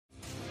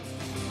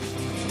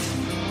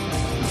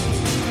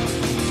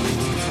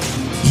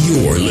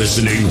You're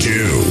listening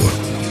to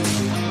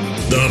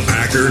the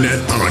Packernet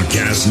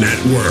Podcast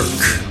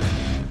Network.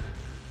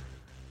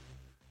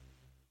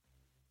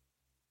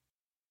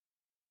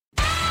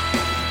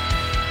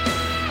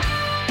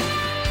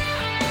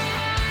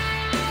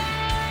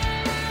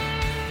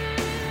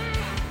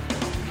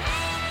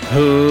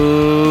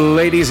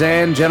 Ladies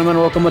and gentlemen,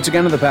 welcome once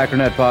again to the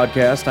Packernet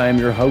Podcast. I am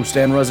your host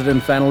and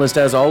resident panelist,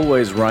 as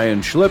always,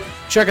 Ryan Schlip.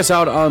 Check us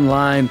out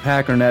online,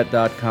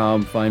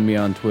 packernet.com. Find me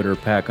on Twitter,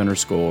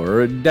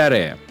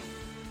 pack_daddy.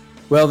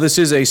 Well, this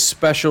is a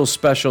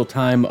special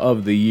time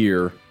of the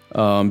year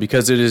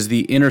because it is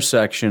the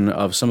intersection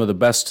of some of the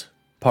best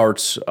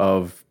parts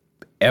of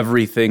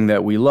everything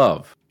that we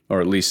love,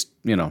 or at least,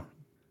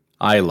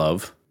 I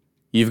love.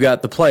 You've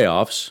got the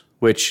playoffs,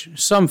 which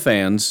some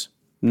fans,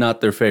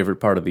 not their favorite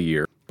part of the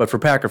year, but for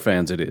Packer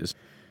fans it is.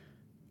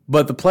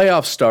 But the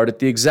playoffs start at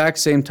the exact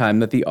same time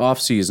that the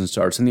offseason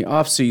starts, and the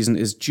offseason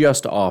is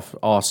just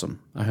awesome.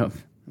 I don't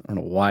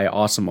know why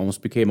awesome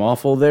almost became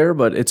awful there,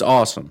 but it's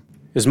awesome.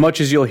 As much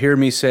as you'll hear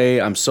me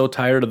say, I'm so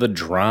tired of the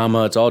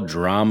drama, it's all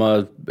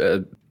drama,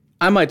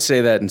 I might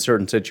say that in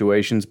certain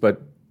situations,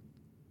 but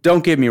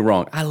don't get me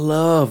wrong, I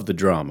love the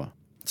drama.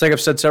 It's like I've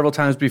said several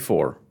times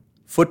before,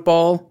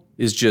 football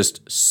is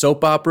just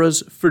soap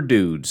operas for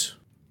dudes.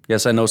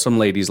 Yes, I know some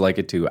ladies like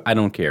it too. I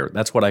don't care.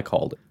 That's what I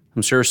called it.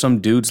 I'm sure some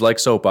dudes like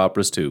soap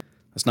operas too.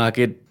 Let's not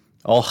get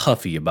all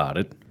huffy about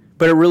it.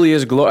 But it really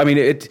is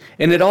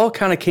it all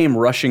kind of came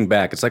rushing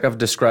back. It's like I've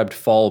described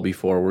fall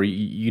before, where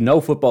you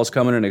know football's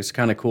coming and it's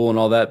kind of cool and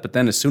all that, but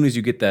then as soon as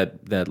you get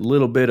that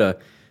little bit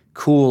of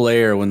cool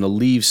air when the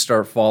leaves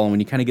start falling, when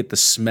you kind of get the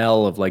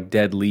smell of like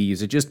dead leaves,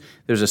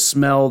 there's a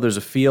smell, there's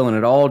a feel, and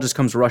it all just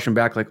comes rushing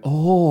back like,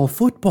 oh,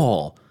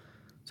 football.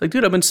 Like,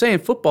 dude, I've been saying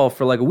football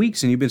for like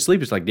weeks and you've been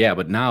sleeping. It's like, yeah,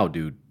 but now,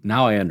 dude,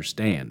 now I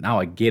understand. Now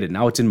I get it.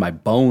 Now it's in my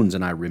bones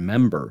and I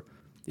remember.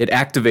 It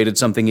activated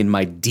something in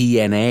my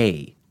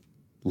DNA.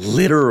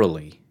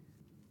 Literally.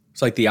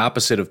 It's like the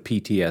opposite of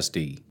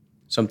PTSD.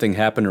 Something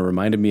happened and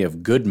reminded me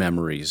of good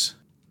memories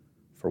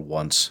for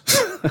once.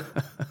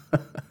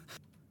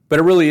 But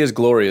it really is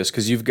glorious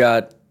because you've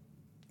got,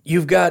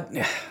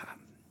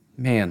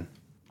 man.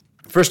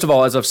 First of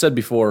all, as I've said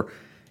before,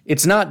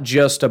 it's not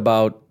just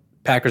about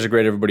Packers are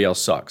great, everybody else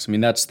sucks. I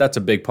mean, that's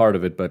a big part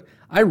of it, but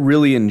I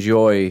really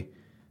enjoy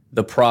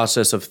the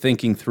process of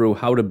thinking through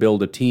how to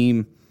build a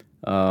team,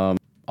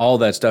 all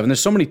that stuff. And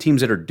there's so many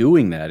teams that are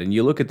doing that. And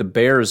you look at the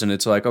Bears and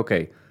it's like,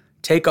 okay,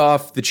 take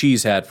off the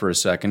cheese hat for a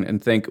second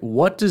and think,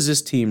 what does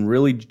this team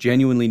really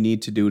genuinely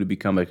need to do to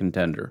become a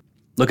contender?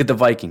 Look at the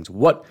Vikings.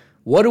 What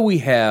do we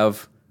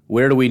have?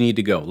 Where do we need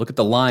to go? Look at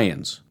the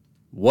Lions.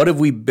 What have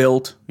we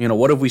built?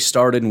 What have we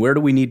started, and where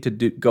do we need to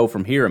go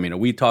from here? I mean, are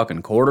we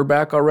talking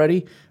quarterback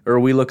already, or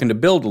are we looking to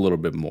build a little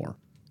bit more?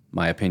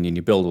 My opinion,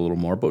 you build a little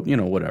more, but,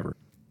 whatever.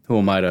 Who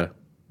am I to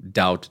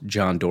doubt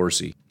John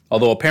Dorsey?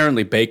 Although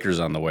apparently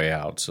Baker's on the way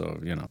out, so,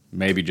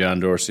 maybe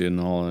John Dorsey and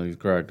all he's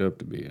cracked up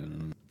to be.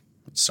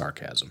 It's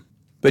sarcasm.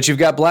 But you've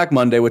got Black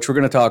Monday, which we're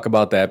going to talk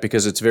about that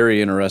because it's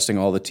very interesting,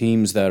 all the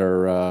teams that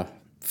are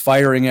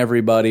firing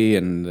everybody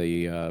and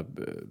the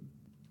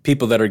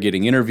people that are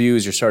getting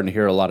interviews. You're starting to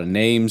hear a lot of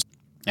names.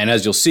 And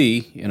as you'll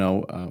see,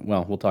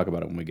 we'll talk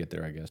about it when we get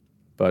there, I guess.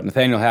 But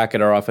Nathaniel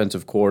Hackett, our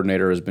offensive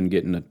coordinator, has been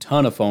getting a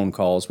ton of phone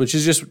calls, which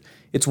is just,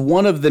 it's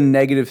one of the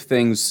negative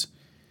things.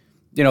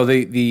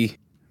 The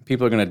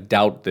people are going to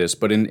doubt this,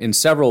 but in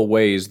several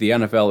ways, the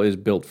NFL is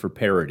built for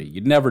parity.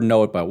 You'd never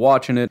know it by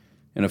watching it.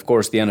 And of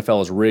course, the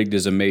NFL is rigged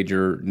as a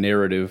major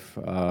narrative,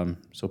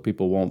 so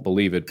people won't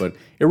believe it. But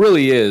it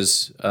really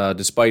is,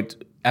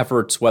 despite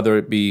efforts, whether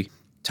it be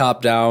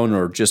top-down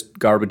or just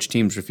garbage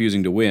teams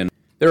refusing to win,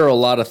 there are a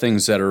lot of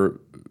things that are,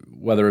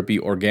 whether it be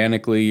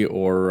organically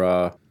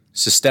or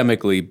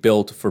systemically,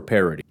 built for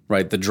parity,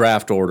 right? The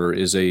draft order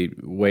is a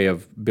way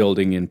of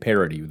building in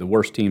parity. The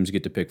worst teams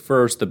get to pick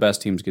first, the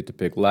best teams get to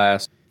pick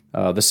last.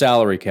 The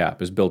salary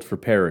cap is built for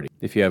parity.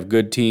 If you have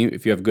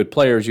good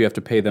players, you have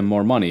to pay them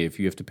more money. If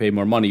you have to pay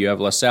more money, you have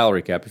less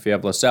salary cap. If you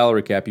have less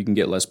salary cap, you can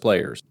get less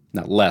players.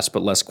 Not less,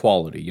 but less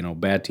quality.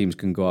 Bad teams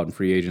can go out in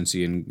free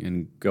agency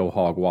and go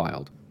hog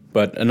wild.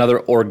 But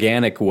another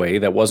organic way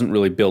that wasn't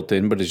really built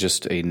in, but is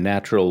just a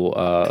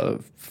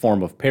natural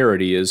form of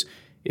parity, is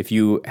if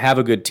you have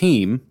a good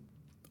team,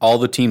 all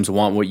the teams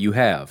want what you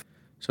have.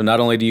 So not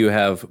only do you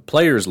have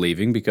players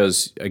leaving,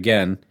 because,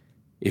 again,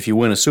 if you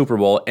win a Super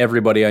Bowl,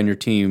 everybody on your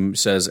team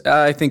says,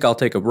 I think I'll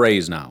take a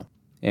raise now.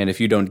 And if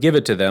you don't give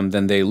it to them,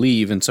 then they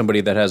leave, and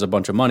somebody that has a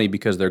bunch of money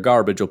because they're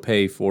garbage will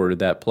pay for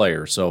that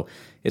player. So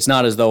it's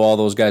not as though all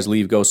those guys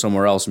leave, go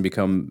somewhere else, and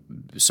become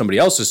somebody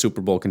else's Super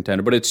Bowl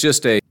contender, but it's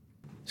just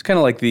it's kind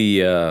of like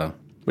the,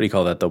 what do you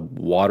call that, the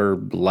water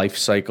life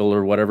cycle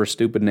or whatever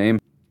stupid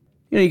name.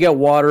 You got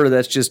water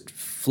that's just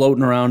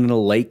floating around in a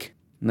lake,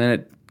 and then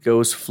it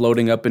goes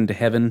floating up into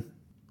heaven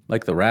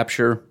like the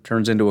rapture,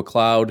 turns into a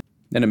cloud,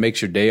 then it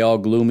makes your day all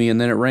gloomy,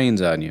 and then it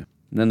rains on you.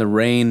 And then the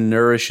rain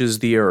nourishes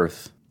the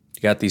earth.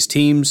 You got these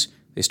teams,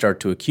 they start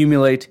to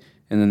accumulate,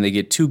 and then they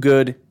get too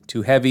good,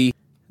 too heavy,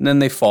 and then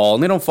they fall.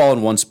 And they don't fall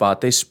in one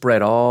spot, they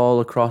spread all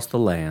across the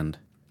land.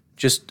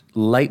 just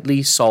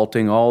lightly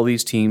salting all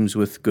these teams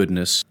with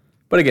goodness.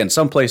 But again,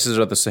 some places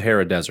are the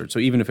Sahara Desert, so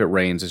even if it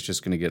rains, it's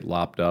just going to get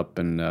lopped up,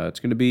 and it's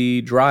going to be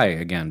dry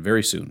again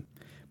very soon.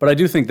 But I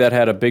do think that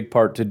had a big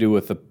part to do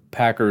with the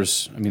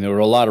Packers. I mean, there were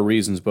a lot of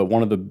reasons, but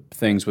one of the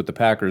things with the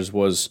Packers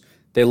was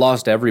they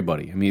lost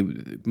everybody. I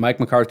mean, Mike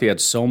McCarthy had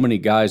so many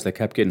guys that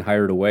kept getting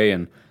hired away,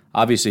 and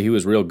obviously he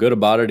was real good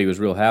about it. He was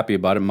real happy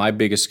about it. My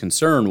biggest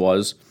concern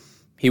was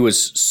he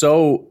was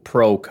so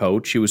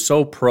pro-coach. He was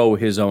so pro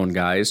his own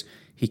guys.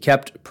 He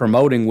kept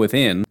promoting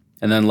within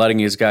and then letting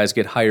his guys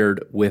get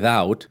hired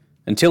without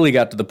until he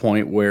got to the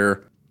point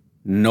where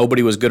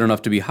nobody was good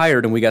enough to be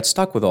hired, and we got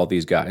stuck with all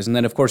these guys. And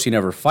then, of course, he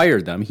never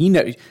fired them.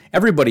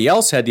 Everybody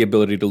else had the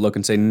ability to look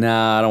and say,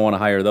 nah, I don't want to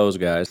hire those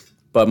guys.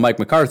 But Mike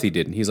McCarthy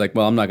didn't. He's like,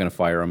 well, I'm not going to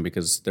fire them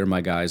because they're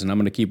my guys, and I'm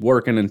going to keep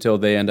working until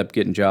they end up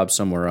getting jobs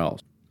somewhere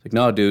else. It's like,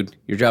 no, dude,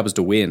 your job is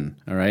to win,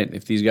 all right?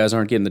 If these guys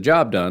aren't getting the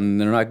job done,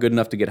 they're not good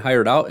enough to get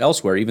hired out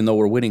elsewhere, even though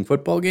we're winning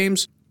football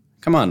games.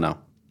 Come on now.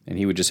 And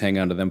he would just hang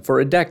on to them for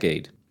a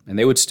decade. And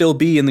they would still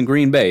be in the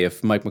Green Bay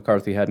if Mike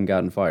McCarthy hadn't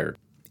gotten fired.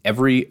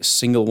 Every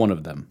single one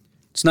of them.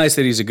 It's nice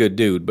that he's a good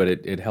dude, but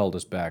it held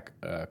us back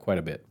quite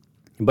a bit.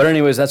 But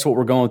anyways, that's what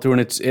we're going through,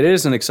 and it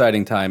is an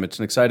exciting time. It's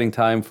an exciting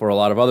time for a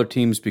lot of other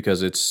teams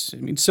because it's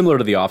similar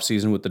to the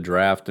offseason with the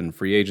draft and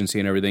free agency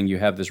and everything. You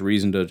have this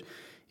reason to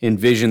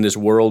envision this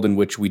world in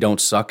which we don't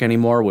suck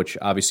anymore, which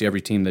obviously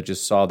every team that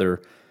just saw their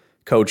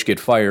coach get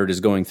fired is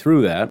going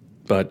through that.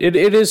 But it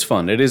is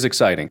fun. It is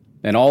exciting.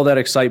 And all that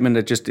excitement,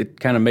 it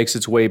kind of makes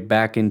its way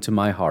back into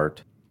my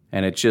heart.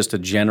 And it's just a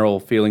general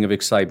feeling of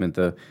excitement,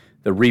 the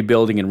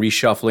rebuilding and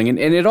reshuffling. And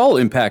it all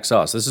impacts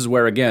us. This is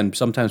where, again,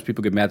 sometimes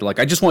people get mad. They're like,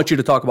 I just want you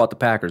to talk about the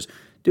Packers.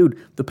 Dude,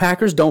 the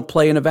Packers don't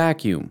play in a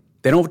vacuum.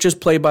 They don't just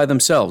play by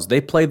themselves.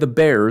 They play the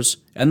Bears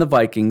and the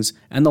Vikings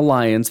and the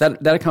Lions.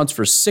 That accounts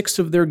for 6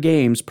 of their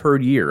games per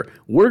year.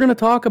 We're going to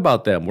talk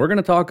about them. We're going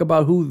to talk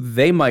about who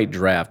they might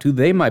draft, who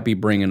they might be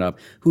bringing up,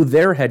 who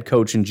their head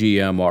coach and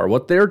GM are,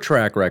 what their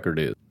track record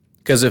is.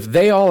 Because if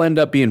they all end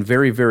up being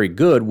very, very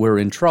good, we're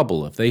in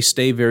trouble. If they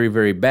stay very,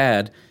 very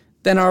bad,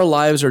 then our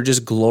lives are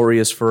just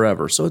glorious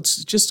forever. So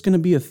it's just going to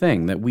be a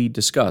thing that we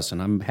discuss,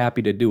 and I'm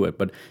happy to do it.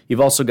 But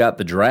you've also got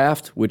the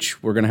draft,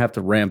 which we're going to have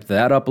to ramp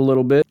that up a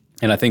little bit.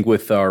 And I think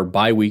with our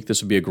bye week,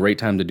 this would be a great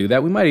time to do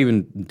that. We might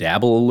even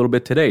dabble a little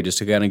bit today just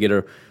to kind of get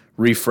a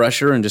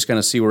refresher and just kind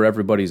of see where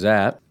everybody's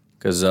at.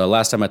 Because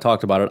last time I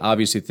talked about it,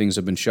 obviously things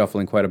have been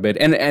shuffling quite a bit.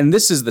 And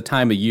this is the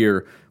time of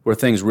year where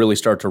things really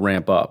start to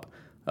ramp up.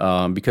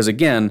 Because,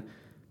 again,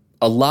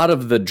 a lot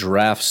of the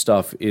draft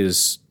stuff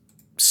is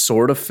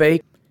sort of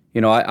fake. You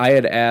know, I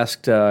had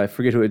asked, I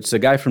forget who, it's a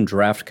guy from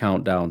Draft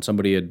Countdown.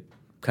 Somebody had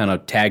kind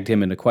of tagged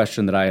him in a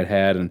question that I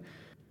had. And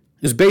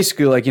it was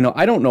basically like,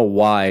 I don't know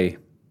why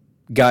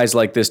guys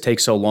like this take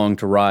so long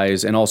to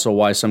rise and also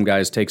why some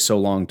guys take so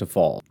long to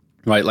fall,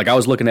 right? Like I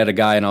was looking at a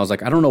guy and I was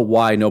like, I don't know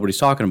why nobody's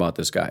talking about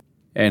this guy.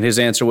 And his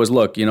answer was,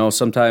 look,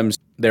 sometimes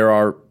there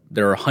are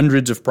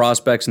hundreds of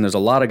prospects and there's a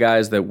lot of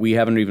guys that we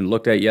haven't even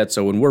looked at yet.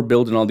 So when we're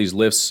building all these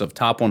lists of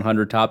top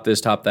 100, top this,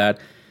 top that,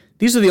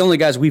 these are the only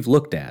guys we've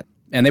looked at.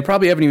 And they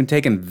probably haven't even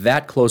taken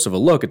that close of a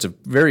look. It's a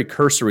very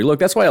cursory look.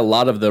 That's why a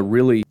lot of the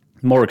really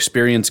more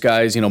experienced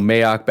guys,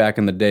 Mayock back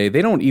in the day,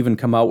 they don't even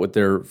come out with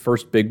their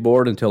first big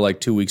board until like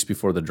 2 weeks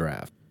before the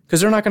draft. Because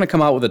they're not going to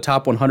come out with a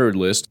top 100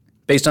 list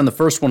based on the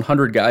first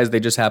 100 guys they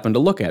just happen to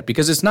look at.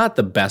 Because it's not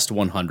the best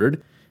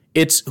 100.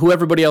 It's who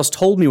everybody else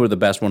told me were the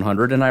best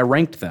 100, and I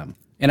ranked them.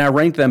 And I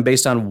ranked them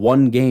based on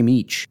one game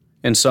each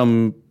in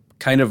some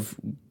kind of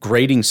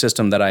grading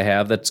system that I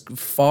have that's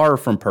far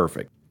from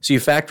perfect. So you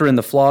factor in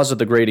the flaws of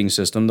the grading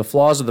system, the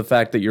flaws of the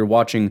fact that you're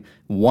watching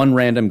one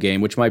random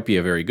game, which might be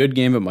a very good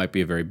game, it might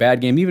be a very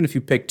bad game, even if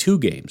you pick 2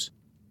 games.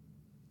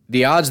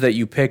 The odds that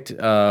you picked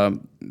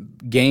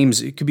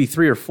games, it could be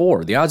 3 or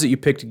 4. The odds that you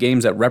picked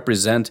games that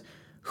represent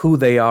who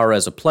they are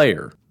as a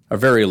player are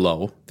very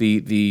low.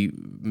 The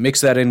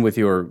mix that in with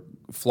your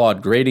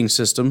flawed grading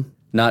system,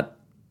 not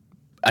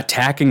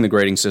attacking the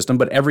grading system,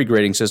 but every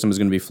grading system is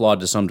going to be flawed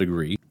to some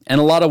degree. And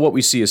a lot of what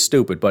we see is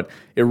stupid, but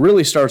it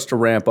really starts to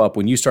ramp up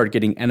when you start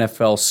getting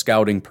NFL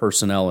scouting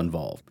personnel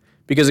involved.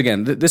 Because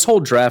again, this whole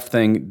draft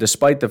thing,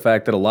 despite the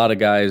fact that a lot of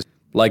guys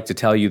like to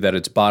tell you that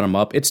it's bottom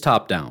up, it's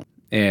top down.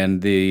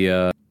 And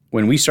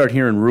when we start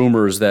hearing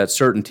rumors that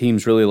certain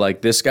teams really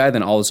like this guy,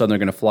 then all of a sudden they're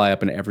going to fly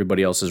up in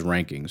everybody else's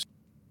rankings.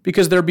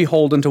 Because they're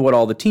beholden to what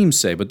all the teams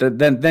say. But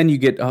then you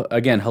get,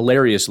 again,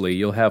 hilariously,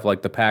 you'll have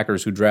like the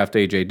Packers who draft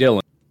A.J.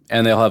 Dillon,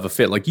 and they'll have a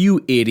fit like,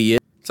 you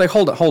idiot. It's like,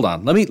 hold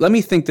on. Let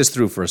me think this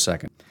through for a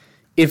second.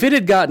 If it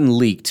had gotten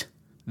leaked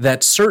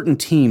that certain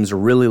teams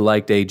really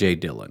liked A.J.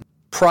 Dillon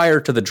prior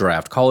to the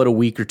draft, call it a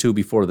week or 2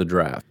 before the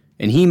draft,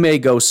 and he may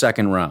go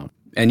second round,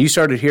 and you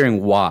started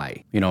hearing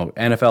why,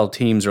 NFL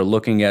teams are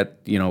looking at,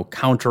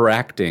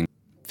 counteracting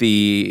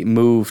the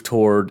move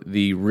toward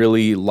the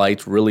really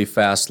light, really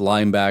fast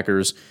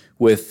linebackers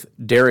with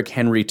Derrick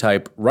Henry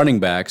type running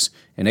backs,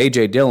 and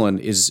A.J. Dillon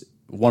is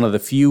one of the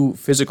few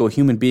physical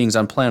human beings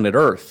on planet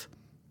Earth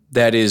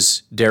that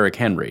is Derrick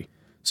Henry.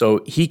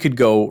 So he could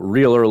go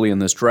real early in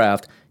this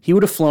draft. He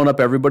would have flown up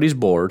everybody's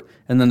board,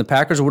 and then the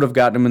Packers would have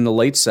gotten him in the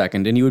late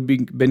second, and he would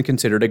been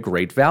considered a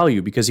great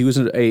value because he was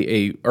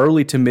a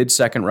early to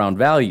mid-second round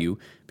value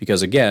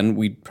because, again,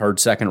 we heard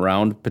second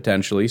round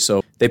potentially,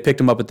 so they picked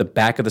him up at the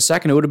back of the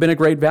second. It would have been a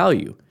great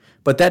value.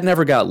 But that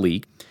never got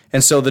leaked,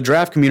 and so the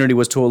draft community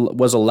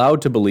was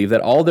allowed to believe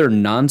that all their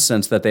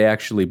nonsense that they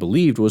actually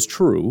believed was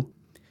true,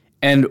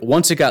 and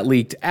once it got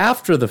leaked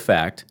after the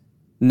fact,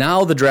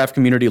 now the draft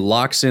community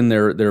locks in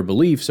their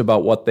beliefs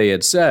about what they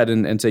had said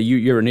and say,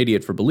 you're an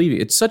idiot for believing.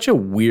 It's such a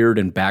weird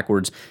and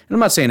backwards, and I'm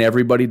not saying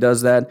everybody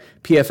does that.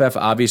 PFF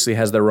obviously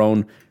has their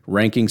own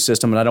ranking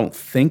system, and I don't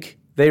think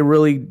they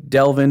really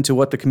delve into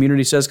what the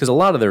community says because a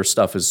lot of their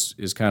stuff is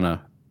kind of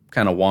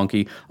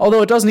wonky,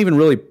 although it doesn't even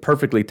really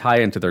perfectly tie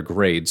into their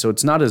grade. So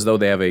it's not as though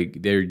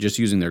they're just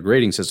using their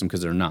grading system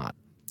because they're not.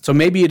 So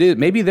maybe it is.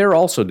 Maybe they're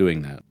also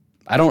doing that.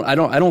 I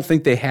don't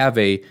think they have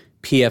a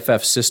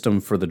PFF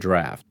system for the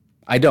draft.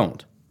 I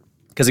don't,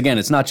 because again,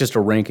 it's not just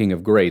a ranking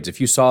of grades. If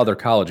you saw their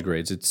college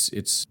grades,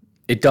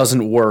 it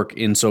doesn't work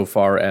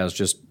insofar as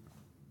just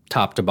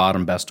top to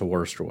bottom, best to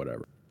worst, or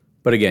whatever.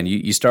 But again,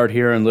 you start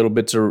hearing little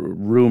bits of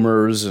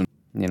rumors, and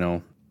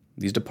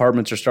these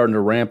departments are starting to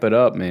ramp it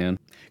up, man.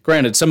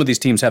 Granted, some of these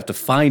teams have to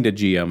find a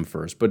GM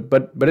first,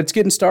 but it's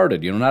getting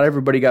started. Not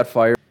everybody got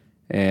fired,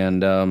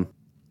 and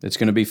it's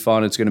going to be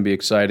fun. It's going to be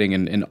exciting,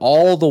 and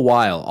all the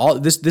while,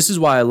 this is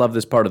why I love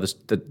this part of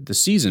the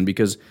season,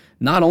 because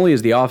not only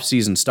is the off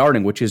season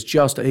starting, which is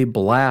just a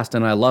blast,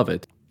 and I love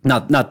it.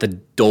 Not the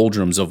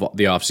doldrums of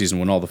the off season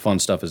when all the fun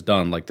stuff is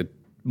done, like the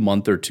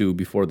month or two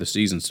before the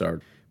season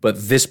starts.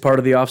 But this part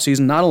of the off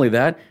season, not only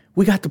that,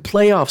 we got the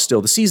playoffs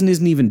still. The season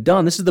isn't even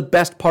done. This is the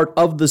best part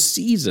of the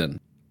season.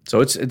 So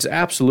it's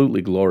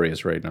absolutely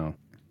glorious right now.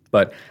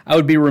 But I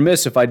would be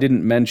remiss if I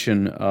didn't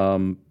mention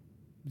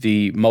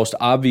the most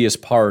obvious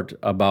part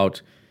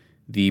about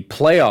the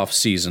playoff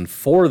season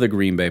for the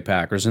Green Bay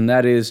Packers, and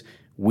that is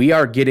we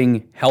are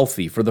getting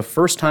healthy. For the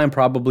first time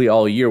probably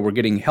all year, we're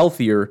getting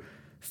healthier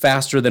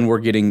faster than we're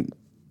getting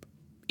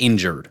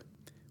injured.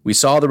 We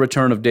saw the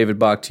return of David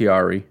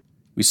Bakhtiari.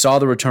 We saw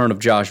the return of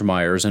Josh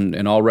Myers,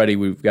 and already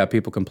we've got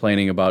people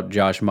complaining about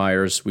Josh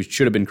Myers. We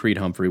should have been Creed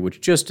Humphrey,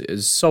 which just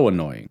is so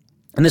annoying.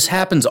 And this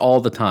happens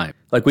all the time.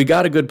 Like, we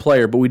got a good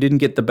player, but we didn't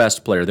get the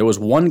best player. There was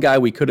one guy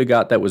we could have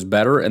got that was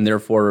better, and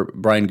therefore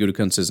Brian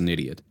Gutekunst is an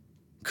idiot.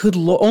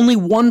 Only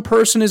one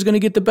person is going to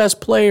get the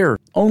best player.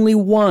 Only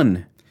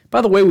one. By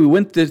the way, we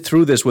went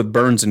through this with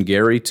Burns and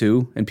Gary,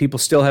 too, and people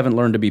still haven't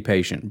learned to be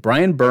patient.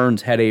 Brian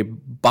Burns had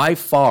by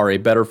far a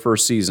better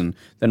first season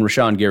than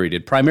Rashawn Gary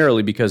did,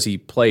 primarily because he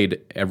played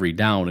every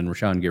down and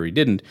Rashawn Gary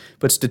didn't.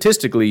 But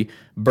statistically,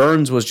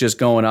 Burns was just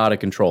going out of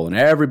control. And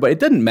it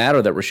didn't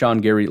matter that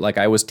Rashawn Gary, like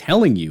I was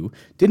telling you,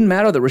 didn't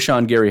matter that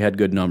Rashawn Gary had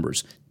good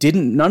numbers.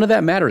 None of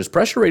that mattered. His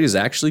pressure rate is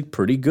actually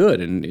pretty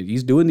good, and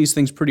he's doing these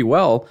things pretty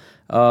well.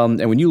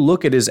 And when you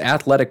look at his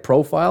athletic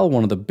profile,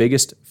 one of the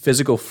biggest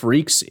physical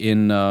freaks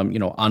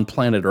on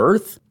planet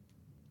Earth,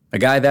 a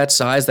guy that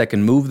size that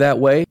can move that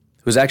way,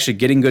 who's actually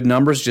getting good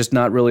numbers, just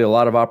not really a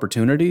lot of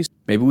opportunities.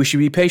 Maybe we should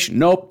be patient.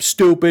 Nope,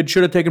 stupid.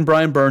 Should have taken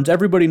Brian Burns.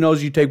 Everybody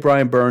knows you take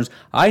Brian Burns.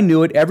 I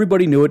knew it.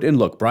 Everybody knew it. And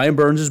look, Brian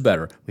Burns is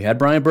better. We had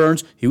Brian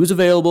Burns. He was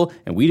available,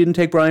 and we didn't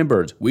take Brian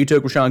Burns. We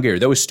took Rashawn Gary.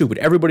 That was stupid.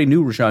 Everybody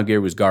knew Rashawn Gary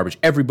was garbage.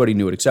 Everybody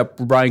knew it except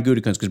for Brian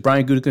Gutekunst, because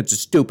Brian Gutekunst is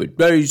stupid.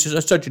 He's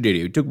just such an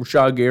idiot. We took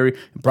Rashawn Gary,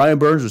 and Brian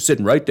Burns was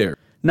sitting right there.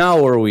 Now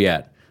where are we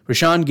at?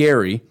 Rashawn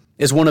Gary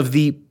is one of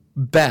the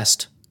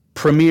best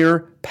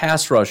premier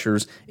pass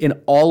rushers in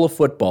all of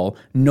football.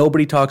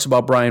 Nobody talks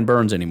about Brian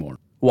Burns anymore.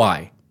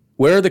 Why?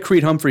 Where are the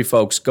Creed Humphrey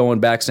folks going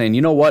back saying,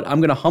 you know what, I'm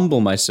going to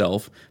humble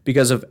myself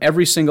because of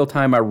every single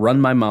time I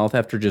run my mouth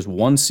after just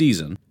one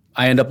season,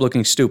 I end up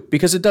looking stupid?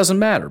 Because it doesn't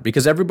matter,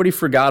 because everybody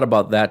forgot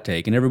about that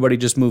take and everybody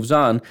just moves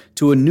on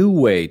to a new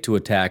way to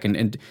attack.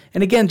 And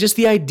again, just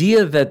the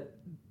idea that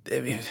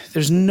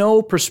there's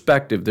no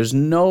perspective, there's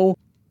no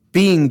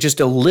being just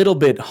a little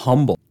bit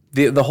humble.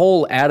 The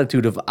whole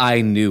attitude of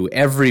I knew,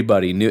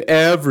 everybody knew.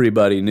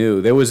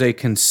 There was a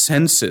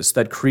consensus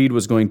that Creed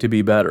was going to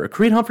be better.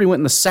 Creed Humphrey went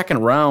in the second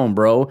round,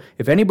 bro.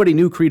 If anybody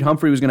knew Creed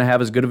Humphrey was going to have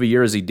as good of a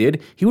year as he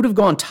did, he would have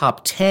gone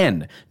top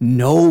 10.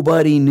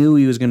 Nobody knew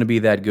he was going to be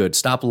that good.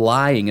 Stop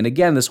lying. And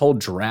again, this whole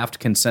draft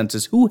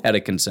consensus, who had a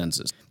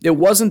consensus? It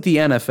wasn't the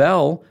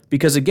NFL,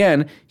 because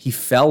again, he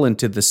fell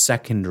into the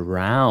second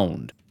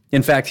round.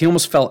 In fact, he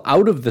almost fell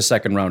out of the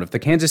second round. If the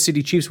Kansas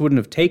City Chiefs wouldn't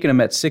have taken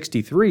him at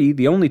 63,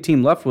 the only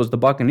team left was the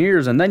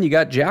Buccaneers, and then you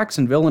got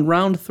Jacksonville in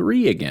round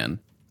 3 again.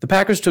 The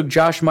Packers took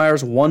Josh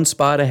Myers one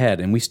spot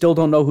ahead, and we still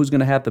don't know who's going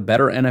to have the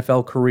better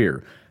NFL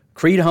career.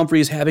 Creed Humphrey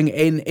is having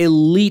an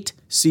elite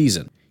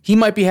season. He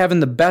might be having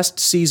the best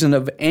season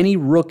of any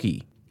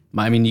rookie.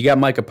 I mean, you got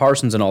Micah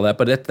Parsons and all that,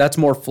 but that's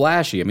more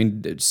flashy. I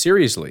mean,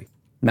 seriously.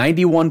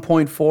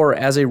 91.4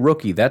 as a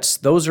rookie.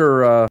 Those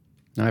are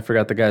I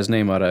forgot the guy's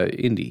name out of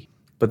Indy.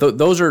 But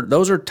those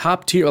are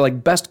top tier,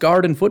 like best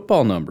guard in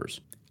football numbers.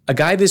 A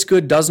guy this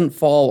good doesn't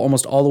fall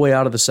almost all the way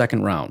out of the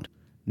second round.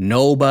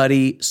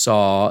 Nobody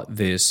saw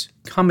this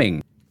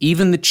coming.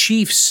 Even the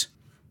Chiefs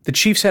The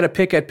Chiefs had a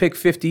pick at pick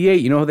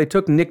 58. You know, they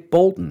took Nick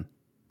Bolton.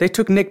 They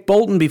took Nick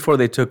Bolton before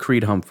they took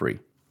Creed Humphrey.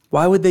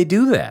 Why would they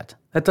do that?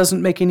 That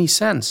doesn't make any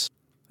sense.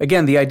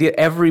 Again, the idea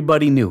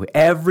everybody knew,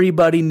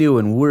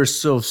 and we're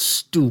so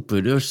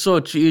stupid. They're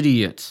such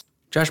idiots.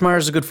 Josh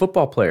Myers is a good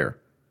football player.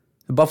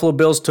 The Buffalo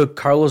Bills took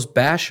Carlos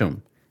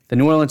Basham. The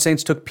New Orleans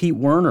Saints took Pete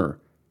Werner.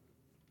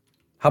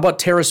 How about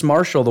Terrace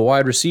Marshall, the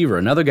wide receiver,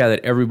 another guy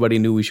that everybody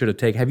knew we should have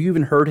taken? Have you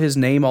even heard his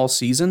name all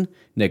season?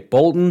 Nick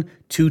Bolton,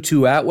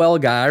 Tutu Atwell, a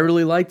guy I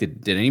really liked.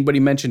 Did anybody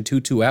mention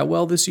Tutu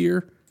Atwell this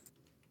year?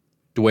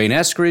 Dwayne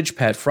Eskridge,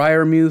 Pat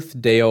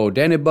Freiermuth, Deo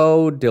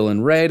Denebo,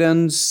 Dylan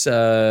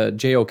Radens,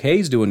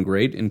 J.O.K.'s doing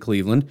great in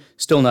Cleveland.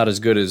 Still not as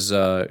good as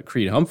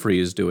Creed Humphrey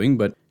is doing,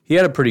 but he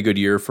had a pretty good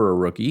year for a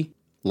rookie.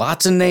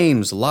 Lots of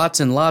names, lots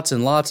of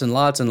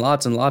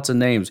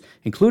names,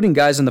 including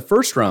guys in the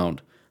first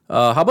round.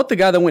 How about the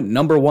guy that went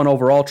number 1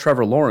 overall,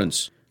 Trevor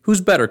Lawrence?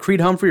 Who's better, Creed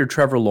Humphrey or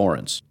Trevor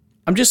Lawrence?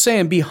 I'm just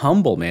saying, be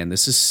humble, man.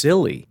 This is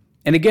silly.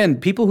 And again,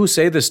 people who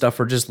say this stuff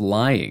are just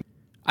lying.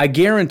 I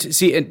guarantee,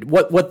 see,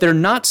 what they're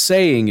not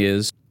saying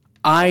is,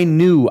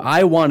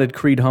 I wanted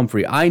Creed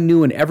Humphrey. I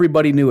knew, and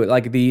everybody knew it.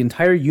 Like, the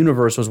entire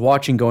universe was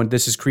watching going,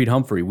 this is Creed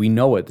Humphrey. We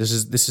know it. This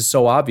is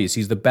so obvious.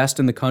 He's the best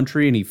in the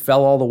country, and he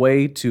fell all the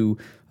way to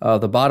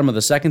the bottom of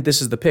the second.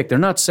 This is the pick. They're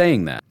not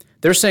saying that.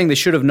 They're saying they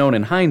should have known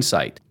in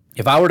hindsight.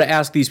 If I were to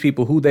ask these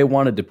people who they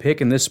wanted to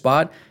pick in this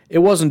spot, it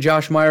wasn't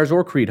Josh Myers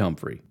or Creed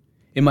Humphrey.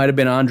 It might have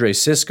been Andre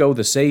Sisco,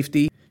 the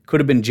safety. Could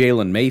have been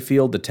Jalen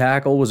Mayfield, the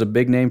tackle, was a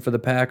big name for the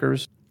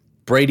Packers.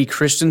 Brady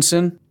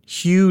Christensen,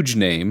 huge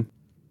name.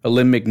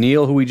 Alim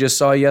McNeil, who we just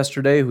saw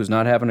yesterday, who's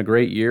not having a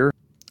great year.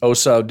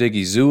 Osa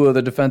Odigizua,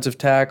 the defensive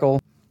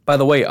tackle. By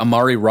the way,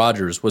 Amari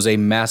Rodgers was a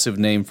massive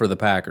name for the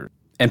Packers.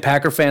 And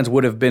Packer fans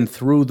would have been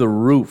through the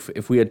roof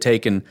if we had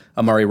taken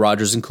Amari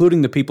Rodgers,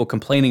 including the people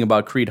complaining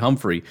about Creed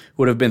Humphrey,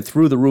 would have been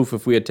through the roof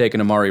if we had taken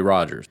Amari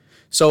Rodgers.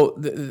 So,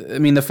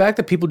 the fact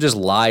that people just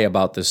lie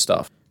about this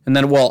stuff, and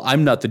then, well,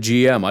 I'm not the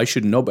GM, I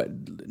shouldn't know, but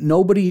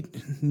nobody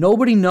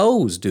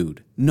knows,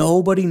 dude.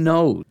 Nobody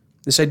knows.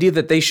 This idea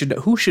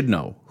that who should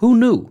know? Who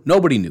knew?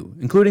 Nobody knew,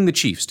 including the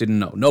Chiefs didn't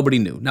know. Nobody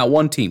knew. Not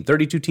one team,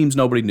 32 teams,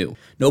 nobody knew.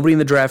 Nobody in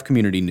the draft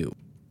community knew.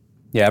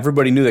 Yeah,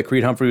 everybody knew that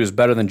Creed Humphrey was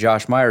better than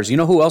Josh Myers. You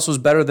know who else was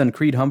better than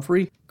Creed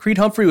Humphrey? Creed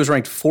Humphrey was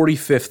ranked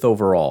 45th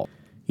overall.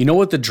 You know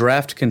what the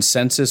draft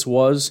consensus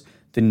was?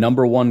 The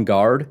number 1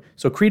 guard?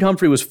 So Creed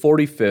Humphrey was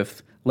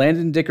 45th.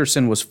 Landon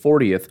Dickerson was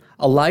 40th.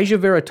 Elijah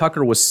Vera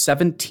Tucker was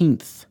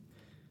 17th.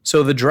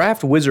 So the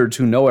draft wizards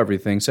who know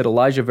everything said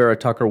Elijah Vera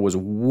Tucker was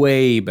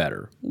way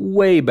better.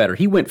 Way better.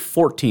 He went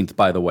 14th,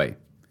 by the way.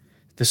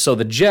 So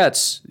the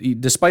Jets,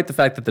 despite the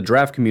fact that the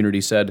draft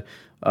community said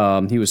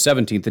he was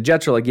 17th, the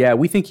Jets are like, yeah,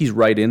 we think he's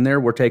right in there.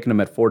 We're taking him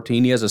at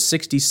 14. He has a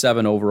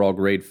 67 overall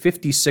grade,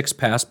 56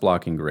 pass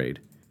blocking grade.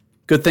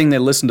 Good thing they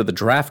listened to the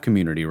draft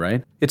community,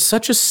 right? It's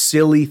such a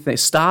silly thing.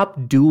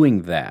 Stop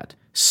doing that.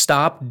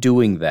 Stop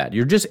doing that.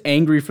 You're just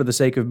angry for the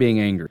sake of being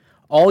angry.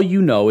 All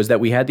you know is that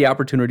we had the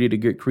opportunity to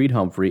get Creed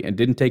Humphrey and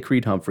didn't take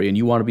Creed Humphrey, and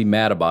you want to be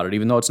mad about it,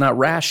 even though it's not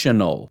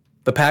rational.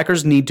 The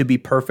Packers need to be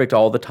perfect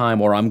all the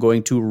time, or I'm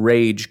going to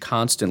rage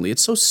constantly.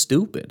 It's so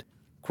stupid.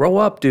 Grow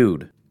up,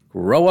 dude.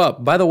 Grow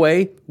up. By the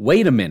way,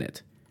 wait a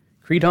minute.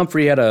 Creed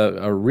Humphrey had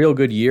a real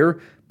good year,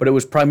 but it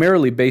was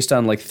primarily based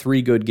on like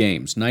 3 good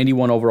games.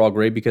 91 overall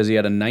grade because he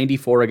had a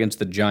 94 against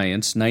the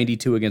Giants,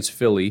 92 against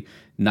Philly,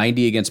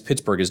 90 against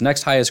Pittsburgh. His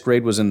next highest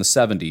grade was in the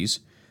 70s.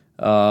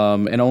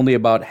 And only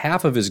about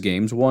half of his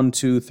games, 1,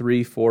 2,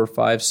 3, 4,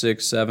 5,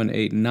 6, 7,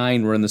 8,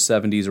 9, were in the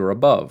 70s or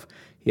above.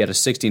 He had a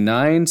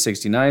 69,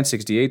 69,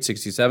 68,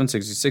 67,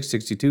 66,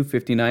 62,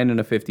 59, and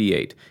a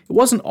 58. It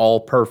wasn't all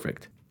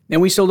perfect.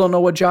 And we still don't know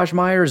what Josh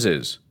Myers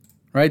is,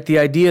 right? The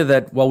idea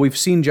that, well, we've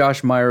seen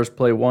Josh Myers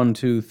play 1,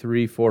 2,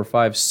 3, 4,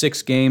 5,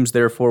 6 games,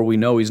 therefore we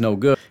know he's no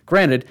good.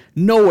 Granted,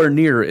 nowhere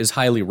near as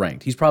highly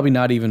ranked. He's probably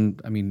not even,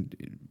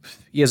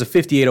 he has a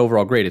 58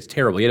 overall grade. It's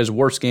terrible. He had his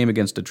worst game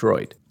against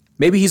Detroit.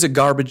 Maybe he's a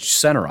garbage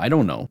center. I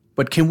don't know.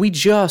 But can we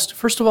just,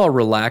 first of all,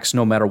 relax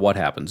no matter what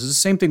happens? It's the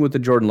same thing with the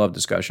Jordan Love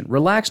discussion.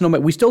 Relax no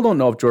matter, we still don't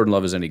know if Jordan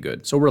Love is any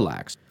good, so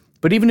relax.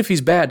 But even if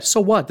he's bad, so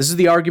what? This is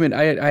the argument.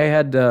 I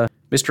had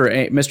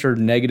Mr.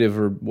 Negative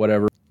or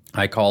whatever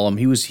I call him.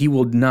 He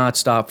will not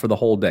stop for the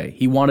whole day.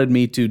 He wanted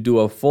me to do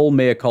a full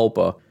mea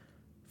culpa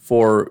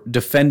for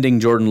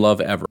defending Jordan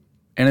Love ever.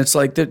 And it's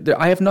like,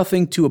 I have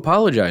nothing to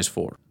apologize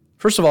for.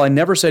 First of all, I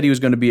never said he was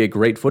going to be a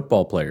great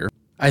football player.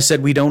 I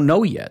said we don't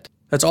know yet.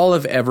 That's all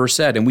I've ever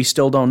said, and we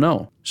still don't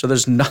know. So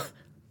there's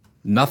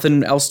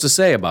nothing else to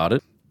say about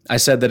it. I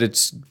said that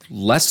it's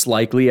less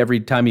likely every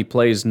time he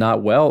plays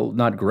not well,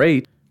 not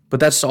great,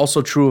 but that's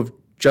also true of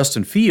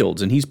Justin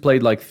Fields, and he's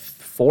played like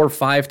 4 or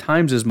 5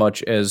 times as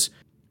much as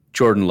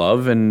Jordan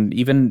Love, and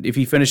even if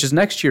he finishes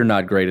next year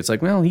not great, it's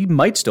like, well, he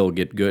might still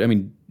get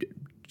good.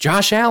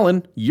 Josh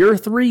Allen, year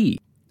 3,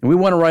 and we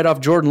want to write off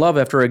Jordan Love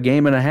after a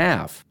game and a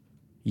half.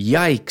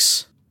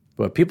 Yikes.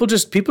 But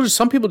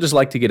some people just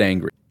like to get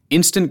angry.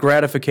 Instant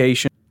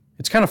gratification.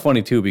 It's kind of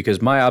funny, too, because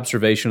my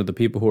observation of the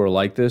people who are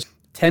like this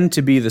tend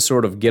to be the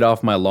sort of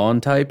get-off-my-lawn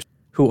types.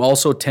 who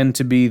also tend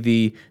to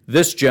be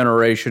this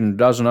generation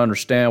doesn't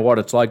understand what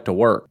it's like to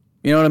work.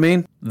 You know what I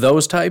mean?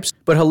 Those types.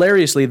 But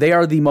hilariously, they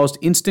are the most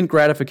instant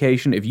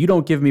gratification. If you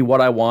don't give me what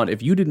I want,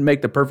 if you didn't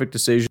make the perfect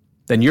decision,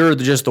 then you're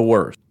just the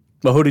worst.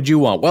 But who did you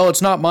want? Well,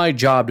 it's not my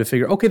job to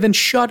figure. Okay, then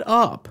shut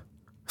up.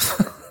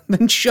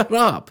 Then shut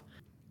up.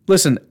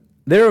 Listen,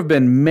 there have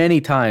been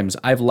many times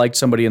I've liked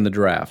somebody in the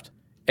draft,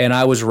 and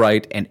I was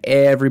right, and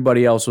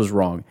everybody else was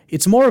wrong.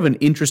 It's more of an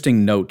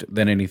interesting note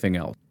than anything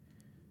else.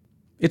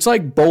 It's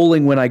like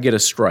bowling when I get a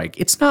strike.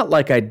 It's not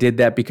like I did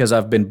that because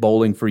I've been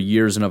bowling for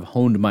years and I've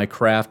honed my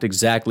craft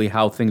exactly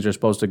how things are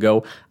supposed to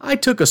go. I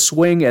took a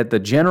swing at the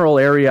general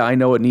area I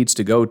know it needs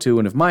to go to,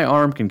 and if my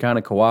arm can kind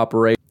of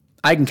cooperate,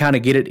 I can kind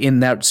of get it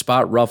in that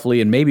spot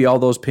roughly, and maybe all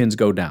those pins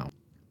go down.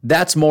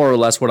 That's more or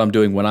less what I'm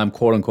doing when I'm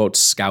quote-unquote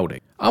scouting.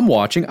 I'm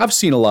watching. I've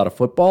seen a lot of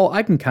football.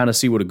 I can kind of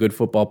see what a good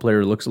football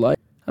player looks like.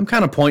 I'm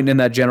kind of pointing in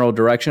that general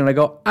direction, and I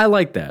go, I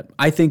like that.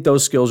 I think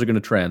those skills are going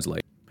to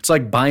translate. It's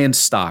like buying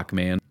stock,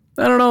 man.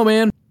 I don't know,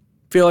 man.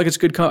 Feel like it's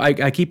good.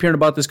 I keep hearing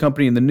about this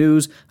company in the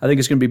news. I think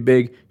it's going to be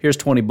big. Here's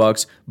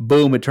 $20.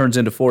 Boom, it turns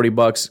into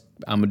 $40.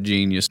 I'm a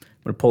genius. I'm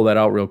going to pull that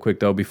out real quick,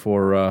 though,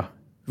 before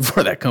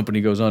that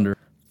company goes under.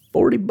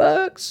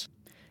 $40.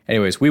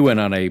 Anyways, we went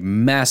on a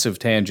massive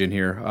tangent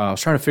here. I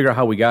was trying to figure out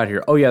how we got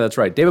here. Oh, yeah, that's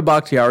right. David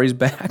Bakhtiari's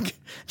back.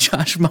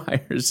 Josh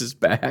Myers is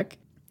back.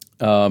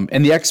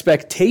 And the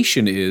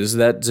expectation is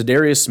that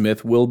Za'Darius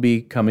Smith will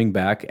be coming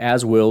back,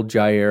 as will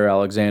Jaire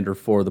Alexander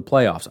for the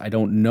playoffs. I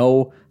don't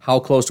know how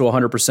close to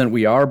 100%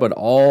 we are, but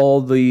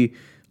all the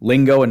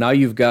lingo, and now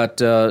you've got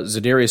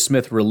Za'Darius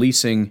Smith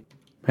releasing.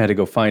 I had to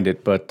go find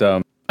it, but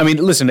I mean,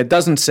 listen, it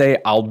doesn't say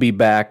I'll be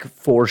back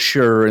for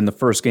sure in the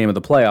first game of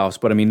the playoffs,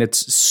 but I mean,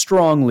 it's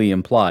strongly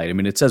implied. I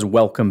mean, it says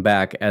welcome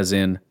back as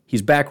in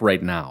he's back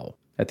right now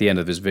at the end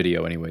of this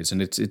video anyways.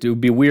 And it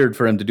would be weird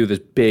for him to do this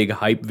big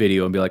hype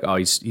video and be like, oh,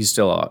 he's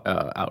still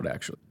out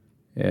actually.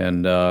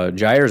 And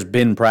Jaire's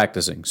been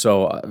practicing.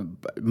 So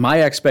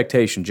my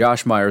expectation,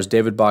 Josh Myers,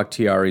 David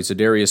Bakhtiari,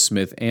 Za'Darius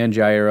Smith, and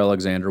Jaire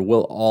Alexander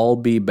will all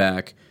be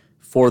back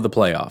for the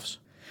playoffs.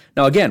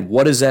 Now, again,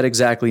 what does that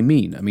exactly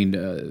mean? I mean,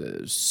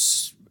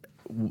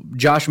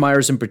 Josh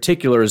Myers in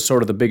particular is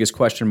sort of the biggest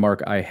question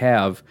mark I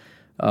have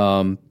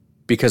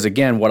because,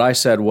 again, what I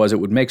said was it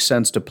would make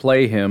sense to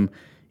play him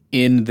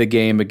in the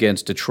game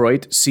against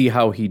Detroit, see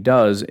how he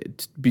does,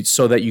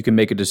 so that you can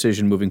make a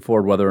decision moving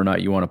forward whether or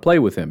not you want to play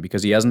with him,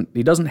 because he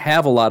doesn't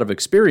have a lot of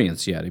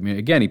experience yet. I mean,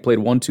 again, he played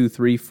 1, 2,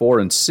 3, 4,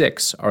 and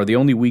 6 are the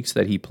only weeks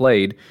that he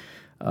played.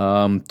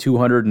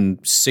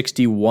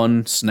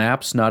 261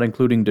 snaps, not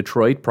including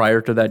Detroit.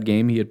 Prior to that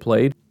game he had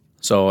played.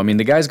 So, I mean,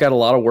 the guy's got a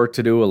lot of work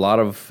to do, a lot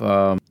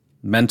of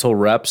mental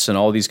reps and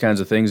all these kinds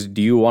of things.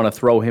 Do you want to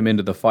throw him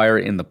into the fire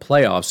in the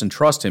playoffs and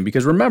trust him?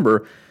 Because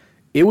remember,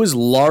 it was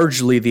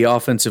largely the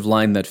offensive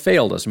line that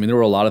failed us. I mean, there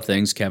were a lot of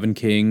things, Kevin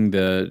King,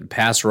 the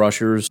pass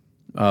rushers,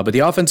 but the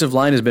offensive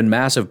line has been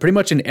massive. Pretty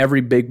much in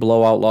every big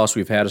blowout loss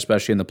we've had,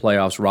 especially in the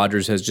playoffs,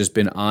 Rodgers has just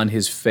been on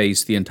his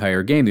face the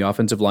entire game. The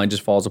offensive line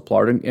just falls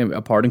apart,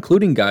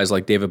 including guys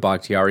like David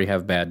Bakhtiari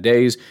have bad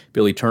days.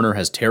 Billy Turner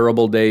has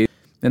terrible days.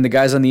 And the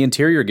guys on the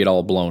interior get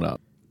all blown up.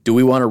 Do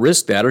we want to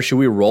risk that, or should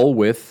we roll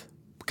with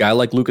a guy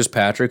like Lucas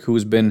Patrick,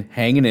 who's been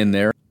hanging in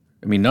there?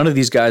 I mean, none of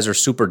these guys are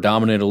super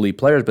dominant elite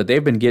players, but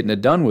they've been getting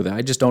it done with it.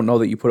 I just don't know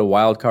that you put a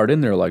wild card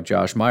in there like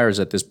Josh Myers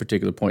at this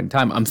particular point in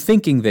time. I'm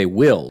thinking they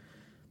will.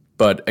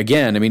 But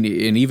again, I mean,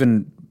 and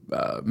even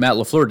Matt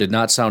LaFleur did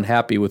not sound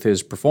happy with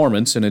his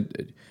performance.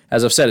 And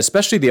as I've said,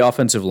 especially the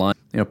offensive line,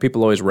 you know,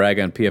 people always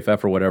rag on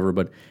PFF or whatever,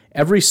 but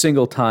every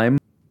single time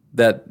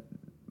that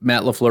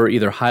Matt LaFleur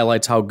either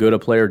highlights how good a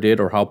player did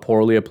or how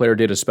poorly a player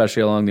did,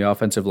 especially along the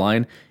offensive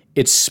line,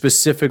 it's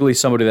specifically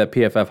somebody that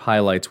PFF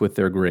highlights with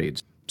their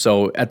grades.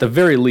 So at the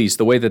very least,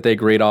 the way that they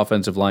grade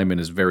offensive linemen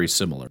is very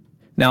similar.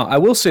 Now, I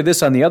will say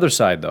this on the other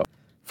side, though.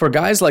 For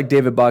guys like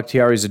David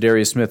Bakhtiari,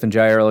 Za'Darius Smith, and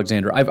Jaire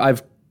Alexander,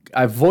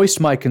 I've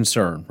voiced my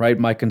concern, right?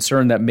 My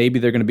concern that maybe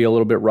they're going to be a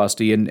little bit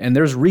rusty, and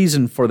there's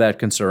reason for that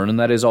concern, and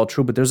that is all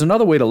true, but there's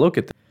another way to look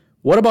at this.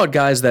 What about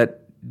guys that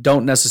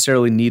don't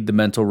necessarily need the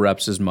mental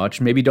reps as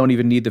much, maybe don't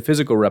even need the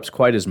physical reps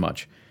quite as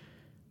much?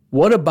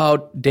 What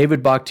about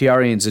David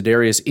Bakhtiari and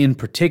Za'Darius in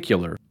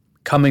particular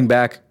coming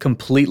back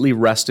completely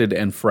rested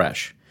and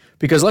fresh?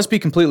 Because let's be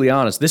completely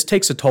honest, this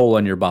takes a toll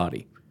on your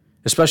body,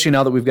 especially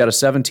now that we've got a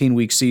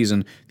 17-week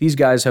season. These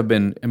guys have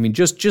been, I mean,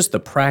 just the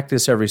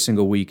practice every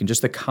single week and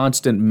just the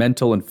constant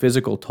mental and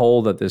physical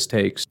toll that this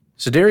takes.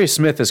 Za'Darius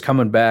Smith is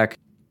coming back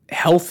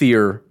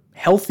healthier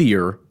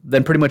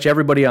than pretty much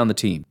everybody on the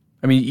team.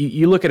 I mean,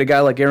 you look at a guy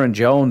like Aaron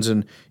Jones,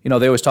 and you know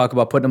they always talk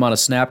about putting him on a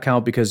snap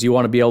count because you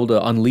want to be able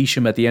to unleash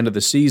him at the end of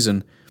the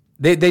season.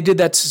 They did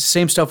that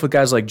same stuff with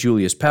guys like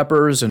Julius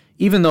Peppers, and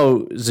even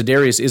though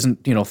Za'Darius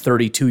isn't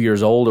 32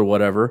 years old or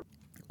whatever,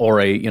 or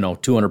a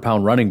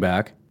 200-pound running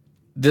back,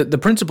 the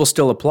principle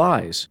still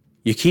applies.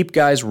 You keep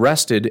guys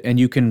rested,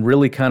 and you can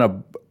really kind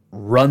of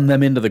run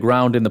them into the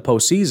ground in the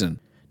postseason.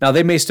 Now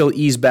they may still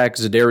ease back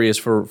Za'Darius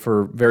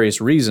for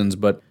various reasons,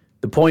 but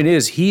the point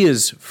is, he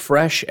is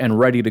fresh and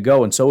ready to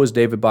go, and so is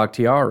David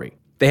Bakhtiari.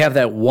 they have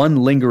that one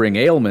lingering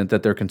ailment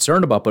that they're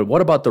concerned about, but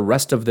what about the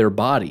rest of their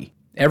body?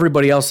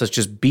 Everybody else that's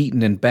just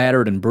beaten and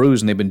battered and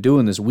bruised, and they've been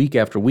doing this week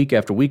after week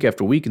after week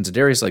after week, and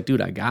Za'Darius like, dude,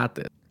 I got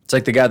this. It's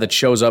like the guy that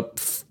shows up,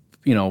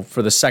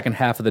 for the second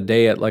half of the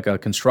day at like a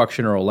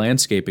construction or a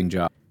landscaping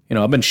job.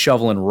 I've been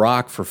shoveling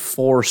rock for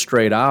 4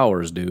 straight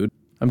hours, dude.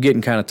 I'm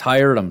getting kind of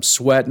tired. I'm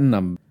sweating.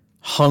 I'm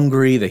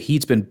hungry. The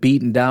heat's been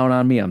beating down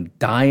on me. I'm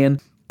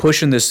dying.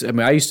 Pushing this.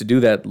 I used to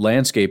do that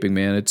landscaping,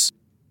 man.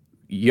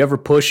 You ever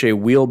push a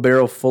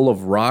wheelbarrow full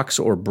of rocks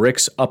or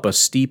bricks up a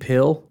steep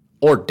hill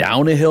or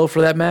down a hill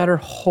for that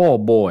matter? Oh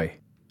boy,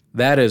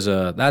 that's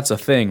a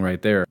thing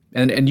right there.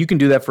 And you can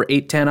do that for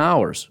 8-10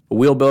 hours. A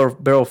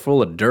wheelbarrow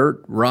full of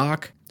dirt,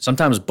 rock,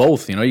 sometimes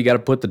both. You got to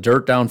put the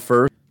dirt down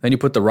first, then you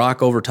put the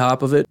rock over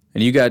top of it,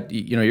 and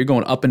you're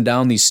going up and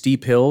down these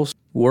steep hills.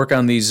 Work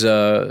on these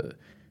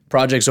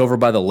projects over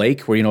by the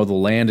lake where the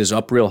land is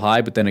up real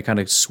high, but then it kind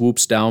of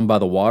swoops down by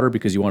the water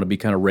because you want to be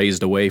kind of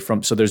raised away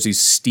from. So there's these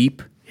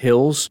steep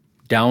hills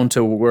down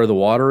to where the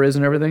water is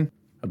and everything.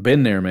 I've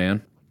been there,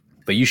 man.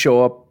 But you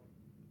show up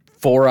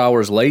 4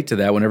 hours late to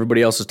that when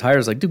everybody else is tired.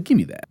 It's like, dude, give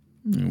me that.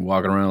 You're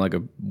walking around like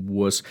a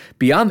wuss.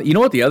 Beyond, you know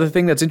what? The other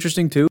thing that's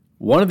interesting too.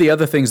 One of the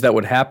other things that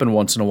would happen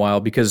once in a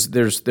while, because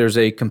there's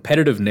a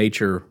competitive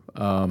nature,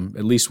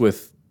 at least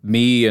with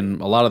me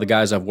and a lot of the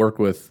guys I've worked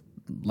with,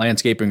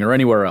 landscaping or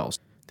anywhere else.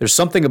 There's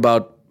something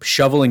about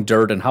shoveling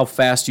dirt and how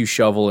fast you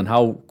shovel and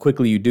how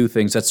quickly you do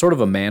things. That's sort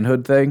of a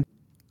manhood thing.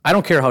 I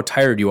don't care how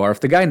tired you are. If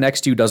the guy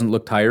next to you doesn't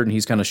look tired and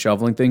he's kind of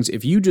shoveling things,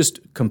 if you just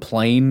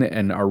complain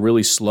and are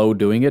really slow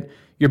doing it,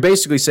 you're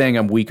basically saying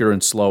I'm weaker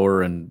and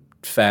slower and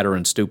fatter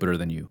and stupider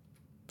than you.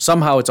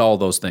 Somehow it's all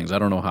those things. I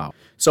don't know how.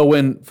 So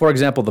when, for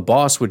example, the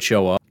boss would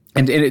show up,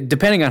 and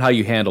depending on how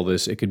you handle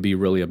this, it could be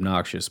really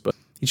obnoxious, but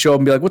he'd show up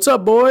and be like, "What's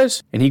up,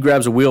 boys?" And he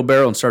grabs a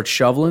wheelbarrow and starts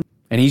shoveling,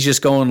 and he's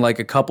just going like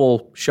a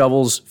couple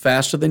shovels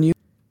faster than you.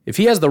 If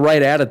he has the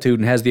right attitude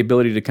and has the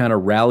ability to kind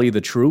of rally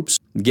the troops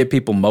and get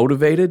people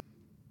motivated,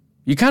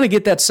 you kind of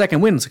get that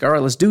second win. It's like, all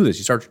right, let's do this.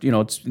 You start,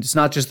 it's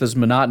not just this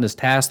monotonous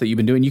task that you've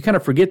been doing. You kind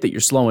of forget that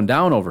you're slowing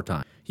down over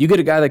time. You get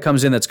a guy that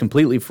comes in that's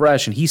completely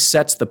fresh and he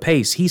sets the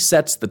pace. He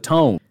sets the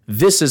tone.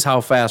 This is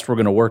how fast we're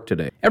going to work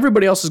today.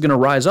 Everybody else is going to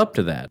rise up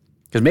to that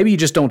because maybe you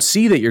just don't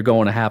see that you're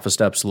going a half a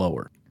step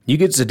slower. You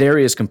get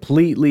Za'Darius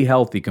completely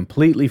healthy,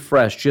 completely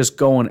fresh, just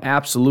going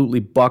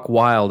absolutely buck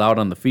wild out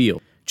on the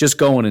field, just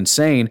going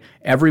insane.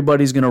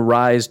 Everybody's going to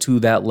rise to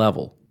that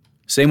level.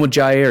 Same with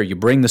Jair. You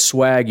bring the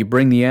swag, you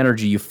bring the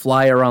energy, you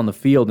fly around the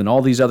field, and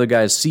all these other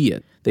guys see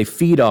it. They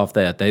feed off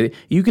that.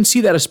 You can see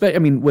that,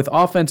 especially, with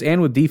offense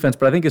and with defense,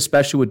 but I think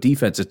especially with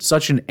defense, it's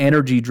such an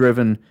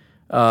energy-driven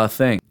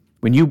thing.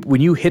 When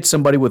you hit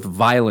somebody with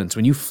violence,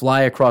 when you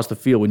fly across the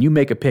field, when you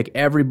make a pick,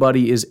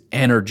 everybody is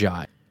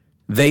energized.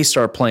 They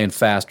start playing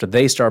faster.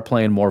 They start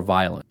playing more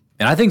violent.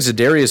 And I think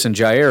Za'Darius and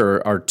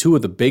Jair are two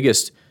of the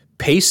biggest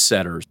pace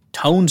setters,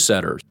 tone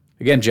setters.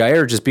 Again,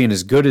 Jair just being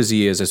as good as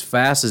he is, as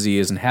fast as he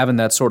is, and having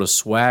that sort of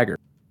swagger.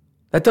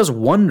 That does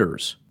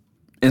wonders.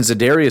 And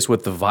Za'Darius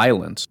with the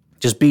violence,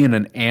 just being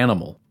an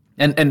animal.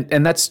 And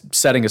that's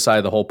setting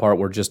aside the whole part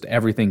where just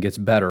everything gets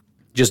better.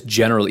 Just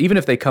generally, even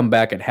if they come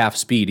back at half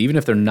speed, even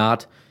if they're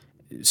not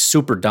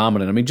super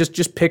dominant.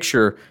 Just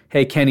picture,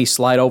 hey, Kenny,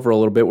 slide over a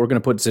little bit. We're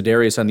going to put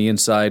Za'Darius on the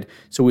inside.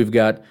 So we've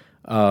got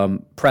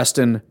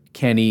Preston,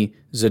 Kenny,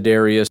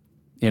 Za'Darius,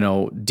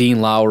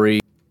 Dean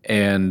Lowry,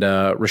 and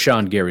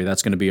Rashawn Gary.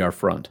 That's going to be our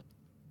front.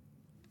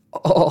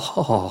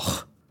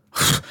 Oh.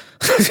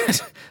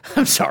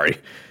 I'm sorry.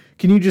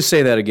 Can you just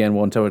say that again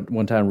one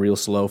time real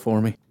slow for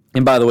me?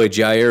 And by the way,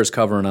 Jair's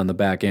covering on the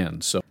back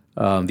end. So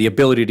the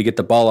ability to get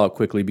the ball out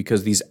quickly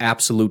because these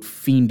absolute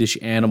fiendish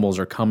animals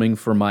are coming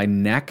for my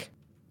neck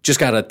just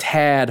got a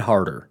tad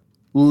harder,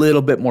 a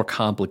little bit more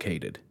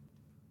complicated.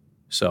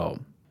 So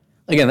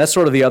again, that's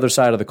sort of the other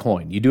side of the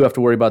coin. You do have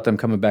to worry about them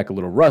coming back a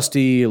little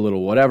rusty, a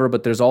little whatever,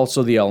 but there's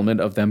also the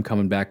element of them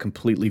coming back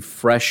completely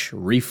fresh,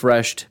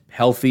 refreshed,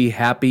 healthy,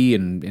 happy,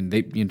 and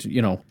they,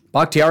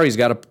 Bakhtiari's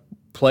got to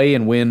play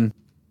and win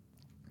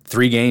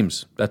 3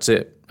 games. That's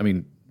it.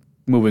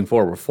 Moving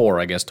forward, 4,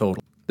 I guess,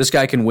 total. This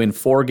guy can win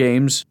 4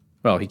 games.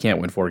 Well, he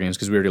can't win 4 games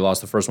because we already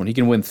lost the first one. He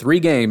can win 3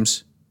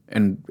 games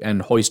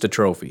and hoist a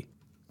trophy.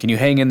 Can you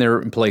hang in there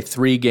and play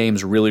 3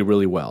 games really,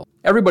 really well?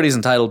 Everybody's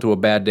entitled to a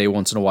bad day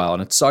once in a while,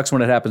 and it sucks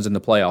when it happens in the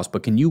playoffs,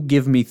 but can you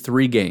give me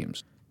 3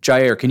 games?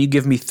 Jair, can you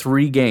give me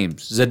 3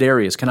 games?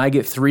 Za'Darius, can I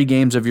get 3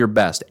 games of your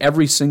best?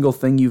 Every single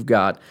thing you've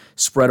got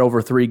spread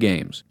over 3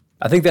 games.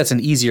 I think that's an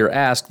easier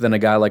ask than a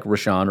guy like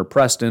Rashawn or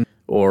Preston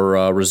or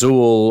Rasul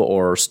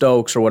or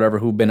Stokes or whatever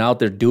who've been out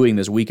there doing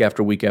this week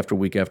after week after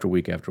week after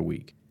week after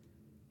week.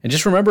 And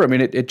just remember,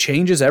 it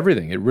changes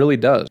everything. It really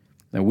does.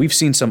 Now, we've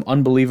seen some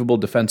unbelievable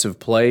defensive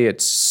play.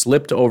 It's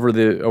slipped over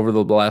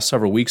the last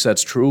several weeks,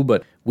 that's true,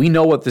 but we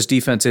know what this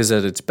defense is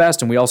at its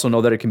best, and we also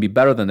know that it can be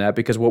better than that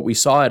because what we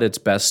saw at its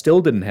best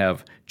still didn't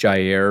have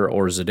Jair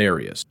or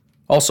Za'Darius.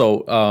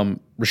 Also,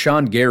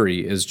 Rashawn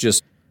Gary is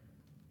just,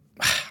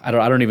 I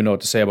don't even know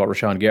what to say about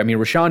Rashawn Gary.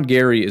 Rashawn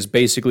Gary is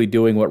basically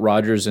doing what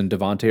Rodgers and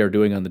Devontae are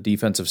doing on the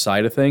defensive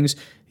side of things.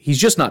 he's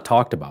just not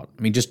talked about.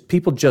 I mean, just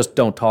people just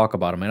don't talk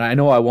about him. And I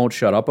know I won't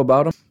shut up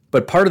about him,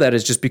 but part of that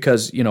is just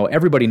because,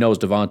 everybody knows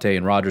Davante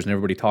and Rodgers and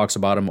everybody talks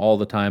about him all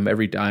the time,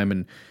 every time,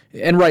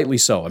 and rightly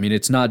so. I mean,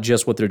 it's not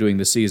just what they're doing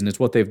this season, it's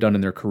what they've done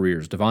in their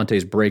careers.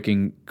 Davante's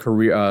breaking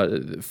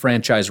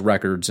franchise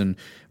records, and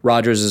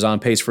Rodgers is on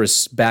pace for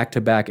his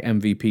back-to-back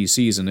MVP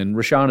season, and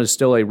Rashan is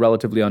still a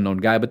relatively unknown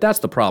guy, but that's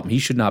the problem. He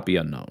should not be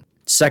unknown.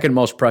 Second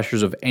most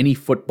pressures of any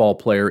football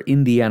player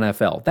in the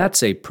NFL.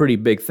 That's a pretty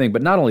big thing,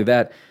 but not only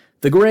that,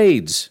 the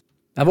grades.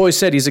 I've always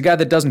said he's a guy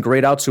that doesn't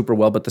grade out super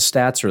well, but the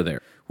stats are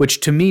there, which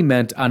to me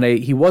meant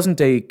he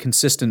wasn't a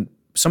consistent.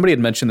 Somebody had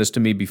mentioned this to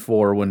me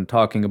before when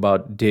talking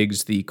about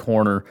Diggs, the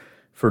corner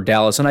for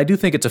Dallas, and I do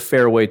think it's a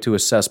fair way to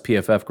assess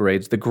PFF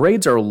grades. The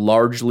grades are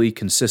largely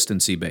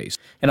consistency-based,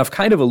 and I've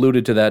kind of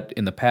alluded to that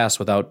in the past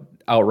without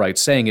outright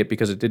saying it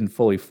because it didn't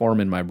fully form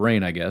in my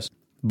brain, I guess.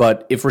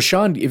 But if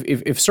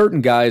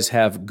certain guys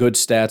have good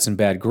stats and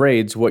bad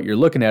grades, what you're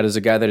looking at is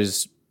a guy that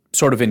is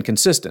sort of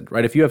inconsistent,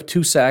 right? If you have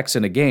 2 sacks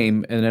in a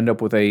game and end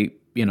up with a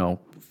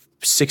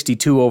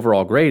 62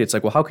 overall grade, it's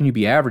like, well, how can you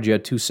be average? You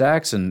had 2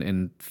 sacks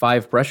and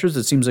 5 pressures.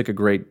 It seems like a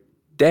great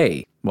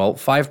day. Well,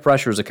 5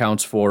 pressures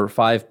accounts for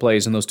 5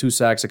 plays, and those 2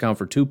 sacks account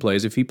for 2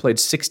 plays. If he played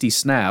 60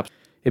 snaps,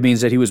 it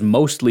means that he was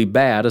mostly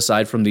bad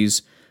aside from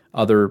these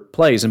other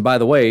plays. And by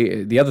the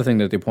way, the other thing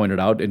that they pointed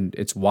out, and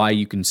it's why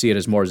you can see it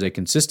as more as a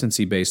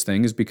consistency-based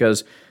thing, is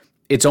because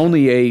it's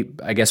only a,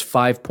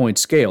 5-point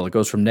scale. It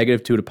goes from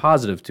 -2 to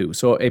 +2.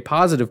 So a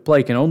positive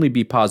play can only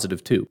be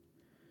 +2.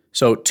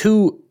 So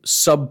 2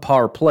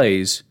 subpar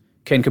plays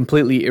can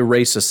completely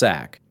erase a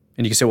sack.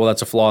 And you can say, well,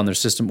 that's a flaw in their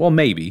system. Well,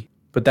 maybe,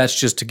 but that's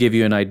just to give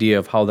you an idea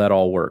of how that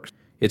all works.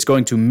 It's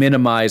going to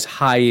minimize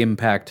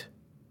high-impact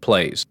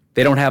plays.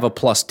 They don't have a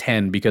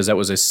 +10 because that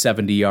was a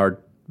 70-yard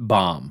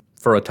bomb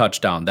for a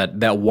touchdown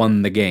that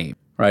won the game.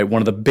 Right,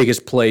 one of the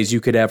biggest plays you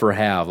could ever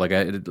have, like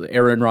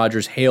Aaron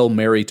Rodgers' Hail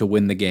Mary to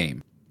win the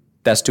game.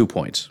 That's 2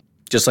 points.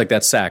 Just like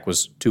that sack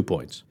was 2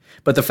 points.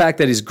 But the fact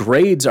that his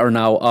grades are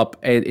now up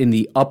in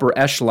the upper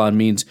echelon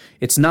means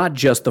it's not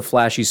just the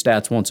flashy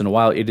stats once in a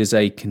while. It is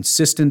a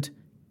consistent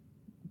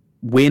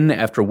win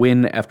after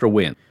win after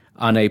win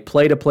on a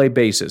play-to-play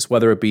basis,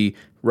 whether it be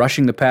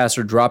rushing the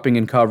passer, dropping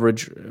in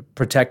coverage,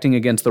 protecting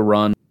against the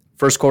run.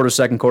 First quarter,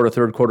 second quarter,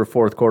 third quarter,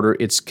 fourth quarter,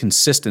 it's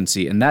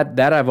consistency. And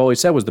that I've always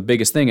said was the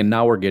biggest thing, and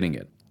now we're getting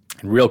it.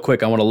 And real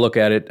quick, I want to look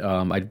at it.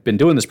 I've been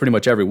doing this pretty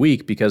much every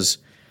week because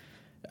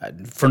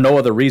for no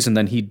other reason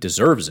than he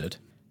deserves it.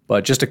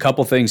 But just a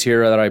couple things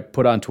here that I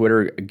put on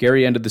Twitter.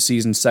 Gary ended the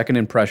season second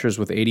in pressures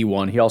with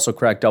 81. He also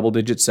cracked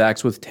double-digit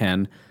sacks with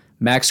 10.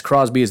 Max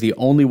Crosby is the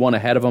only one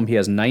ahead of him. He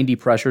has 90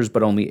 pressures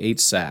but only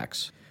 8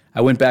 sacks. I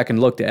went back and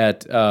looked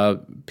at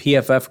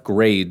PFF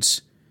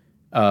grades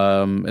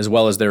as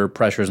well as their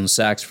pressures and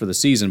sacks for the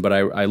season. But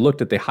I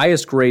looked at the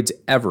highest grades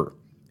ever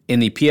in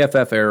the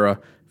PFF era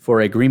for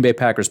a Green Bay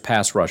Packers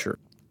pass rusher.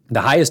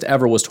 The highest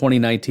ever was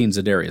 2019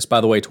 Za'Darius. By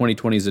the way,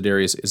 2020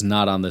 Za'Darius is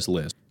not on this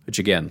list, which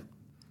again,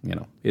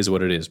 is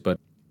what it is. But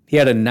he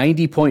had a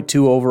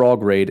 90.2 overall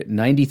grade,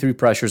 93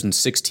 pressures, and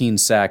 16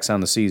 sacks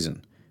on the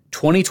season.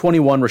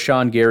 2021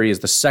 Rashan Gary is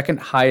the second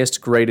highest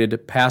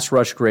graded pass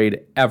rush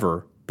grade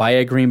ever by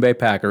a Green Bay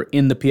Packer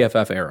in the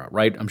PFF era,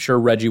 right? I'm sure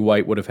Reggie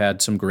White would have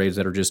had some grades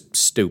that are just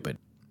stupid.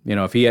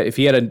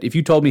 If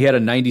you told me he had a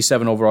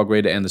 97 overall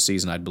grade to end the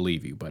season, I'd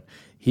believe you. But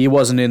he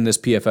wasn't in this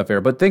PFF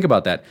era. But think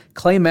about that.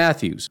 Clay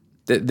Matthews,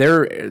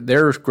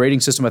 their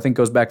grading system I think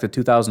goes back to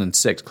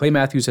 2006. Clay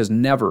Matthews has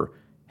never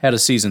had a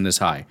season this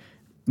high.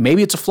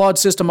 Maybe it's a flawed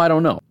system. I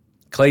don't know.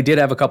 Clay did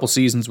have a couple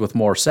seasons with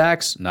more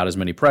sacks, not as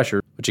many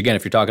pressures. Which again,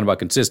 if you're talking about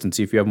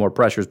consistency, if you have more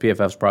pressures,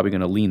 PFF's probably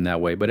going to lean that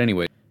way. But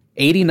anyway,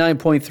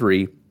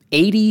 89.3,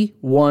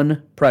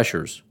 81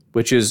 pressures,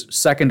 which is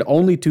second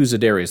only to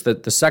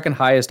Za'Darius. The second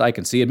highest I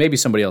can see, and maybe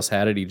somebody else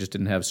had it, he just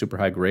didn't have super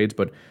high grades,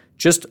 but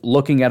just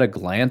looking at a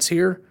glance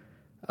here,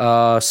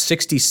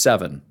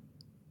 67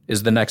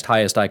 is the next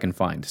highest I can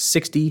find.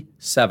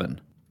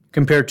 67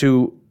 compared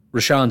to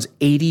Rashan's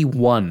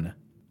 81.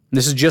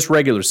 This is just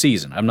regular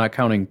season. I'm not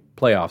counting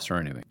playoffs or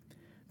anything.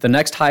 The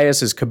next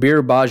highest is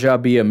Kabir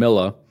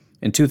Baja-Biamila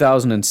in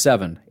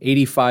 2007,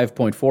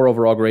 85.4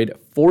 overall grade,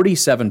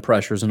 47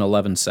 pressures and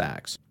 11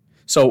 sacks.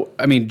 So,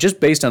 just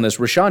based on this,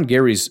 Rashan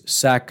Gary's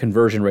sack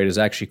conversion rate is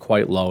actually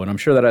quite low, and I'm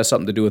sure that has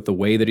something to do with the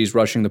way that he's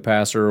rushing the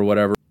passer or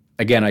whatever.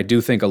 Again, I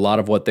do think a lot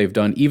of what they've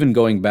done, even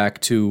going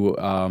back to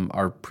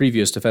our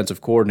previous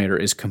defensive coordinator,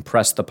 is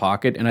compress the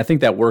pocket, and I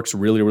think that works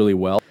really, really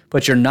well.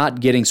 But you're not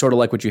getting sort of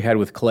like what you had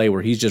with Clay,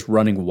 where he's just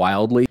running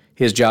wildly.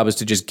 His job is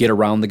to just get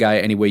around the guy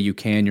any way you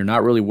can. You're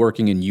not really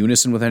working in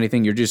unison with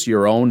anything. You're just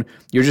your own.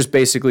 You're just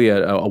basically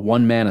a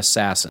one-man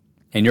assassin,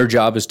 and your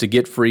job is to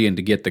get free and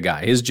to get the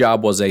guy. His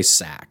job was a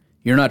sack.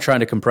 You're not trying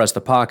to compress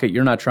the pocket.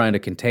 You're not trying to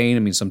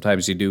contain.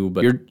 Sometimes you do,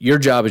 but your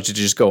job is to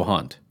just go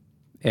hunt.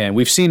 And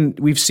we've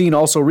seen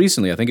also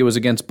recently, I think it was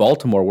against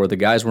Baltimore, where the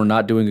guys were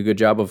not doing a good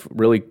job of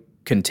really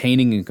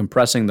containing and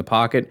compressing the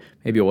pocket.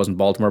 Maybe it wasn't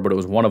Baltimore, but it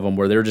was one of them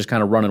where they were just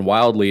kind of running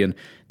wildly, and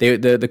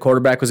the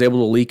quarterback was able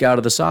to leak out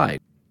of the side.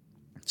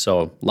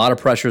 So a lot of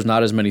pressures,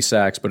 not as many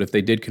sacks, but if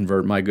they did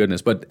convert, my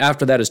goodness. But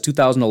after that is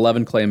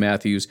 2011 Clay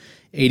Matthews,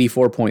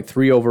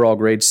 84.3 overall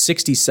grade,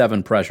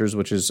 67 pressures,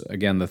 which is,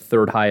 again, the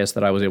third highest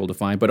that I was able to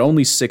find, but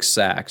only 6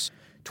 sacks.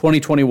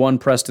 2021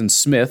 Preston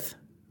Smith,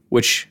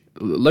 which,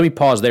 let me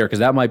pause there because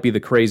that might be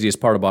the craziest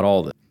part about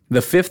all of this.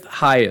 The 5th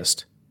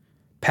highest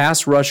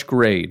pass rush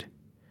grade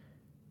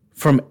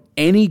from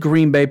any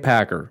Green Bay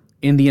Packer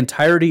in the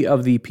entirety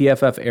of the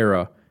PFF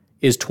era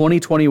is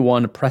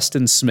 2021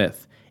 Preston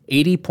Smith.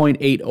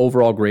 80.8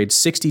 overall grade,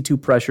 62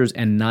 pressures,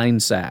 and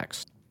 9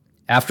 sacks.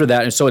 After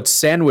that, and so it's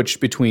sandwiched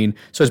between,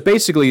 so it's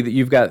basically that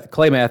you've got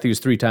Clay Matthews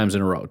 3 times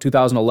in a row.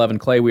 2011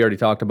 Clay, we already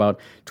talked about.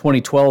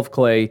 2012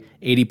 Clay,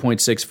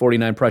 80.6,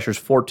 49 pressures,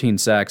 14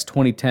 sacks.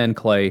 2010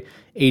 Clay,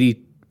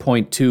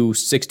 80.2,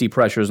 60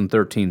 pressures, and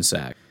 13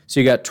 sacks.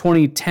 So you got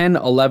 2010,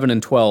 11,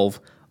 and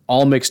 12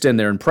 all mixed in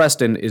there, and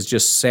Preston is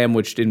just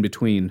sandwiched in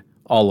between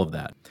all of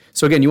that.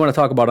 So again, you want to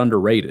talk about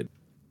underrated.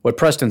 What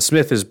Preston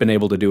Smith has been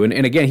able to do. And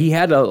again, he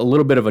had a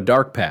little bit of a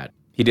dark patch.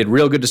 He did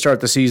real good to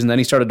start the season, then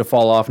he started to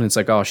fall off, and it's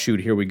like, oh,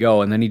 shoot, here we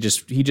go. And then he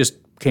just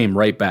came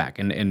right back.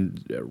 And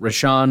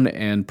Rashaan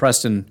and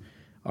Preston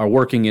are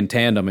working in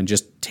tandem and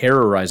just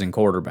terrorizing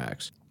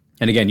quarterbacks.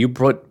 And again, you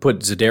put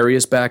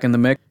Za'Darius back in the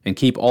mix and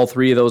keep all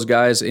 3 of those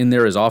guys in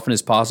there as often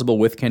as possible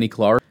with Kenny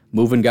Clark,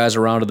 moving guys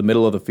around to the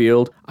middle of the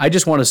field. I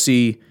just want to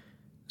see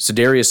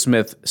Za'Darius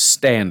Smith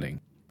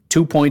standing,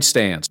 2-point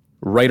stance,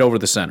 right over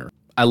the center.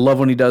 I love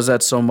when he does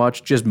that so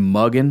much, just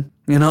mugging,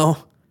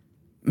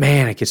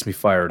 Man, it gets me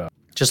fired up.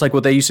 Just like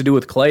what they used to do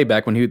with Clay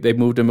back when they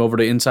moved him over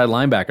to inside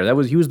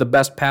linebacker. He was the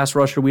best pass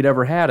rusher we'd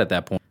ever had at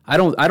that point. I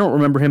don't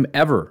remember him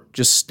ever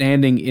just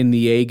standing in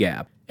the A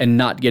gap and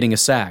not getting a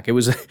sack. It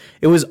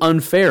was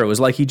unfair. It was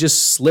like he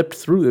just slipped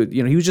through.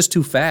 He was just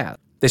too fast.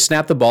 They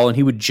snapped the ball and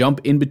he would jump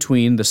in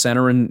between the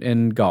center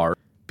and guard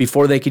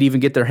before they could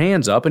even get their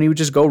hands up, and he would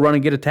just go run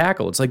and get a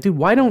tackle. It's like, dude,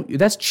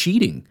 that's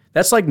cheating.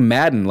 That's like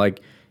Madden,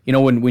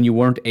 when you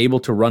weren't able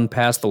to run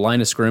past the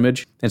line of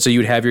scrimmage, and so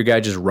you'd have your guy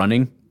just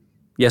running.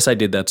 Yes, I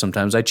did that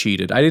sometimes. I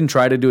cheated. I didn't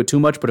try to do it too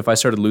much, but if I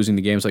started losing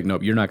the game, it's like,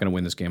 nope, you're not going to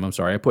win this game. I'm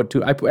sorry.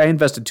 I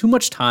invested too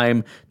much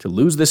time to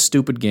lose this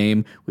stupid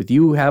game with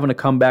you having a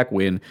comeback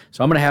win,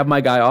 so I'm going to have my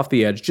guy off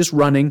the edge, just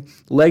running,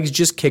 legs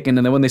just kicking,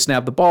 and then when they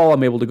snap the ball,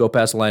 I'm able to go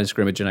past the line of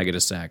scrimmage, and I get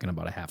a sack in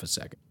about a half a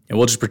second. And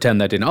we'll just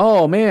pretend that didn't.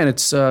 Oh, man,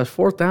 it's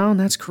 4th down?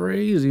 That's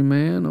crazy,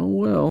 man. Oh,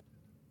 well.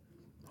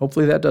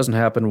 Hopefully that doesn't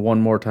happen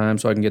one more time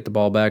so I can get the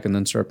ball back and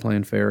then start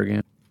playing fair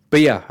again.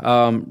 But yeah,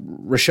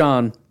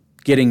 Rashaan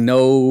getting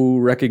no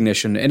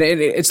recognition, and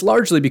it's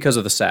largely because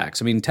of the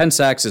sacks. I mean, 10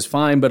 sacks is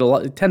fine,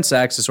 but 10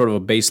 sacks is sort of a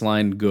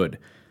baseline good.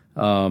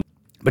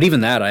 But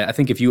even that, I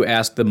think if you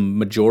ask the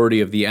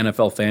majority of the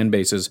NFL fan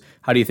bases,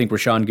 how do you think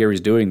Rashaan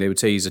Gary's doing, they would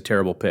say he's a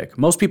terrible pick.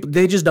 Most people,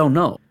 they just don't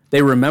know.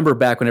 They remember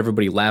back when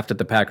everybody laughed at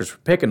the Packers for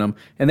picking him,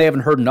 and they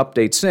haven't heard an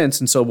update since,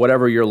 and so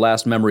whatever your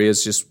last memory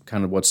is just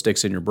kind of what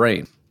sticks in your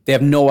brain. They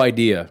have no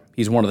idea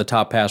he's one of the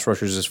top pass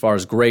rushers as far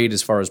as grade,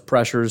 as far as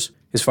pressures,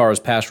 as far as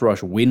pass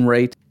rush win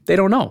rate. They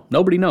don't know.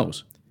 Nobody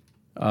knows.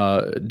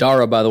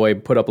 Dara, by the way,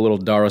 put up a little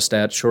Dara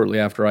stat shortly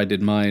after I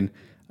did mine,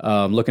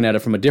 looking at it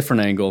from a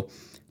different angle.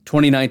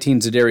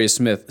 2019 Za'Darius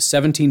Smith,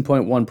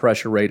 17.1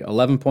 pressure rate,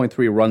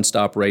 11.3 run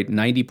stop rate,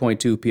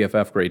 90.2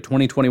 PFF grade.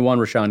 2021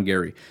 Rashaan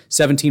Gary,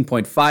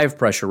 17.5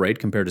 pressure rate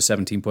compared to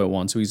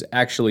 17.1, so he's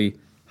actually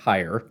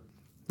higher.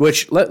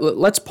 Which,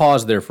 let's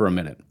pause there for a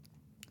minute.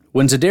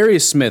 When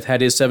Za'Darius Smith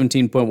had his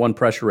 17.1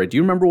 pressure rate, do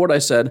you remember what I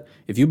said?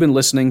 If you've been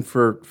listening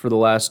for the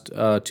last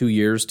 2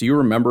 years, do you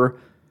remember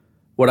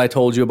what I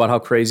told you about how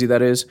crazy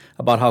that is?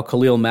 About how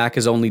Khalil Mack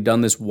has only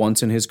done this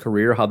once in his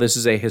career, how this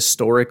is a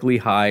historically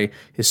high,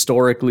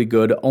 historically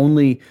good,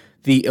 only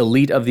the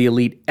elite of the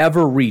elite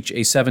ever reach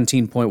a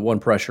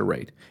 17.1 pressure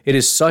rate. It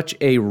is such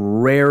a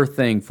rare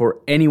thing for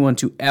anyone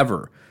to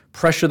ever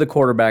pressure the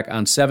quarterback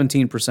on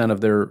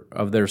 17%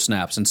 of their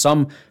snaps, and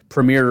some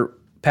premier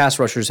pass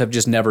rushers have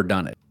just never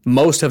done it.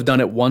 Most have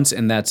done it once,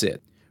 and that's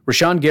it.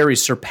 Rashaan Gary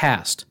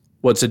surpassed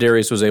what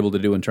Za'Darius was able to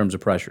do in terms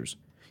of pressures.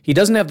 He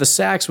doesn't have the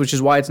sacks, which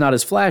is why it's not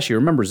as flashy.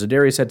 Remember,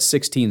 Za'Darius had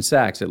 16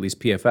 sacks, at least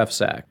PFF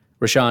sack.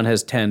 Rashaan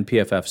has 10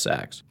 PFF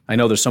sacks. I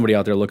know there's somebody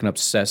out there looking up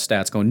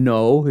stats going,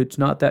 no, it's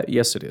not that.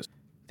 Yes, it is.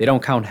 They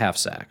don't count half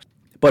sacks.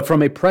 But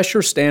from a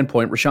pressure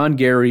standpoint, Rashaan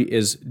Gary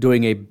is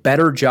doing a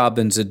better job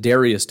than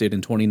Za'Darius did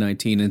in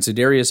 2019, and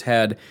Za'Darius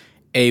had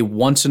a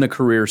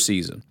once-in-a-career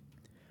season.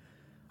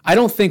 I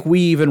don't think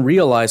we even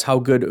realize how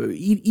good,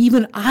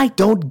 even I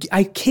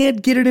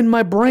can't get it in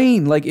my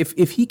brain. Like,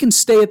 if he can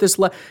stay at this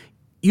level,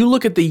 you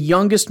look at the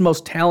youngest,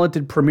 most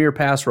talented premier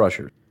pass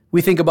rushers.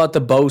 We think about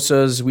the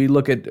Bosas, we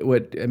look at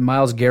what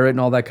Myles Garrett and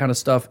all that kind of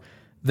stuff.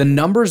 The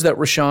numbers that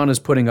Rashaan is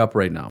putting up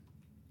right now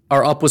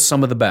are up with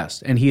some of the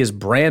best, and he is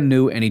brand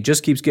new, and he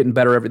just keeps getting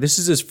better. This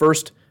is his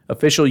first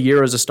official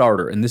year as a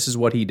starter, and this is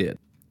what he did.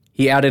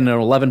 He added an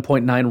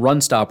 11.9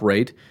 run stop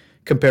rate,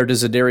 compared to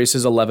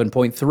Za'Darius'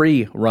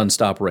 11.3 run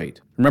stop rate.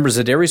 Remember,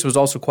 Za'Darius was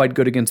also quite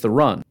good against the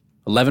run.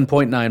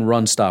 11.9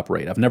 run stop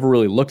rate. I've never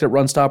really looked at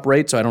run stop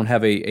rate, so I don't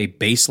have a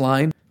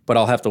baseline, but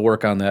I'll have to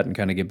work on that and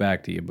kind of get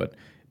back to you. But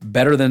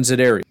better than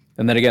Za'Darius.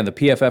 And then again, the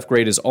PFF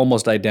grade is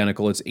almost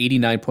identical. It's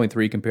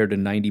 89.3 compared to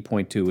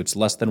 90.2. It's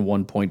less than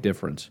 1 point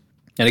difference.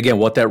 And again,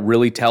 what that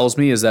really tells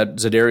me is that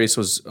Za'Darius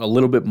was a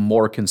little bit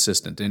more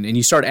consistent. And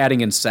you start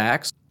adding in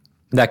sacks,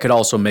 that could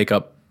also make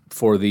up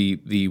for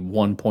the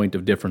 1 point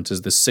of difference,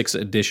 is the 6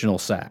 additional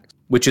sacks,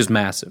 which is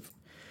massive.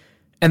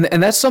 And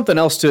that's something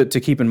else to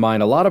keep in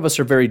mind. A lot of us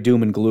are very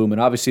doom and gloom,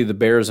 and obviously the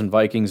Bears and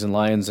Vikings and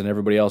Lions and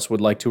everybody else would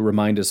like to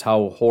remind us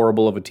how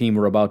horrible of a team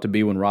we're about to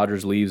be when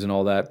Rodgers leaves and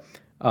all that.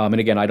 And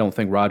again, I don't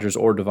think Rodgers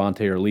or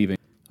Davante are leaving.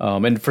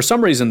 And for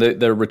some reason,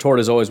 the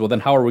retort is always, well, then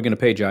how are we going to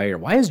pay Jaire?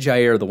 Why is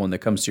Jaire the one that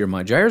comes to your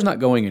mind? Jaire's not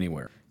going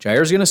anywhere.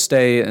 Jaire's going to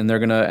stay, and they're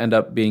going to end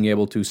up being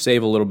able to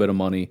save a little bit of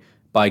money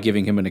by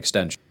giving him an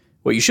extension.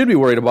 What you should be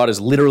worried about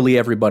is literally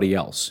everybody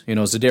else.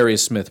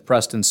 Za'Darius Smith,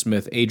 Preston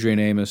Smith, Adrian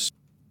Amos,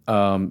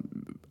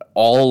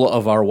 all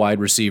of our wide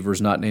receivers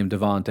not named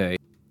Davante,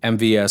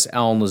 MVS,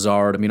 Allen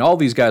Lazard. I mean, all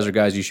these guys are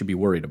guys you should be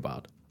worried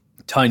about.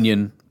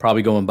 Tunyon,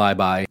 probably going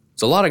bye-bye.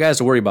 There's a lot of guys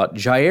to worry about.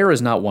 Jaire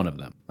is not one of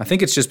them. I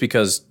think it's just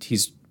because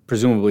he's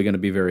presumably going to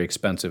be very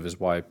expensive is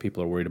why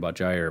people are worried about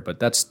Jaire. But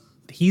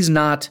he's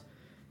not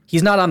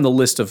on the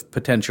list of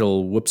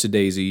potential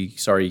whoops-a-daisy,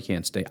 sorry you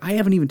can't stay. I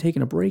haven't even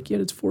taken a break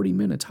yet. It's 40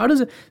 minutes. How does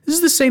it? This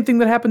is the same thing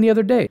that happened the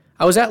other day.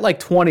 I was at like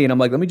 20, and I'm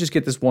like, let me just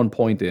get this 1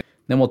 point in.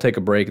 Then we'll take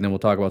a break, and then we'll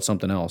talk about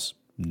something else.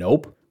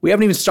 Nope. We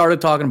haven't even started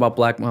talking about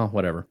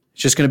whatever.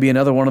 It's just going to be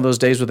another one of those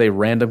days with a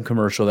random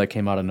commercial that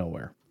came out of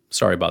nowhere.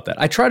 Sorry about that.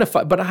 I try to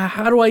find, but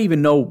how do I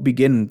even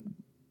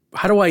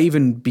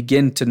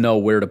begin to know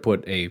where to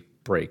put a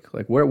break?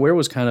 Like where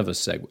was kind of a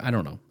segue? I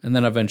don't know. And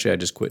then eventually I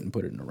just quit and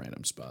put it in a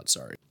random spot.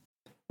 Sorry.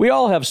 We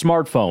all have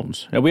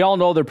smartphones, and we all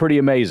know they're pretty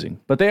amazing,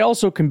 but they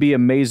also can be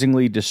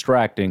amazingly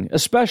distracting,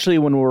 especially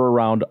when we're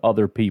around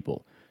other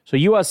people. So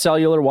US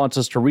Cellular wants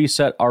us to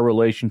reset our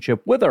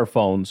relationship with our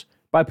phones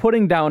by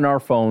putting down our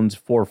phones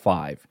for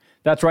 $5.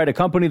 That's right, a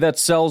company that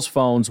sells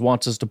phones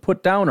wants us to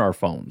put down our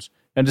phones.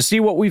 And to see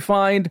what we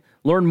find,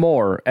 learn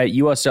more at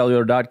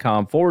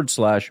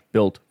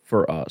uscellular.com/built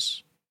for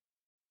us.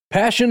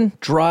 Passion,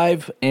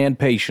 drive, and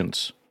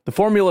patience. The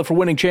formula for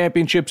winning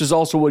championships is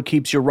also what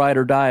keeps your ride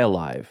or die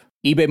alive.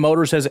 eBay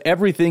Motors has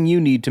everything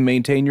you need to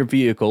maintain your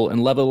vehicle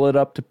and level it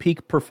up to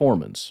peak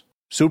performance.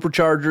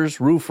 Superchargers,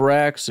 roof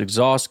racks,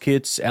 exhaust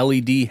kits,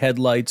 LED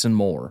headlights, and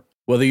more.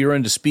 Whether you're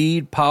into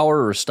speed,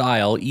 power, or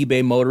style,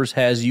 eBay Motors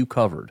has you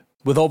covered.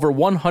 With over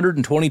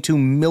 122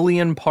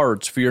 million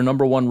parts for your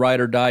number one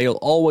ride or die, you'll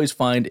always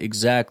find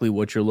exactly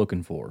what you're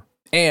looking for.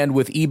 And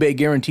with eBay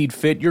Guaranteed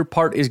Fit, your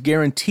part is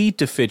guaranteed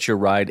to fit your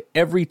ride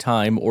every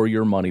time or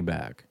your money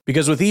back.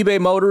 Because with eBay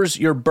Motors,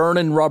 you're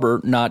burning rubber,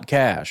 not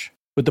cash.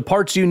 With the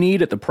parts you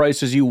need at the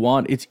prices you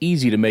want, it's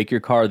easy to make your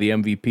car the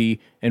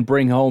MVP and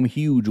bring home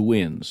huge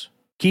wins.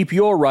 Keep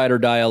your ride or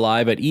die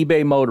alive at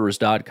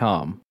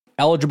ebaymotors.com.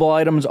 Eligible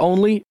items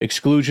only,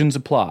 exclusions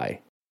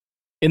apply.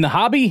 In the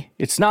hobby,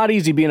 it's not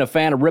easy being a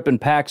fan of ripping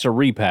packs or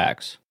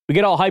repacks. We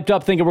get all hyped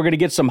up thinking we're going to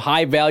get some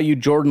high-value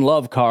Jordan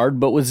Love card,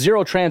 but with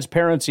zero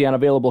transparency on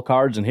available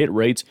cards and hit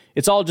rates,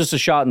 it's all just a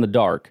shot in the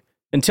dark.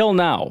 Until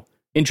now,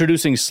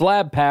 introducing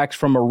slab packs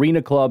from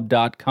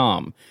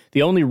arenaclub.com,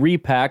 the only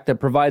repack that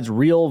provides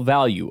real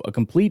value, a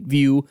complete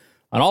view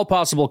on all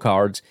possible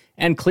cards,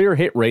 and clear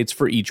hit rates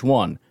for each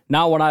one.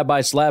 Now when I buy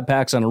slab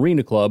packs on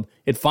Arena Club,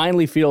 it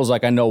finally feels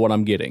like I know what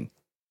I'm getting.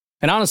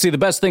 And honestly, the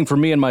best thing for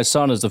me and my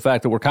son is the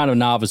fact that we're kind of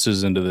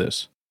novices into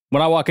this.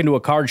 When I walk into a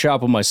card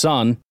shop with my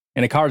son,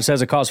 and a card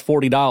says it costs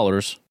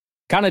 $40,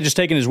 kind of just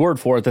taking his word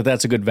for it that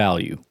that's a good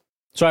value.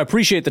 So I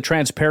appreciate the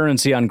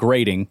transparency on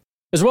grading,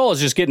 as well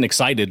as just getting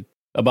excited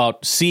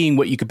about seeing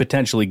what you could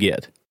potentially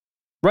get.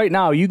 Right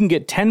now, you can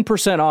get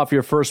 10% off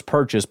your first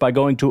purchase by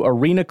going to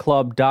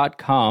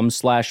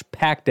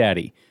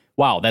arenaclub.com/packdaddy.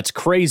 Wow, that's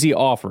crazy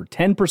offer.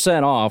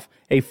 10% off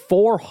a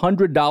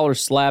 $400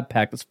 slab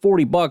pack. That's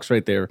 $40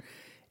 right there.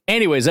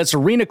 Anyways, that's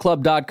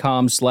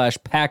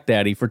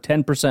arenaclub.com/packdaddy for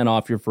 10%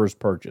 off your first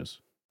purchase.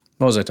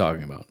 What was I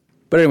talking about?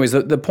 But anyways,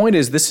 the point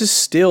is, this is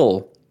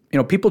still,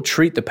 people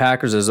treat the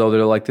Packers as though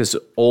they're like this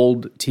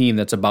old team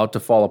that's about to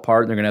fall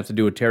apart and they're going to have to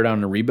do a teardown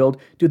and a rebuild.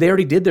 Dude, they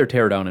already did their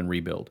teardown and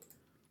rebuild.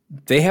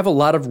 They have a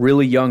lot of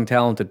really young,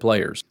 talented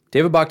players.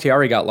 David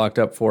Bakhtiari got locked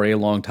up for a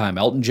long time.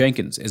 Elton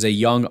Jenkins is a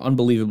young,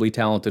 unbelievably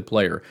talented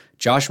player.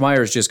 Josh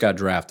Myers just got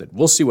drafted.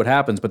 We'll see what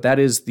happens, but that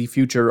is the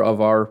future of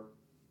our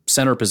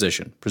center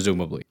position,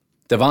 presumably.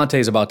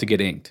 Davante's about to get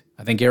inked.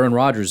 I think Aaron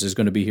Rodgers is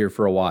going to be here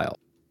for a while.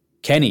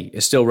 Kenny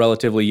is still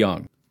relatively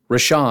young.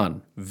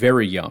 Rashawn,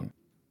 very young.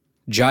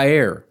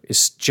 Jaire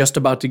is just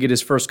about to get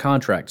his first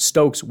contract.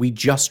 Stokes, we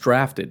just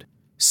drafted.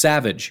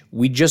 Savage,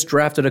 we just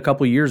drafted a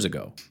couple years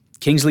ago.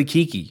 Kingsley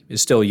Keke is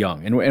still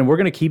young. And we're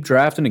going to keep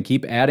drafting and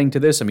keep adding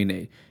to this. I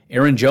mean,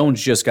 Aaron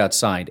Jones just got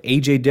signed.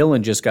 A.J.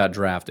 Dillon just got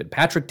drafted.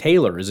 Patrick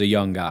Taylor is a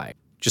young guy.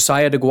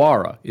 Josiah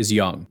DeGuara is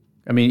young.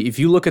 I mean, if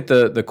you look at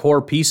the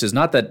core pieces,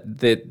 not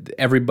that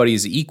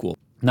everybody's equal.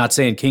 Not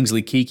saying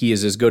Kingsley Keke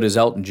is as good as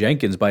Elton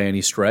Jenkins by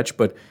any stretch,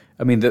 but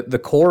I mean, the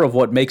core of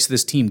what makes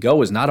this team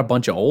go is not a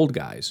bunch of old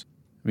guys.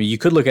 I mean, you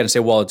could look at it and say,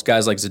 well, it's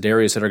guys like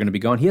Za'Darius that are going to be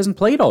gone. He hasn't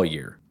played all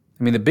year.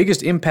 I mean, the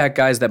biggest impact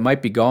guys that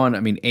might be gone, I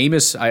mean,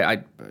 Amos,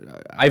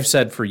 I've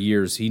said for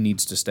years he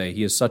needs to stay.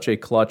 He is such a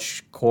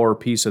clutch core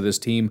piece of this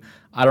team.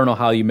 I don't know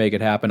how you make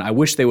it happen. I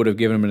wish they would have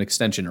given him an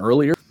extension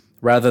earlier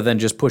rather than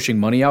just pushing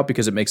money out,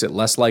 because it makes it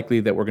less likely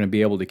that we're going to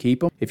be able to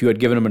keep him. If you had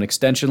given him an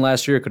extension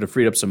last year, it could have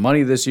freed up some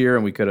money this year,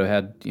 and we could have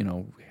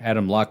had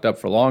him locked up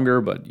for longer,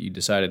 but you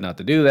decided not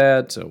to do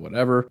that, so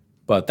whatever.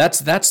 But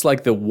that's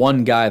like the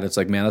one guy that's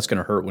like, man, that's going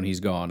to hurt when he's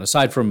gone.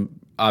 Aside from,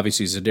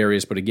 obviously,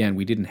 Za'Darius, but again,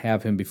 we didn't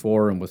have him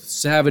before, and with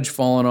Savage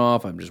falling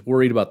off, I'm just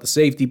worried about the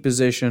safety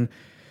position,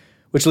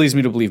 which leads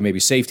me to believe maybe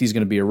safety is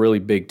going to be a really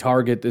big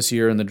target this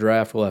year in the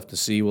draft. We'll have to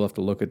see. We'll have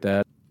to look at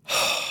that.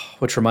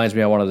 Which reminds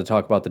me, I wanted to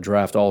talk about the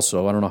draft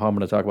also. I don't know how I'm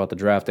going to talk about the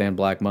draft and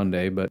Black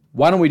Monday, but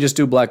why don't we just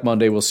do Black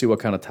Monday? We'll see what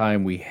kind of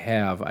time we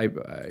have. I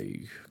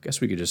guess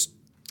we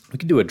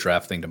could do a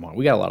draft thing tomorrow.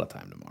 We got a lot of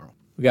time tomorrow.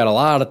 We got a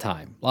lot of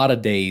time, a lot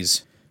of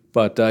days.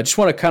 But I just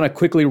want to kind of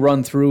quickly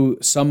run through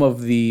some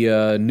of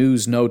the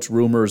news, notes,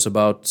 rumors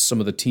about some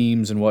of the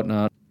teams and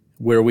whatnot,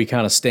 where we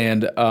kind of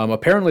stand.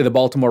 Apparently, the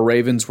Baltimore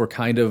Ravens were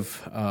kind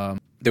of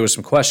there was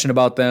some question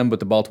about them, but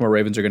the Baltimore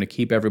Ravens are going to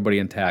keep everybody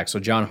intact. So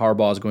John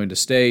Harbaugh is going to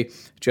stay.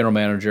 General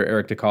Manager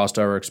Eric DeCosta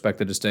are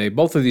expected to stay.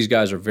 Both of these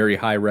guys are very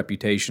high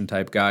reputation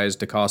type guys.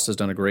 DeCosta's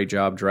done a great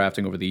job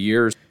drafting over the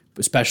years,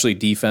 especially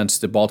defense.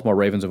 The Baltimore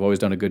Ravens have always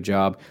done a good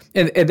job.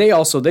 And they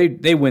also,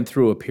 they went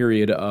through a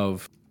period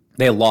of,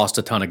 they lost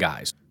a ton of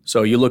guys.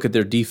 So you look at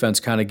their defense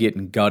kind of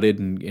getting gutted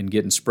and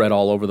getting spread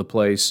all over the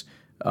place.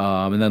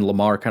 And then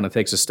Lamar kind of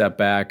takes a step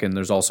back, and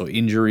there's also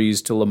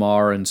injuries to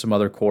Lamar and some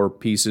other core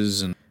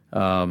pieces. And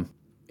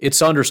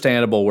it's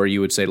understandable where you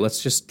would say,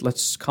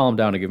 let's calm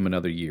down and give him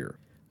another year.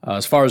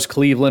 As far as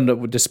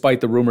Cleveland, despite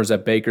the rumors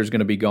that Baker's going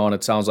to be gone,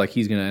 it sounds like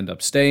he's going to end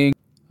up staying.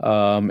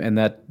 And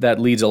that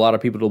leads a lot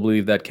of people to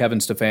believe that Kevin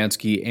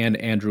Stefanski and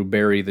Andrew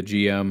Berry, the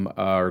GM,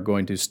 are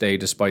going to stay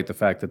despite the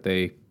fact that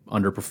they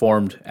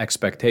underperformed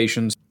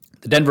expectations.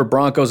 The Denver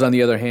Broncos, on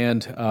the other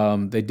hand,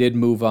 they did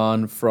move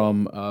on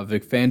from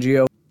Vic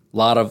Fangio. A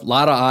lot of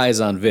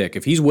eyes on Vic.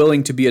 If he's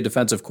willing to be a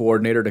defensive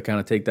coordinator to kind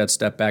of take that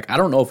step back, I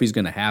don't know if he's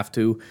going to have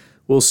to.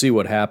 We'll see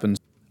what happens.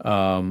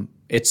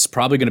 It's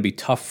probably going to be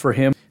tough for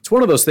him. It's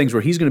one of those things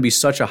where he's going to be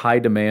such a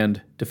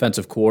high-demand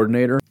defensive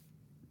coordinator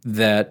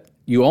that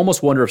you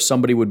almost wonder if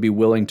somebody would be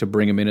willing to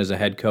bring him in as a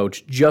head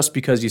coach just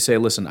because you say,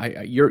 listen,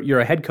 you're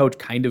a head coach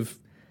kind of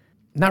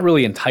not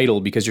really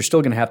entitled because you're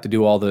still going to have to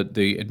do all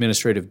the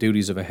administrative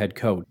duties of a head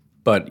coach.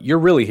 But you're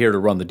really here to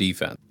run the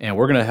defense, and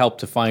we're going to help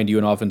to find you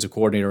an offensive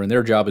coordinator, and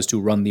their job is to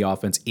run the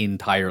offense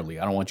entirely.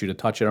 I don't want you to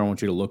touch it. I don't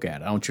want you to look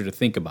at it. I don't want you to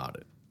think about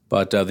it.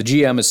 But the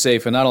GM is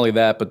safe, and not only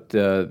that, but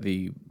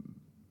the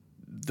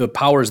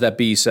powers that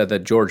be said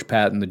that George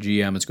Patton, the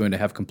GM, is going to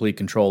have complete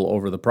control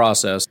over the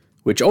process,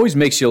 which always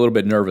makes you a little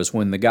bit nervous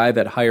when the guy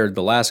that hired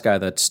the last guy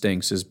that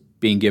stinks is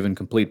being given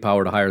complete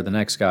power to hire the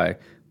next guy.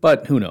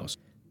 But who knows?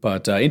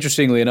 But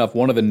interestingly enough,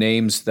 one of the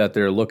names that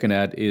they're looking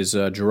at is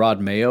Gerard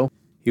Mayo.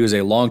 He was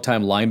a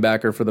longtime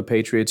linebacker for the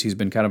Patriots. He's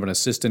been kind of an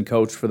assistant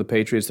coach for the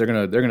Patriots. They're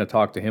gonna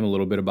talk to him a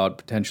little bit about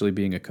potentially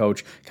being a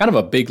coach. Kind of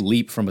a big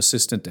leap from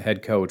assistant to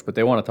head coach, but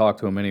they want to talk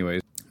to him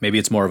anyways. Maybe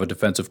it's more of a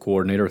defensive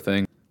coordinator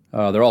thing.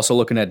 They're also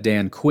looking at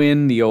Dan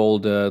Quinn, the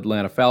old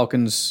Atlanta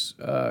Falcons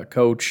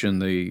coach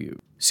and the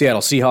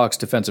Seattle Seahawks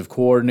defensive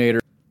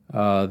coordinator.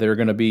 They're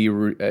going to be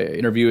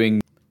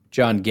interviewing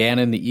John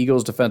Gannon, the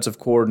Eagles defensive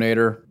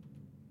coordinator.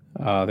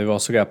 They've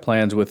also got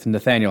plans with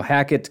Nathaniel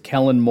Hackett,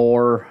 Kellen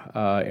Moore,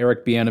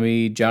 Eric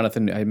Bieniemy,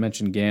 Jonathan, I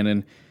mentioned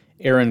Gannon,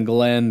 Aaron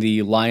Glenn,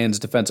 the Lions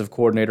defensive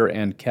coordinator,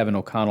 and Kevin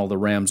O'Connell, the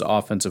Rams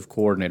offensive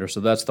coordinator. So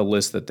that's the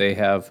list that they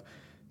have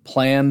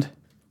planned.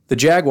 The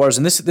Jaguars,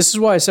 and this is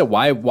why I said,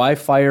 why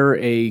fire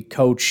a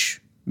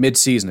coach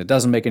mid-season? It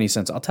doesn't make any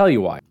sense. I'll tell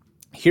you why.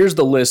 Here's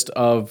the list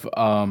of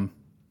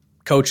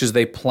coaches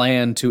they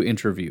plan to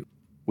interview,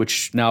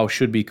 which now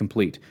should be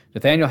complete.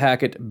 Nathaniel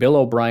Hackett, Bill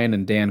O'Brien,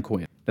 and Dan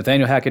Quinn.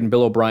 Nathaniel Hackett and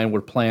Bill O'Brien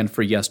were planned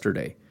for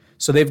yesterday.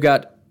 So they've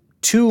got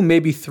 2,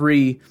 maybe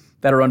 3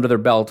 that are under their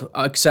belt,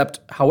 except,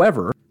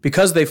 however,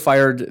 because they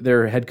fired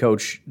their head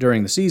coach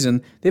during the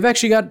season, they've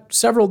actually got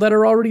several that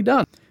are already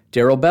done.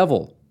 Darrell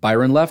Bevell,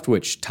 Byron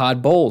Leftwich,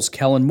 Todd Bowles,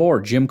 Kellen Moore,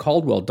 Jim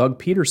Caldwell, Doug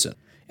Peterson.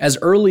 As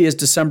early as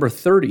December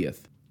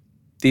 30th,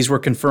 these were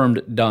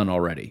confirmed done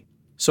already.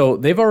 So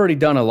they've already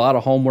done a lot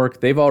of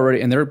homework.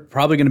 And they're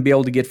probably going to be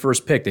able to get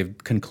first pick. They've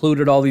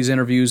concluded all these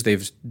interviews.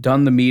 They've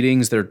done the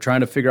meetings. They're trying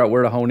to figure out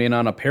where to hone in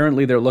on.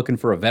 Apparently, they're looking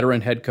for a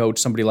veteran head coach,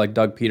 somebody like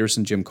Doug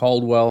Peterson, Jim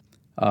Caldwell.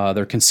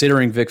 They're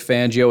considering Vic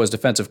Fangio as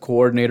defensive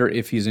coordinator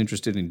if he's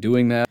interested in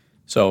doing that.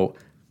 So,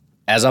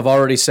 as I've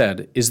already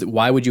said,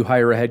 why would you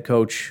hire a head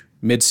coach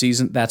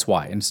mid-season? That's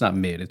why. And it's not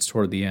mid, it's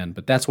toward the end.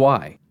 But that's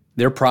why.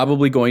 They're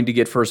probably going to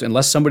get first,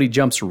 unless somebody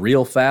jumps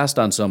real fast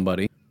on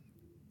somebody.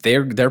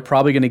 They're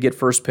probably going to get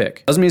first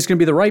pick. Doesn't mean it's going to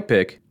be the right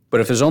pick,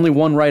 but if there's only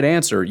one right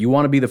answer, you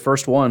want to be the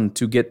first one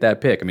to get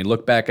that pick. I mean,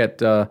 look back at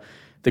the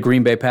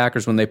Green Bay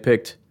Packers when they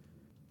picked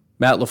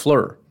Matt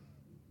LaFleur.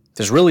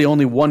 There's really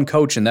only one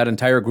coach in that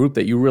entire group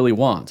that you really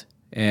want.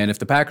 And if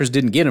the Packers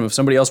didn't get him, if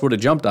somebody else would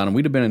have jumped on him,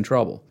 we'd have been in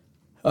trouble.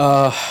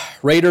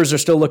 Raiders are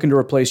still looking to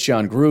replace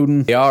John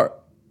Gruden. They are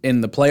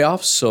in the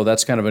playoffs, so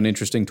that's kind of an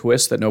interesting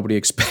twist that nobody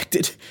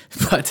expected.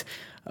 But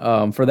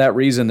for that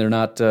reason, they're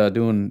not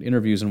doing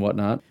interviews and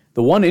whatnot.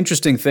 The one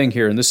interesting thing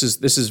here, and this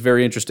is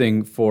very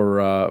interesting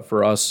for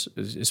us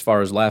as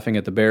far as laughing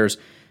at the Bears,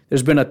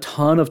 there's been a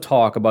ton of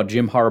talk about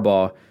Jim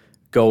Harbaugh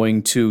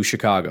going to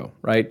Chicago,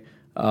 right?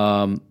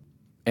 And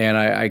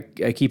I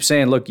keep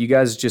saying, look, you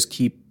guys just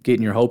keep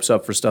getting your hopes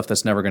up for stuff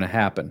that's never going to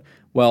happen.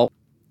 Well,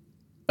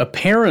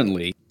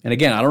 apparently, and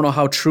again, I don't know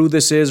how true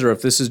this is or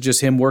if this is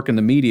just him working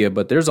the media,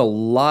 but there's a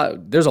lot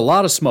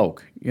of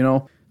smoke. You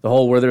know, the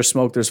whole where there's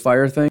smoke, there's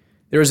fire thing.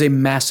 There is a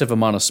massive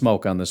amount of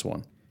smoke on this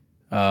one.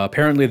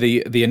 Apparently,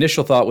 the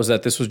initial thought was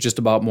that this was just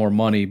about more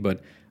money,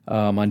 but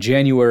on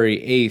January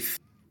 8th,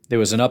 there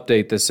was an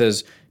update that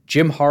says,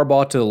 Jim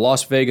Harbaugh to the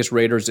Las Vegas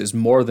Raiders is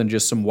more than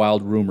just some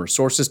wild rumor.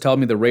 Sources tell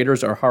me the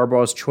Raiders are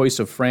Harbaugh's choice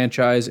of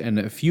franchise, and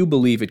a few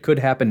believe it could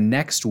happen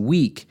next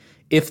week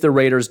if the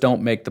Raiders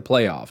don't make the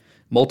playoff.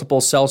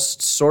 Multiple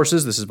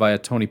sources, this is via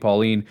Tony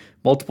Pauline,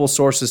 multiple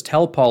sources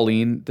tell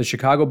Pauline the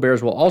Chicago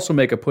Bears will also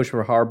make a push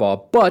for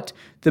Harbaugh, but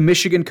the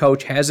Michigan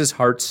coach has his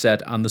heart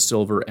set on the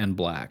silver and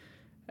black.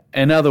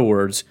 In other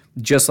words,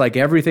 just like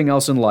everything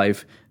else in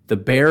life, the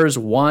Bears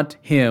want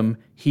him,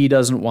 he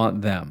doesn't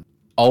want them.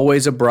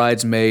 Always a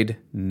bridesmaid,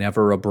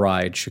 never a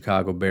bride,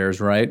 Chicago Bears,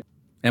 right?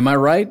 Am I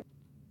right?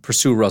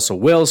 Pursue Russell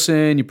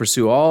Wilson, you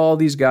pursue all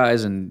these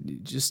guys,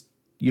 and just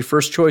your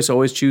first choice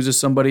always chooses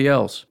somebody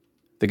else.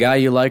 The guy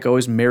you like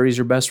always marries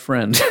your best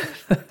friend.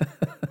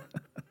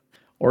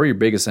 Or your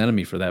biggest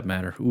enemy, for that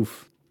matter.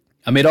 Oof.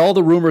 Amid all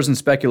the rumors and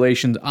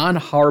speculations on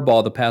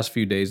Harbaugh the past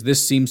few days,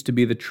 this seems to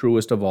be the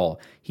truest of all.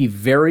 He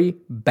very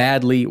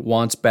badly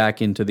wants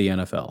back into the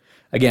NFL.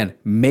 Again,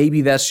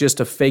 maybe that's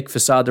just a fake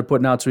facade they're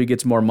putting out so he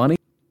gets more money.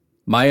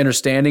 My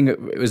understanding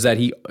is that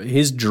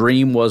his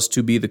dream was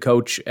to be the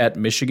coach at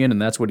Michigan,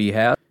 and that's what he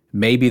had.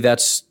 Maybe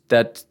that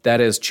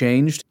has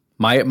changed.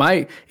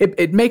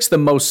 It makes the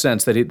most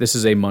sense that this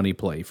is a money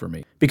play for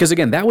me. Because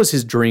again, that was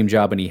his dream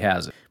job and he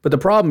has it. But the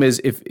problem is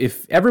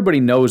if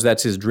everybody knows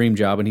that's his dream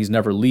job and he's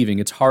never leaving,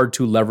 it's hard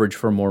to leverage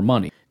for more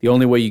money. The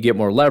only way you get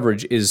more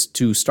leverage is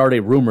to start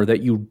a rumor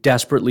that you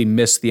desperately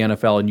miss the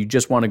NFL and you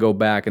just want to go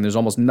back, and there's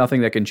almost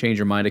nothing that can change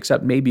your mind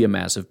except maybe a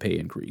massive pay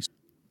increase.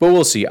 But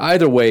we'll see.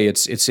 Either way,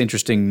 it's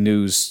interesting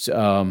news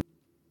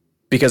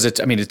because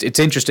it's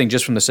interesting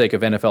just from the sake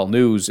of NFL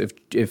news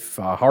if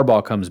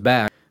Harbaugh comes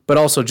back, but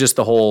also just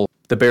the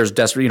Bears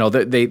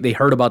desperate, they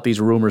heard about these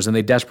rumors and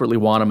they desperately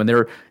want him, and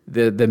they're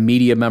the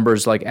media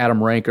members like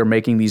Adam Rank are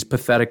making these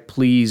pathetic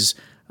pleas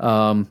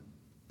on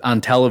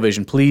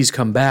television. Please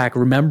come back.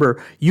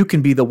 Remember, you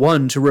can be the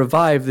one to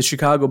revive the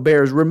Chicago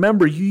Bears.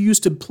 Remember, you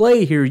used to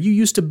play here. You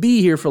used to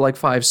be here for like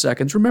 5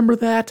 seconds. Remember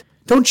that?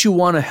 Don't you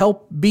want to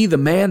help be the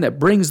man that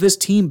brings this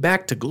team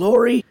back to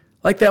glory?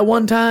 Like that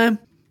one time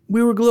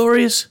we were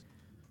glorious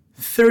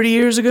 30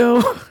 years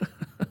ago?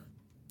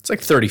 It's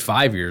like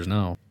 35 years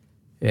now.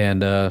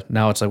 And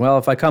now it's like, well,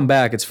 if I come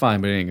back, it's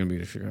fine, but it ain't going to be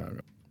to Chicago.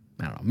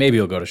 I don't know. Maybe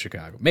he'll go to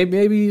Chicago.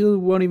 Maybe he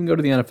won't even go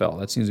to the NFL.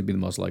 That seems to be the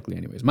most likely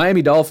anyways.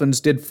 Miami Dolphins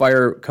did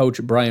fire coach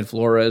Brian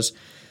Flores.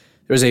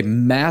 There was a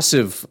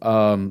massive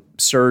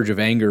surge of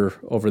anger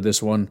over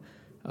this one.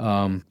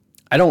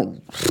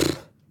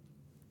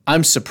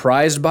 I'm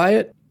surprised by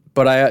it,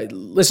 but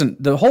listen,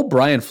 the whole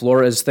Brian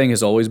Flores thing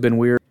has always been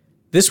weird.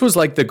 This was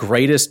like the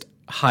greatest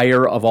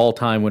hire of all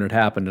time when it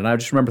happened, and I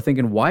just remember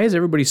thinking, why is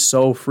everybody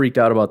so freaked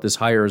out about this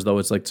hire as though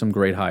it's like some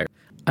great hire?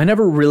 I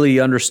never really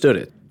understood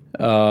it.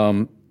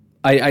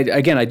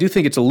 I do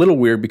think it's a little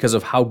weird because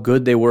of how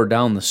good they were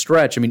down the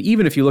stretch. I mean,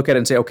 even if you look at it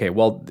and say, okay,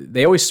 well,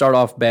 they always start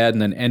off bad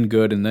and then end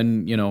good, and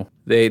then,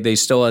 they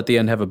still at the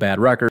end have a bad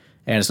record,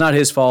 and it's not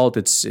his fault.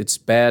 It's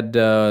bad,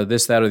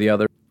 this, that, or the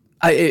other.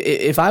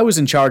 If I was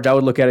in charge, I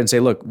would look at it and say,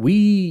 look,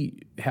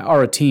 we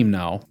are a team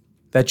now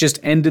that just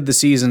ended the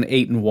season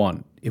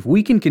 8-1. If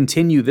we can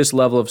continue this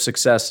level of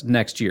success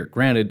next year,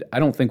 granted, I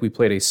don't think we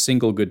played a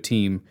single good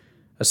team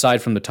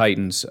aside from the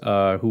Titans,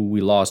 who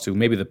we lost to,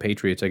 maybe the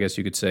Patriots, I guess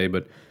you could say,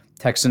 but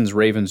Texans,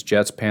 Ravens,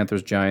 Jets,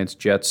 Panthers, Giants,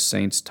 Jets,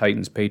 Saints,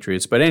 Titans,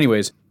 Patriots. But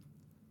anyways,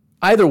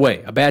 either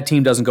way, a bad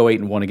team doesn't go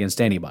 8-1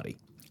 against anybody.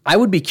 I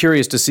would be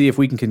curious to see if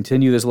we can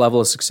continue this level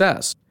of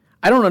success.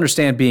 I don't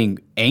understand being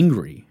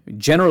angry.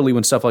 Generally,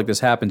 when stuff like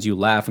this happens, you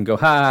laugh and go,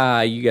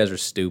 ha, you guys are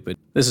stupid.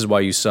 This is why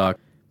you suck.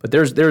 But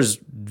there's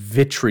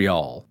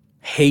vitriol,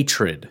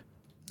 hatred.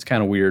 It's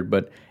kind of weird.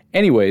 But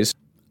anyways,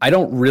 I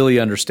don't really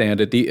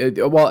understand it.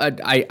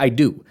 I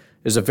do.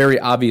 There's a very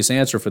obvious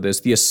answer for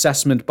this. The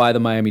assessment by the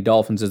Miami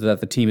Dolphins is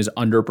that the team is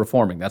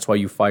underperforming. That's why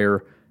you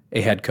fire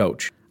a head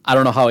coach. I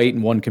don't know how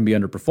 8-1 can be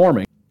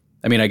underperforming.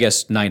 I mean, I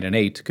guess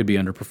 9-8 could be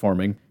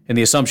underperforming. And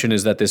the assumption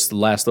is that this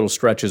last little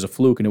stretch is a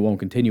fluke and it won't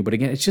continue. But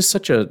again, it's just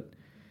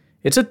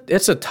it's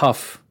a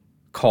tough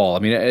call. I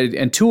mean,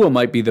 and Tua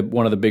might be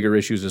one of the bigger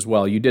issues as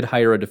well. You did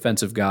hire a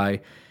defensive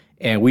guy,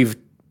 and we've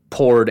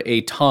poured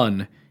a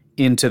ton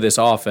into this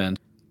offense,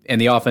 and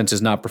the offense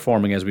is not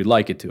performing as we'd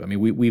like it to. I mean,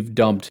 we've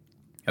dumped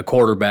a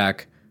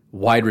quarterback,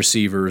 wide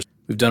receivers.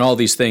 We've done all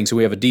these things, so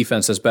we have a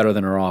defense that's better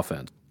than our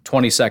offense.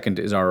 22nd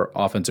is our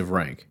offensive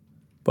rank.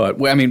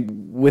 But, I mean,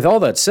 with all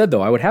that said,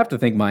 though, I would have to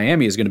think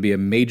Miami is going to be a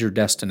major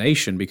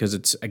destination because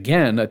it's,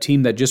 again, a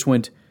team that just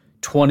went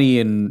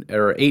 8-1.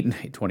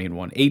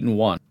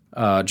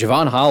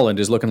 Javon Holland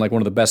is looking like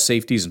one of the best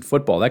safeties in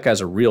football. That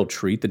guy's a real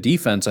treat. The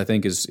defense, I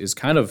think, is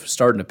kind of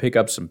starting to pick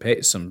up some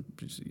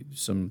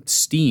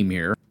steam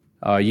here.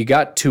 You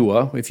got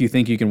Tua, if you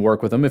think you can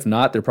work with him. If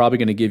not, they're probably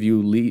going to give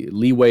you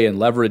leeway and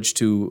leverage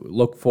to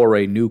look for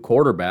a new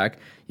quarterback.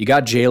 You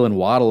got Jalen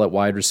Waddle at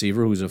wide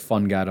receiver, who's a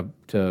fun guy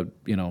to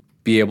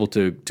be able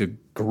to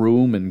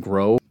groom and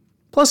grow.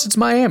 Plus, it's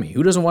Miami.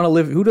 Who doesn't want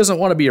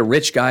to be a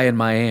rich guy in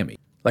Miami?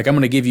 Like, I'm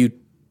going to give you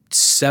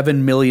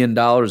 $7 million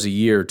a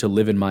year to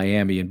live in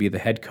Miami and be the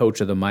head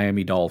coach of the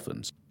Miami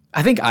Dolphins.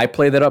 I think I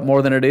play that up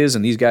more than it is,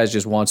 and these guys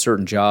just want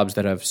certain jobs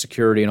that have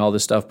security and all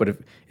this stuff. But if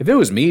it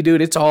was me,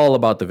 dude, it's all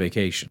about the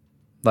vacation.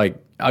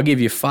 Like, I'll give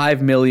you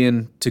 $5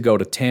 million to go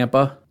to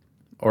Tampa,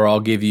 or I'll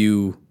give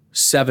you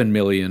 $7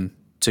 million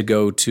to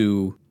go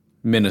to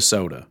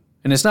Minnesota.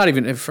 And it's not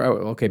even,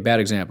 bad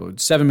example.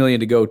 $7 million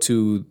to go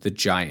to the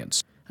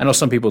Giants. I know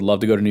some people would love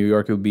to go to New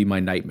York. It would be my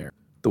nightmare.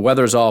 The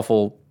weather's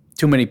awful,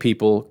 too many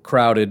people,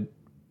 crowded,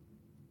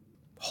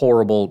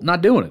 horrible.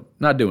 Not doing it.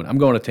 I'm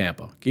going to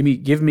Tampa. Give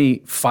me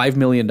 $5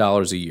 million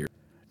a year.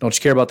 Don't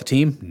you care about the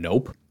team?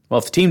 Nope. Well,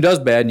 if the team does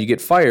bad and you get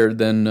fired,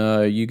 then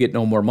you get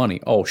no more money.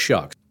 Oh,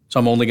 shucks. So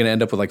I'm only going to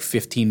end up with like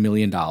 $15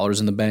 million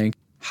in the bank.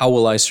 How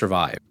will I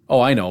survive?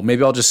 Oh, I know.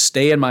 Maybe I'll just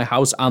stay in my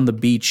house on the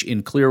beach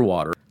in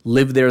Clearwater,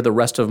 live there the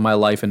rest of my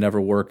life and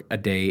never work a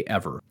day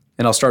ever.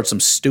 And I'll start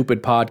some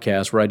stupid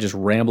podcast where I just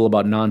ramble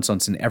about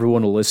nonsense and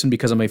everyone will listen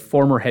because I'm a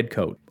former head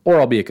coach. Or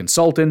I'll be a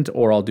consultant,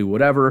 or I'll do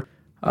whatever.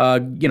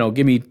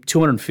 Give me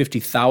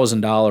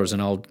 $250,000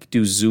 and I'll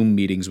do Zoom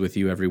meetings with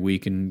you every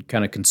week and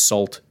kind of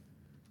consult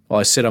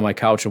while I sit on my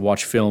couch and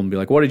watch film and be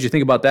like, what did you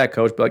think about that,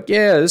 coach? Be like,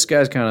 yeah, this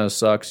guy's kind of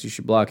sucks. You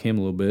should block him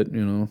a little bit,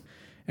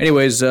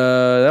 Anyways,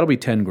 that'll be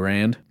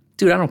 $10,000.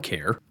 Dude, I don't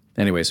care.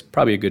 Anyways,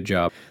 probably a good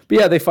job. But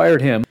yeah, they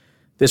fired him.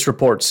 This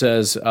report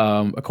says,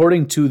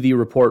 according to the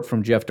report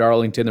from Jeff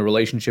Darlington, the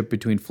relationship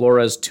between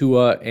Flores,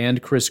 Tua,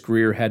 and Chris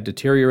Grier had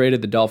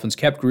deteriorated. The Dolphins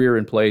kept Grier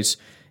in place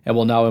and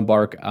will now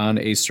embark on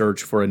a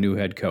search for a new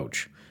head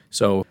coach.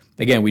 So,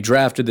 again, we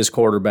drafted this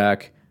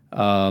quarterback.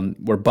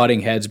 We're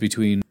butting heads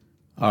between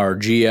our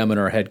GM and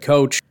our head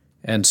coach.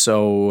 And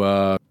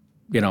so,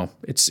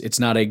 it's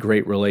not a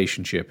great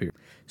relationship here.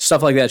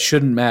 Stuff like that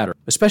shouldn't matter,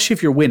 especially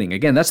if you're winning.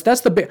 Again, that's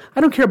the big.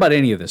 I don't care about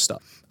any of this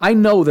stuff. I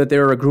know that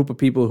there are a group of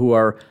people who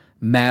are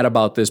mad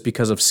about this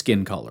because of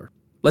skin color.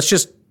 Let's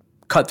just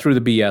cut through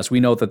the BS.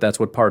 We know that that's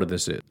what part of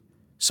this is.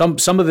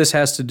 Some of this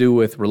has to do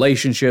with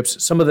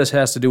relationships. Some of this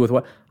has to do with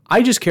what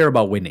I just care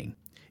about winning.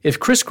 If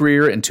Chris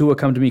Grier and Tua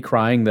come to me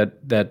crying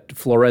that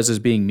Flores is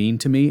being mean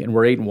to me and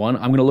we're 8-1,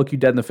 I'm going to look you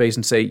dead in the face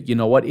and say, you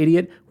know what,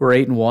 idiot? We're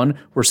 8-1.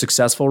 We're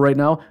successful right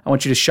now. I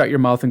want you to shut your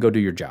mouth and go do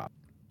your job.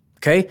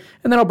 Okay?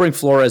 And then I'll bring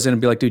Flores in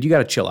and be like, dude, you got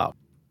to chill out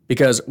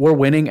because we're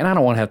winning and I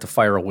don't want to have to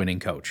fire a winning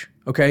coach.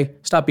 Okay?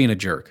 Stop being a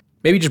jerk.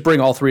 Maybe just bring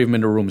all three of them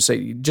into a room and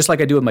say, just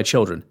like I do with my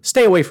children,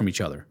 stay away from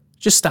each other.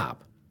 Just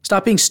stop.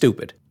 Stop being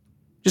stupid.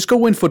 Just go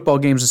win football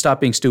games and stop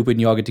being stupid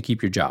and you all get to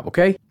keep your job,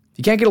 okay? If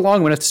you can't get along,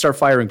 we're going to have to start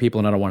firing people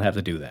and I don't want to have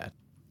to do that.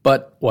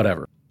 But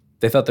whatever.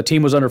 They thought the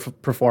team was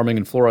underperforming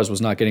and Flores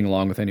was not getting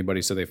along with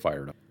anybody, so they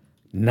fired him.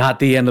 Not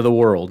the end of the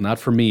world. Not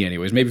for me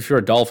anyways. Maybe if you're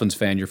a Dolphins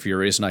fan, you're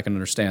furious and I can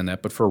understand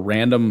that. But for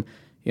random,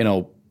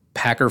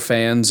 Packer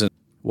fans and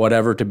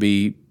whatever to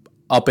be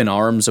up in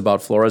arms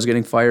about Flores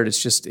getting fired,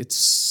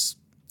 it's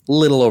a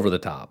little over the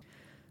top.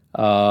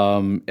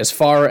 As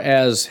far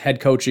as head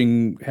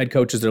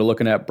coaches they're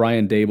looking at,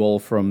 Brian Daboll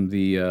from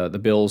the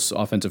Bills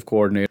offensive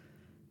coordinator.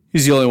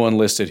 He's the only one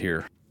listed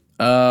here.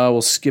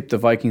 We'll skip the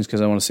Vikings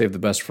because I want to save the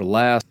best for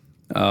last.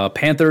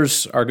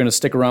 Panthers are going to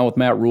stick around with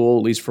Matt Rule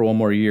at least for one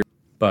more year,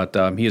 but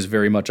he is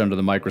very much under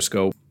the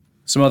microscope.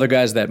 Some other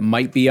guys that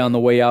might be on the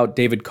way out,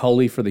 David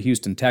Culley for the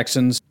Houston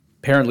Texans.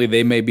 Apparently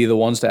they may be the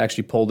ones to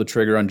actually pull the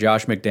trigger on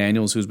Josh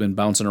McDaniels, who's been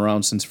bouncing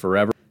around since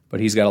forever, but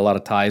he's got a lot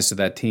of ties to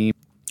that team.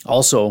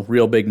 Also,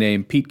 real big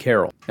name, Pete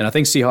Carroll. And I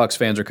think Seahawks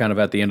fans are kind of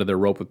at the end of their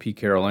rope with Pete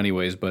Carroll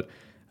anyways, but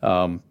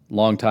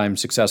longtime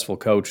successful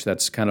coach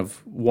that's kind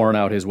of worn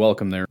out his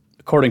welcome there.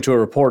 According to a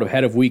report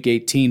ahead of Week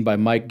 18 by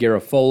Mike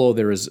Garafolo,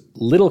 there is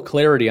little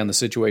clarity on the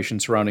situation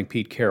surrounding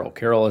Pete Carroll.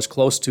 Carroll has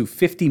close to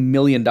 $50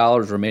 million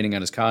remaining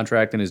on his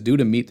contract and is due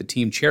to meet the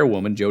team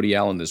chairwoman, Jody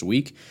Allen, this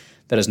week.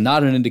 That is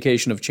not an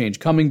indication of change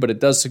coming, but it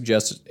does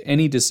suggest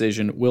any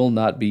decision will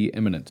not be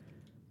imminent.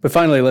 But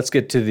finally, let's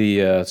get to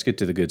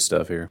the good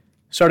stuff here.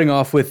 Starting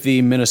off with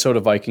the Minnesota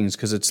Vikings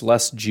because it's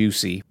less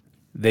juicy.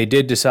 They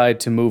did decide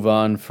to move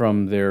on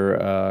from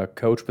their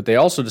coach, but they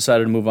also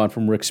decided to move on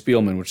from Rick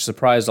Spielman, which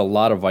surprised a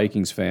lot of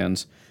Vikings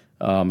fans.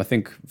 I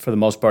think for the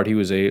most part he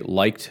was a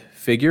liked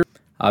figure.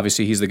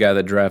 Obviously, he's the guy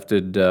that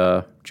drafted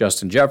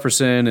Justin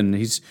Jefferson, and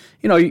he's,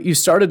 you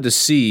started to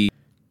see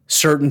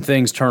certain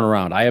things turn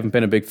around. I haven't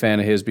been a big fan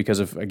of his because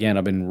of, again,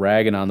 I've been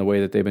ragging on the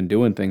way that they've been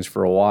doing things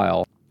for a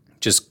while.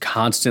 Just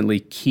constantly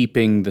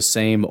keeping the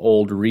same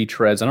old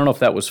retreads. I don't know if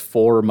that was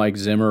for Mike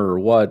Zimmer or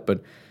what,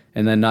 but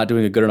and then not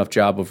doing a good enough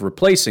job of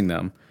replacing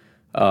them.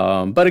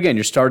 But again,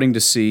 you're starting to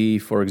see,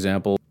 for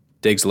example,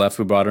 Diggs left,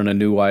 we brought in a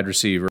new wide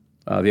receiver.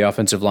 The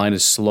offensive line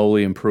is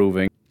slowly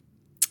improving.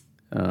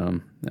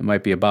 That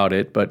might be about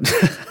it, but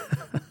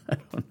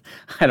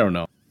I don't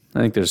know. I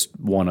think there's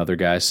one other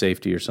guy,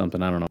 safety or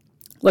something. I don't know.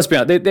 Let's be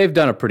honest, they've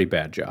done a pretty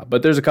bad job,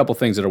 but there's a couple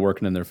things that are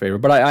working in their favor.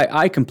 But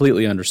I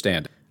completely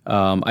understand it.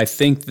 I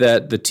think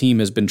that the team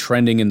has been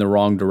trending in the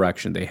wrong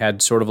direction. They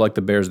had sort of like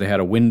the Bears, they had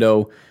a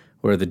window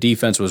where the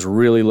defense was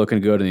really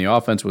looking good and the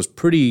offense was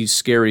pretty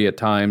scary at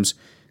times.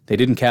 They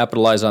didn't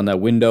capitalize on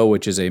that window,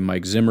 which is a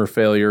Mike Zimmer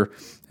failure.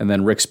 And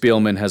then Rick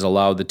Spielman has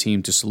allowed the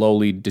team to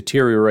slowly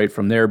deteriorate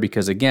from there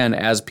because, again,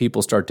 as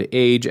people start to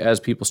age,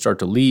 as people start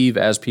to leave,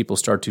 as people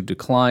start to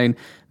decline,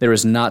 there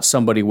is not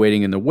somebody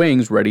waiting in the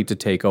wings ready to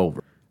take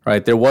over.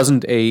 Right? There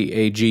wasn't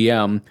a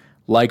GM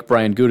like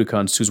Brian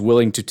Gutekunst who's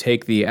willing to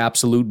take the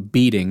absolute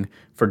beating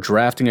for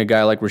drafting a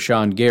guy like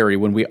Rashawn Gary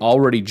when we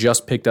already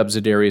just picked up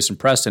Za'Darius and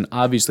Preston.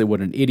 Obviously,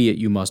 what an idiot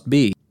you must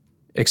be.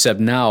 Except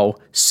now,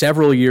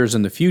 several years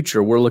in the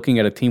future, we're looking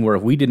at a team where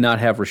if we did not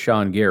have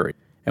Rashawn Gary,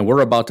 and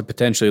we're about to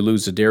potentially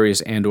lose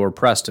Za'Darius and or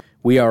Preston,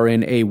 we are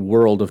in a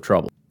world of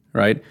trouble,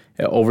 right?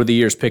 Over the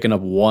years, picking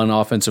up one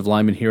offensive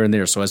lineman here and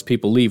there. So as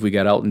people leave, we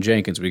got Elton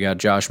Jenkins, we got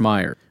Josh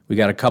Meyer, we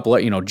got a couple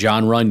of,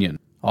 John Runyon.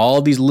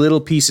 All these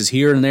little pieces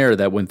here and there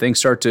that when things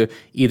start to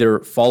either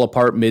fall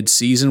apart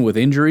mid-season with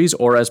injuries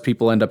or as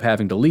people end up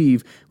having to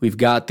leave, we've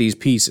got these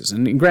pieces.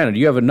 And granted,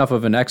 you have enough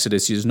of an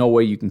exodus, there's no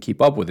way you can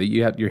keep up with it.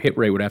 Your hit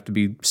rate would have to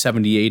be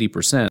 70,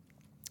 80%,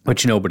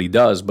 which nobody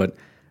does. But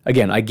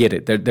again, I get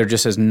it. There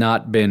just has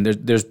not been,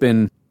 it's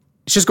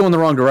just going the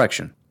wrong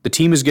direction. The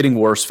team is getting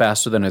worse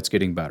faster than it's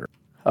getting better.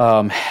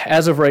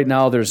 As of right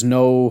now, there's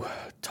no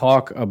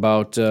talk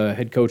about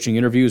head coaching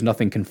interviews,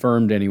 nothing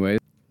confirmed anyway.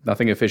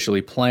 Nothing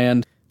officially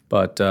planned,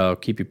 but I'll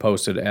keep you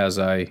posted as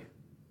I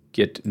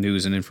get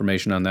news and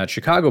information on that.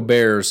 Chicago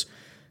Bears,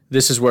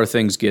 this is where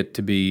things get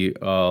to be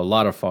a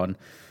lot of fun.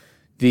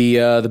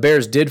 The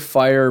Bears did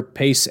fire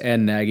Pace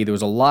and Nagy. There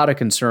was a lot of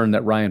concern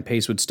that Ryan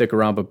Pace would stick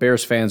around, but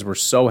Bears fans were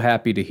so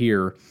happy to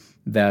hear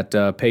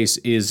that Pace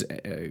is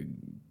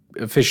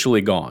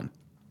officially gone.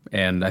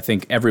 And I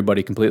think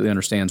everybody completely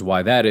understands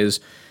why that is,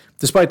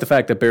 despite the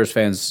fact that Bears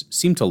fans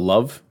seem to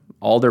love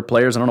all their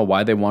players. I don't know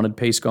why they wanted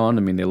Pace gone.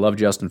 I mean, they love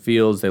Justin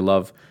Fields. They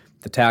love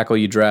the tackle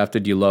you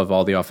drafted. You love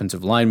all the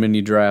offensive linemen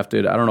you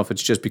drafted. I don't know if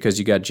it's just because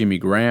you got Jimmy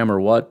Graham or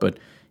what, but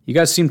you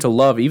guys seem to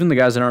love even the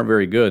guys that aren't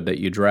very good that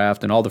you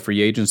draft and all the free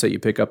agents that you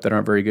pick up that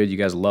aren't very good. You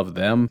guys love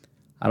them.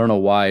 I don't know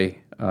why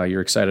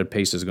you're excited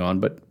Pace is gone,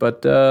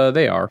 but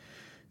they are.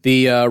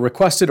 The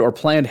requested or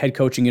planned head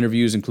coaching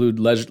interviews include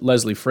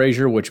Leslie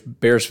Frazier, which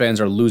Bears fans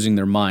are losing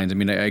their minds. I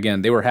mean,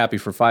 again, they were happy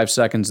for 5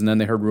 seconds, and then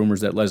they heard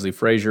rumors that Leslie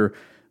Frazier,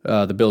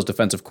 the Bills'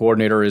 defensive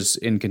coordinator, is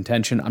in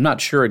contention. I'm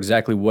not sure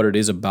exactly what it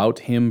is about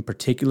him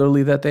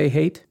particularly that they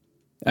hate.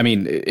 I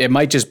mean, it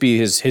might just be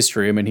his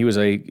history. I mean, he was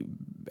a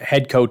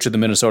head coach of the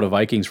Minnesota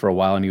Vikings for a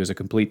while, and he was a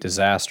complete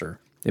disaster.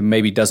 It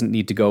maybe doesn't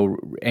need to go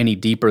any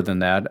deeper than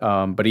that,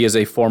 but he is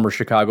a former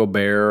Chicago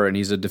Bear, and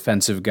he's a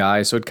defensive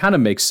guy, so it kind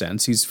of makes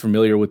sense. He's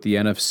familiar with the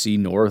NFC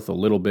North a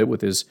little bit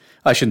with his,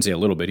 I shouldn't say a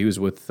little bit, he was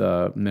with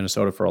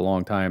Minnesota for a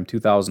long time,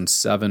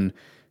 2007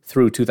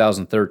 through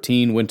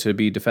 2013, went to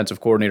be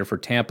defensive coordinator for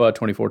Tampa,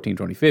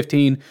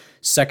 2014-2015,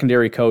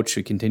 secondary coach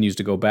who continues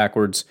to go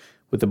backwards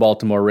with the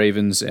Baltimore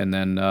Ravens, and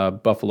then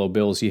Buffalo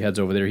Bills, he heads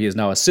over there. He is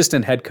now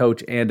assistant head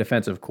coach and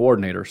defensive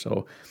coordinator,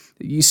 so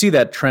you see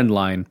that trend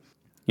line.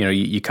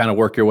 You kind of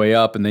work your way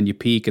up, and then you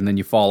peak, and then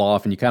you fall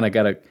off, and you kind of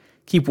got to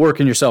keep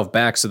working yourself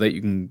back so that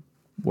you can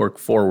work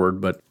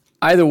forward. But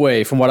either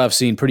way, from what I've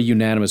seen, pretty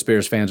unanimous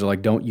Bears fans are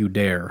like, don't you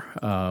dare.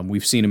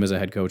 We've seen him as a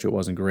head coach. It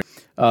wasn't great.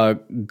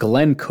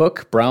 Glenn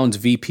Cook, Browns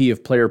VP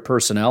of Player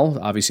Personnel.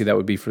 Obviously, that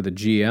would be for the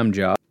GM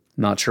job.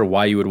 Not sure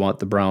why you would want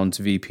the Browns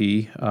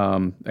VP.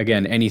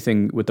 Again,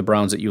 anything with the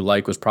Browns that you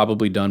like was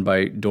probably done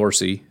by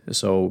Dorsey,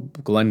 so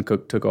Glenn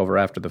Cook took over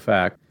after the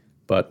fact,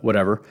 but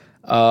whatever.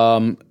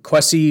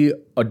 Kwesi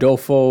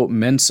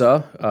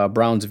Adofo-Mensah,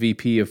 Browns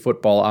VP of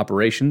Football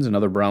Operations,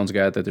 another Browns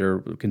guy that they're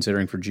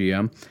considering for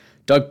GM.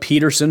 Doug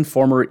Peterson,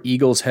 former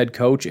Eagles head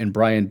coach, and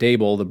Brian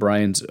Daboll,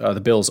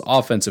 the Bills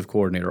offensive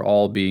coordinator,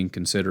 all being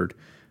considered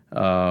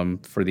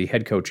for the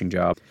head coaching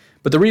job.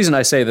 But the reason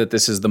I say that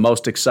this is the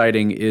most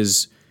exciting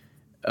is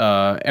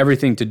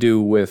everything to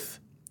do with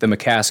the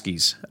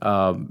McCaskies.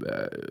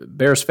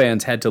 Bears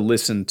fans had to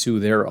listen to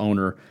their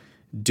owner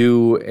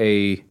do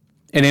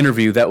an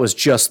interview that was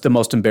just the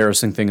most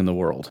embarrassing thing in the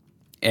world.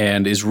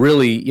 And is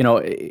really,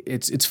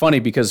 it's funny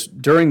because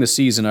during the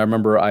season, I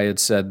remember I had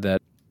said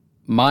that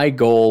my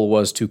goal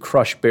was to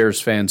crush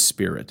Bears fans'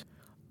 spirit.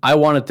 I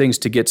wanted things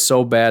to get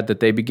so bad that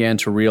they began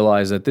to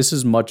realize that this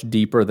is much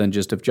deeper than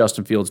just if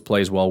Justin Fields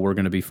plays well, we're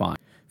going to be fine.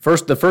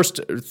 The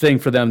first thing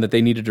for them that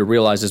they needed to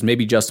realize is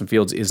maybe Justin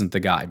Fields isn't the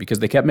guy because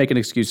they kept making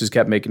excuses.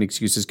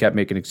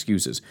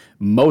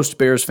 Most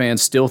Bears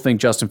fans still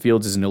think Justin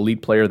Fields is an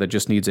elite player that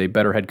just needs a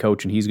better head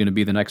coach and he's going to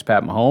be the next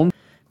Pat Mahomes.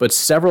 But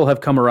several have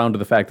come around to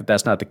the fact that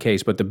that's not the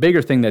case. But the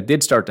bigger thing that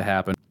did start to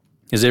happen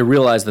is they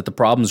realize that the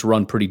problems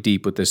run pretty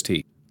deep with this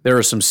team. There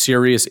are some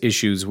serious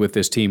issues with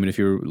this team, and if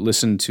you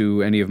listen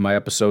to any of my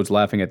episodes,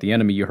 Laughing at the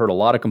Enemy, you heard a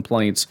lot of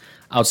complaints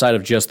outside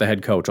of just the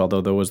head coach,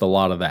 although there was a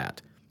lot of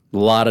that. A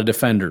lot of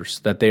defenders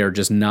that they are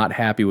just not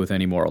happy with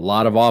anymore. A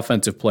lot of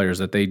offensive players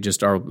that they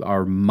just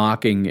are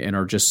mocking and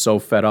are just so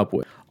fed up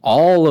with.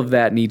 All of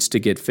that needs to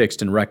get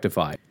fixed and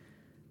rectified.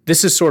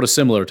 This is sort of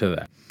similar to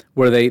that,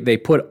 where they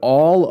put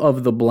all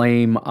of the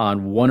blame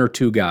on one or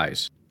two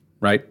guys,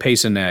 right?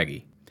 Pace and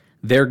Nagy.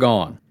 They're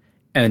gone.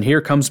 And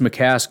here comes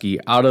McCaskey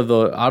out of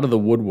the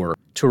woodwork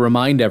to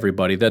remind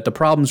everybody that the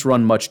problems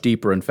run much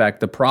deeper. In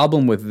fact, the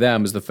problem with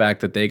them is the fact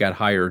that they got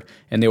hired,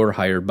 and they were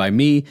hired by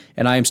me,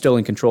 and I am still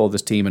in control of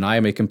this team, and I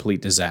am a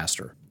complete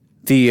disaster.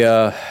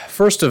 The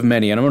first of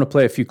many, and I'm going to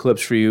play a few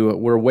clips for you.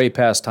 We're way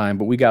past time,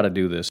 but we got to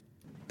do this.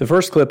 The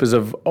first clip is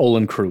of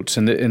Olin Kreutz,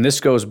 and this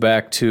goes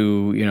back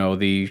to,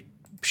 the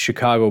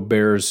Chicago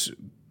Bears,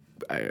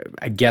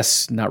 I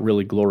guess not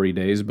really glory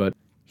days, but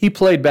he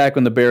played back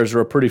when the Bears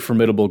were a pretty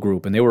formidable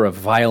group, and they were a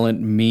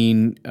violent,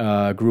 mean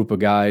group of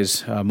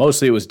guys.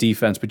 Mostly it was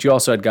defense, but you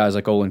also had guys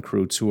like Olin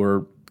Kreutz who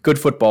were good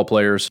football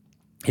players.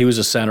 He was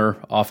a center,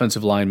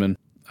 offensive lineman,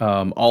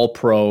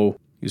 all-pro.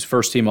 He was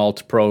first-team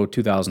All-Pro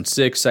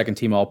 2006,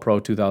 second-team All-Pro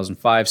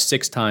 2005,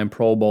 six-time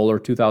Pro Bowler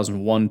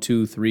 2001,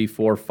 2, 3,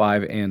 4,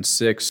 5, and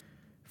 6.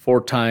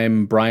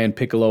 Four-time Brian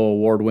Piccolo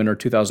Award winner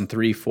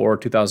 2003, 4,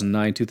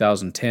 2009,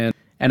 2010.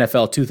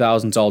 NFL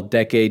 2000s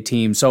All-Decade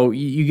Team. So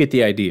you get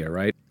the idea,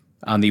 right?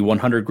 On the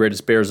 100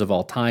 Greatest Bears of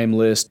All Time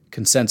list,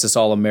 consensus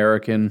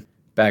All-American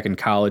back in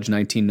college,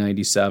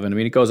 1997. I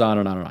mean, it goes on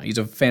and on and on. He's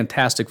a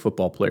fantastic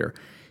football player.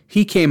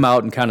 He came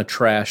out and kind of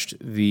trashed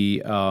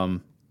the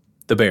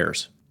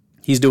Bears.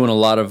 He's doing a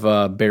lot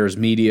of Bears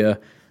media.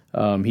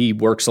 He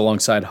works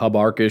alongside Hub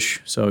Arkush,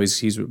 so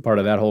he's part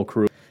of that whole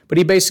crew. But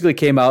he basically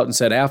came out and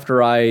said,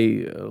 after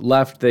I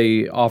left,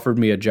 they offered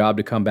me a job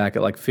to come back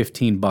at like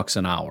 $15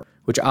 an hour,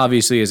 which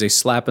obviously is a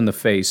slap in the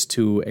face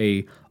to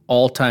a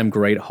all-time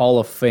great Hall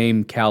of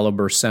Fame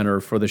caliber center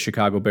for the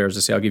Chicago Bears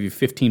to say, I'll give you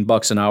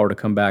 $15 an hour to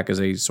come back as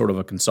a sort of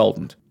a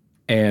consultant.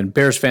 And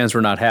Bears fans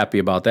were not happy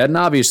about that. And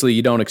obviously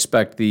you don't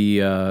expect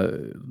the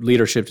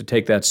leadership to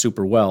take that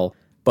super well.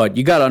 But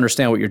you got to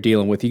understand what you're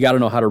dealing with. You got to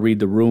know how to read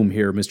the room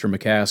here, Mr.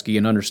 McCaskey,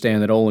 and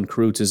understand that Olin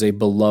Kreutz is a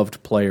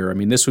beloved player. I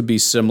mean, this would be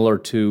similar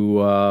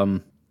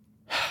to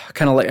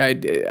kind of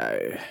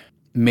like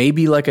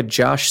maybe like a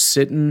Josh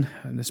Sitton.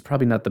 And that's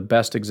probably not the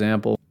best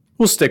example.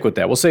 We'll stick with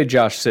that. We'll say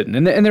Josh Sitton.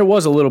 And there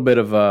was a little bit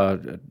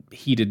of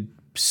heated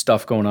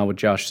stuff going on with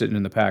Josh Sitton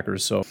in the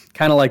Packers. So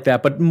kind of like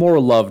that, but more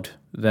loved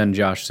than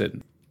Josh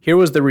Sitton. Here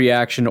was the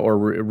reaction or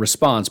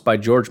response by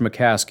George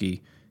McCaskey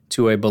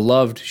to a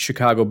beloved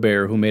Chicago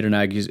Bear who made an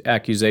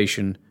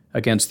accusation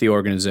against the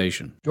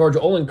organization. George,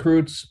 Olin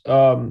Kreutz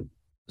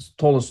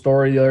told a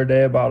story the other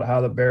day about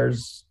how the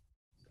Bears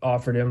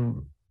offered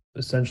him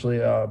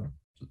essentially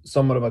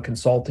somewhat of a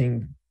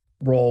consulting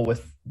role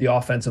with the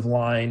offensive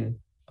line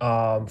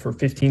for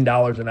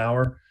 $15 an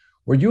hour.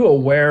 Were you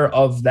aware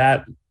of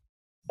that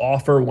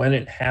offer when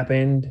it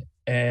happened,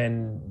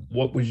 and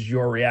what was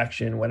your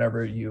reaction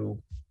whenever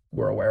you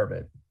were aware of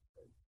it?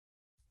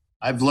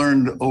 I've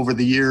learned over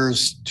the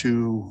years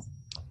to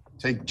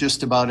take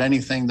just about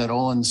anything that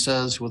Olin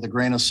says with a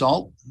grain of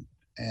salt,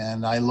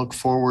 and I look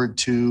forward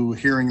to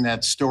hearing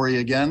that story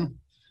again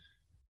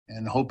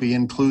and hope he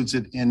includes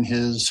it in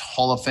his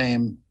Hall of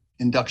Fame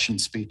induction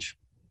speech.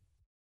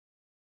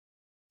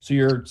 So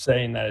you're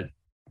saying that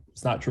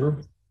it's not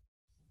true?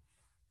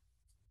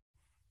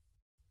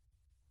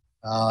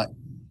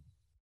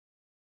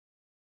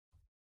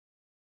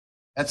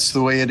 That's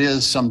the way it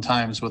is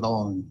sometimes with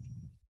Olin.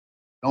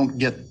 Don't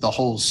get the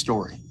whole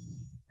story.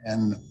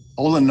 And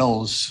Olin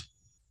knows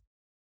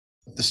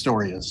what the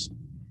story is.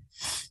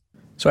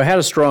 So I had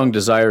a strong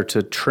desire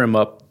to trim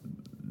up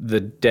the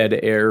dead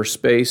air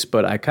space,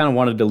 but I kind of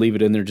wanted to leave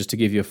it in there just to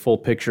give you a full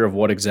picture of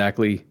what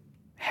exactly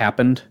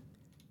happened.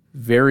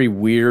 Very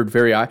weird,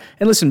 and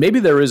listen,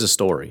 maybe there is a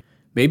story.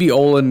 Maybe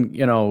Olin,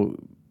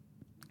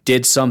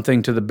 did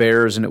something to the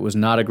Bears and it was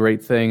not a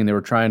great thing and they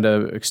were trying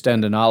to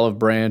extend an olive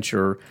branch,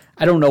 or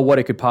I don't know what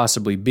it could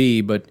possibly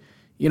be, but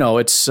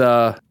it's,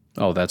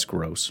 that's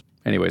gross.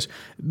 Anyways,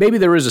 maybe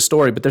there is a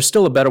story, but there's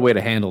still a better way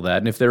to handle that.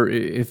 And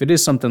if it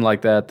is something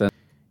like that, then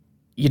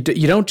you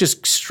don't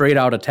just straight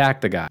out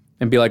attack the guy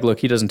and be like, look,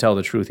 he doesn't tell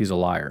the truth, he's a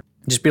liar.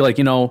 Just be like,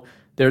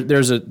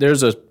 there's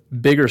a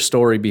bigger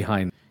story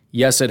behind it.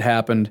 Yes, it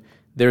happened.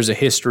 There's a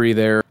history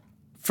there.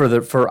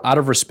 For out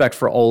of respect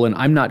for Olin,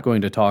 I'm not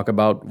going to talk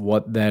about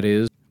what that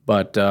is,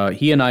 but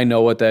he and I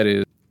know what that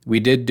is. We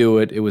did do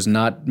it. It was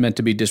not meant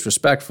to be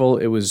disrespectful.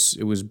 It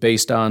was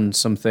based on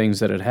some things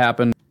that had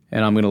happened,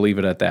 and I'm going to leave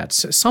it at that.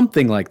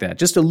 Something like that.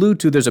 Just allude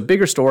to there's a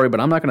bigger story, but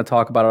I'm not going to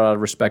talk about it out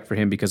of respect for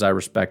him because I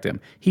respect him.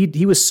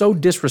 He was so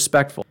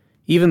disrespectful.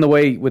 Even the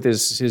way with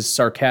his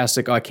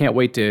sarcastic, I can't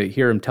wait to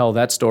hear him tell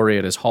that story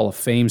at his Hall of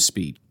Fame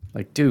speech.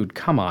 Like, dude,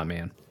 come on,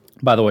 man.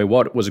 By the way,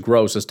 what was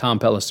gross is Tom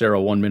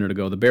Pelissero 1 minute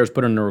ago. The Bears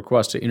put in a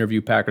request to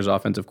interview Packers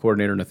offensive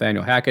coordinator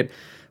Nathaniel Hackett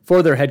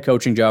for their head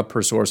coaching job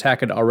per source.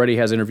 Hackett already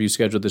has interviews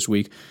scheduled this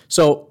week.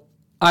 So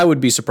I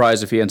would be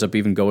surprised if he ends up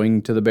even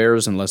going to the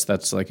Bears unless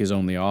that's like his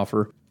only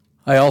offer.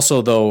 I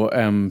also, though,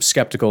 am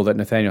skeptical that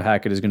Nathaniel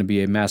Hackett is going to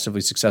be a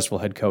massively successful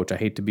head coach. I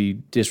hate to be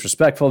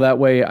disrespectful that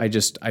way. I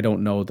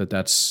don't know that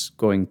that's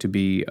going to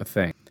be a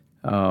thing.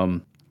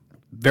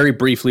 Very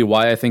briefly,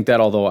 why I think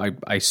that, although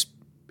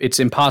it's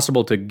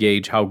impossible to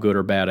gauge how good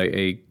or bad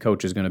a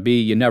coach is going to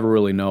be. You never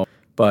really know.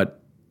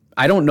 But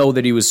I don't know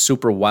that he was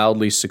super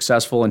wildly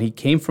successful, and he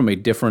came from a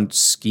different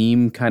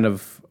scheme kind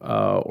of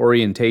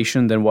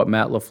orientation than what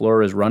Matt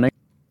LaFleur is running.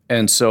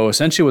 And so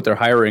essentially what they're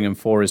hiring him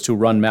for is to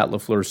run Matt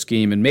LaFleur's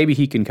scheme, and maybe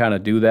he can kind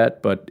of do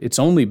that, but it's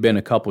only been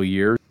a couple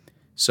years.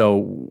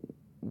 So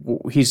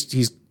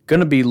he's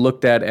going to be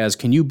looked at as,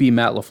 can you be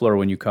Matt LaFleur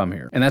when you come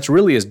here? And that's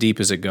really as deep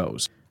as it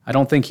goes. I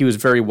don't think he was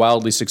very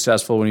wildly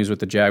successful when he was with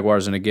the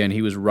Jaguars, and again,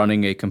 he was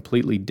running a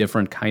completely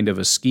different kind of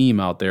a scheme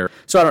out there.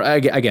 So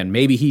again,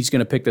 maybe he's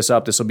going to pick this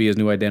up. This will be his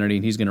new identity,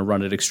 and he's going to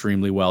run it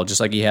extremely well, just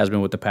like he has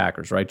been with the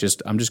Packers, right?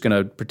 I'm just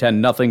going to pretend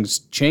nothing's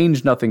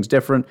changed, nothing's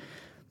different,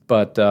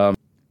 but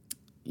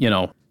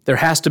there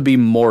has to be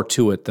more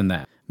to it than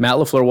that. Matt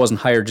LaFleur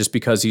wasn't hired just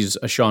because he's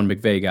a Sean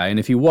McVay guy, and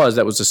if he was,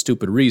 that was a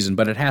stupid reason,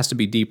 but it has to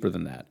be deeper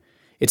than that.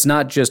 It's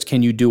not just,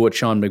 can you do what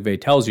Sean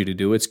McVay tells you to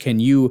do? It's, can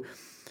you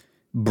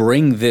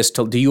bring this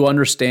to, do you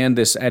understand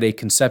this at a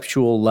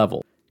conceptual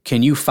level?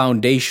 Can you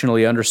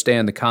foundationally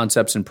understand the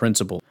concepts and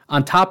principles?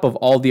 On top of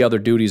all the other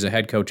duties a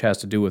head coach has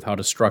to do with how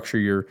to structure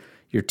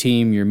your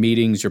team, your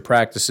meetings, your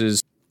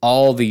practices,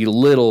 all the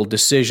little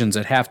decisions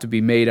that have to be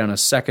made on a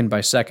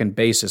second-by-second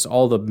basis,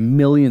 all the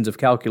millions of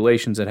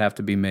calculations that have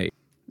to be made.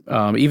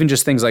 Even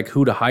just things like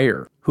who to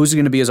hire. Who's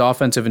going to be his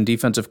offensive and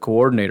defensive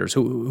coordinators?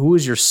 Who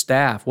is your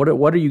staff? What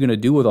are you going to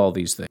do with all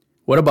these things?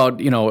 What about,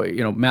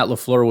 Matt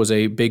LaFleur was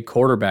a big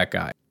quarterback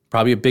guy.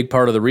 Probably a big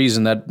part of the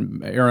reason that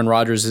Aaron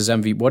Rodgers is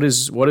MVP.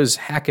 What does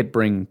Hackett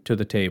bring to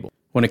the table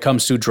when it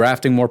comes to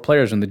drafting more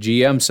players? And the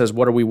GM says,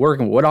 what are we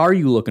working with? What are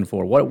you looking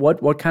for?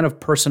 What kind of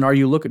person are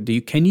you looking?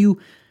 Can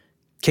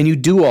you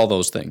do all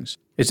those things?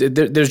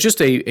 There's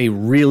just a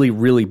really,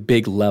 really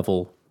big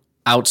level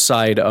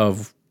outside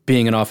of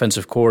being an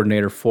offensive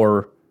coordinator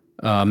for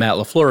Matt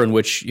LaFleur, in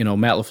which,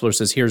 Matt LaFleur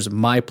says, here's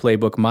my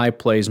playbook, my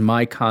plays,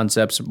 my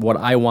concepts, what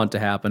I want to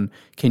happen.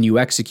 Can you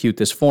execute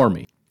this for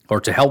me,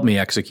 or to help me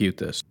execute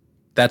this?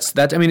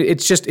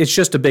 It's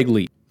just a big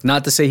leap.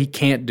 Not to say he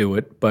can't do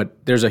it,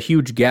 but there's a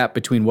huge gap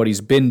between what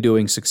he's been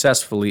doing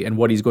successfully and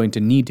what he's going to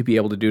need to be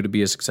able to do to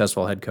be a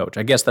successful head coach.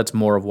 I guess that's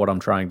more of what I'm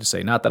trying to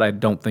say. Not that I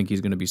don't think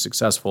he's going to be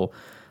successful.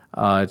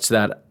 It's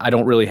that I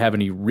don't really have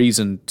any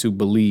reason to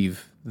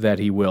believe that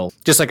he will.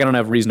 Just like I don't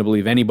have reason to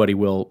believe anybody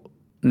will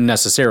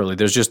necessarily.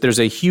 There's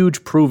a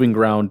huge proving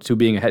ground to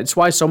being a head. It's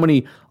why so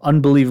many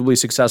unbelievably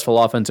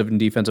successful offensive and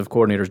defensive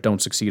coordinators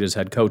don't succeed as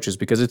head coaches,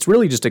 because it's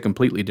really just a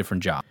completely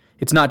different job.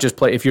 It's not just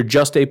play. If you're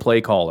just a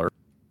play caller,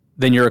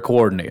 then you're a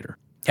coordinator.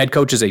 Head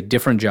coach is a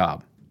different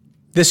job.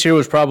 This here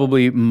was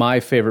probably my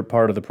favorite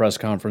part of the press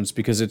conference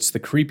because it's the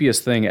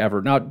creepiest thing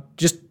ever. Now,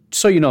 just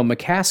so you know,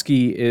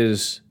 McCaskey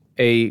is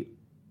a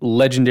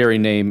legendary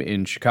name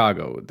in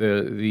Chicago.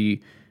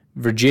 The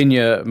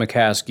Virginia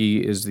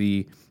McCaskey is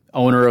the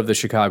owner of the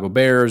Chicago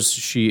Bears.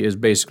 She is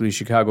basically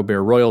Chicago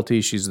Bear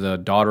royalty. She's the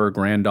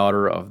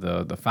granddaughter of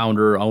the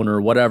founder,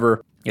 owner,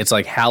 whatever. It's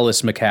like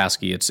Hallis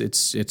McCaskey.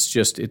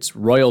 It's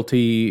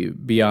royalty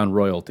beyond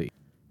royalty.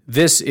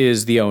 This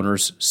is the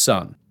owner's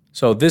son.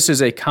 So this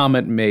is a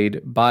comment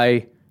made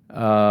by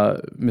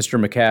Mr.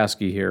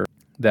 McCaskey here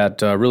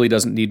that really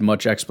doesn't need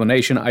much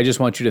explanation. I just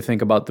want you to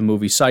think about the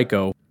movie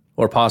Psycho,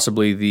 or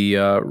possibly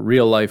the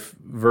real-life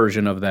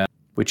version of that,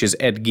 which is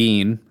Ed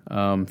Gein.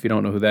 If you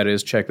don't know who that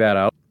is, check that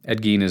out.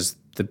 Ed Gein is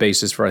the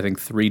basis for, I think,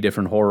 3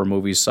 different horror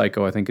movies.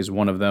 Psycho, I think, is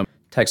one of them.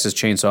 Texas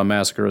Chainsaw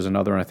Massacre is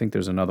another, and I think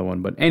there's another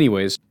one. But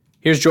anyways,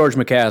 here's George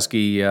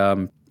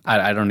McCaskey.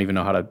 I don't even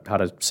know how to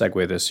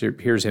segue this.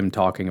 Here's him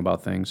talking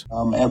about things.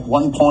 At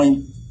one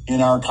point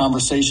in our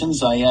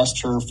conversations, I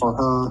asked her for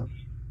her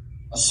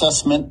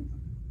assessment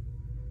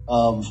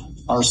of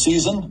our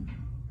season,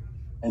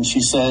 and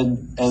she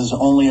said, as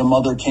only a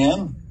mother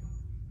can,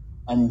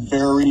 I'm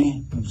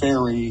very,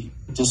 very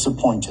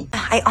disappointed.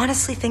 I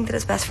honestly think that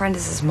his best friend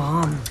is his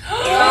mom.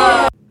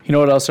 You know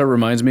what else that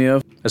reminds me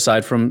of,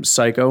 aside from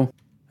Psycho?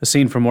 A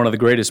scene from one of the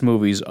greatest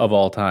movies of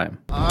all time.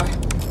 I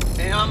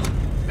am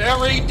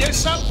very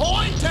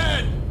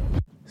disappointed.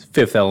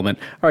 Fifth Element.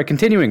 All right,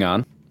 continuing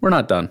on. We're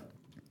not done.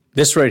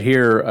 This right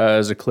here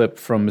is a clip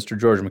from Mr.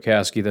 George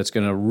McCaskey that's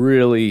going to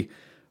really,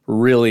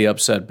 really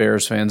upset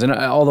Bears fans. And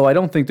although I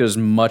don't think there's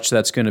much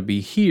that's going to be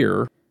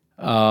here,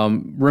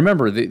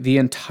 remember, the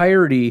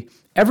entirety,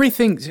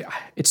 everything,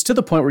 it's to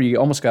the point where you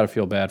almost got to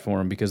feel bad for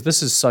him because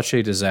this is such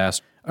a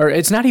disaster. Or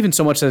it's not even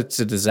so much that it's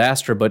a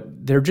disaster,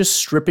 but they're just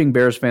stripping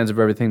Bears fans of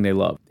everything they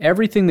love.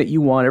 Everything that you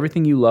want,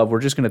 everything you love,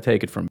 we're just going to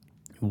take it from you.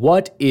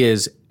 What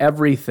is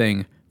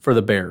everything for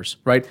the Bears,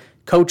 right?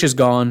 Coach is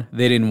gone.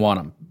 They didn't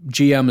want him.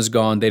 GM is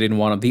gone. They didn't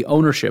want him. The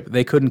ownership,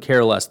 they couldn't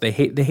care less. They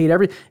hate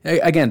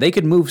again, they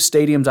could move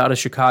stadiums out of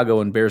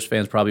Chicago and Bears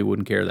fans probably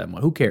wouldn't care that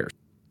much. Who cares?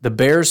 The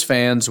Bears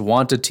fans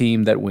want a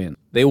team that wins.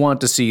 They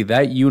want to see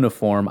that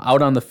uniform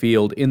out on the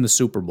field in the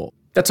Super Bowl.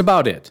 That's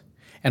about it.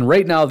 And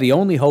right now, the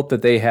only hope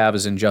that they have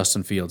is in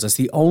Justin Fields. That's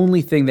the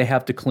only thing they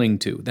have to cling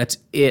to. That's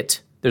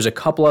it. There's a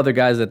couple other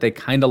guys that they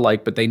kind of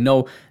like, but they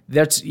know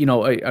that's,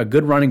 a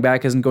good running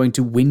back isn't going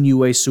to win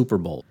you a Super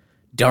Bowl.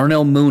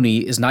 Darnell Mooney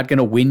is not going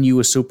to win you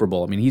a Super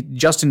Bowl. I mean,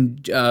 Justin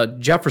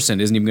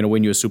Jefferson isn't even going to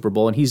win you a Super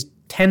Bowl, and he's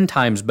 10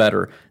 times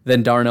better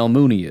than Darnell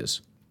Mooney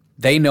is.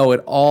 They know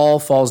it all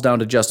falls down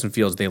to Justin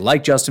Fields. They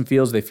like Justin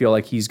Fields. They feel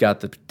like he's got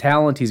the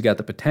talent. He's got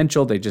the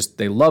potential.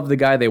 They love the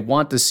guy. They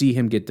want to see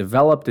him get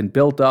developed and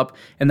built up.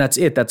 And that's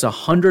it. That's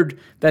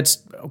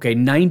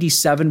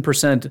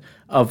 97%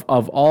 of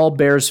all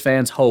Bears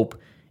fans' hope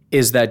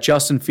is that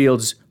Justin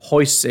Fields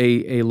hoists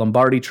a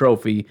Lombardi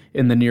trophy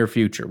in the near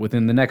future,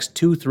 within the next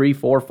 2, 3,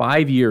 4,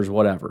 5 years,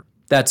 whatever.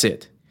 That's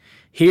it.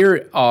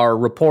 Here are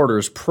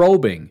reporters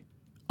probing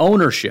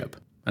ownership.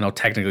 I know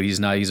technically he's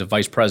a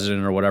vice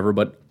president or whatever,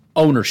 but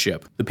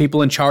ownership, the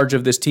people in charge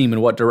of this team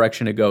and what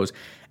direction it goes,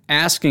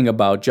 asking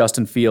about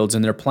Justin Fields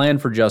and their plan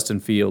for Justin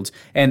Fields.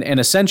 And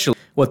essentially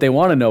what they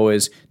want to know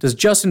is, does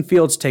Justin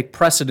Fields take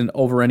precedent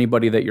over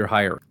anybody that you're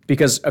hiring?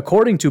 Because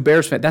according to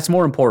Bears fans, that's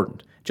more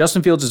important.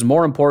 Justin Fields is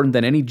more important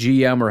than any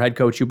GM or head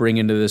coach you bring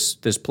into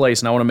this place,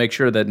 and I want to make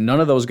sure that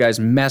none of those guys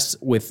mess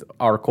with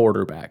our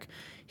quarterback.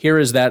 Here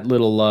is that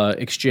little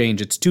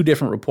exchange. It's two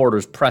different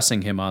reporters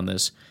pressing him on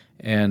this,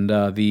 and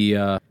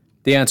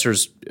the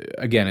answer's,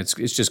 again, it's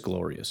just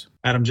glorious.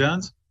 Adam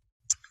Johns?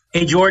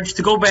 Hey, George,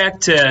 to go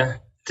back to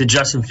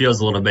Justin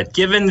Fields a little bit,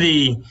 given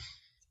the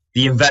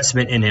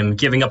investment in him,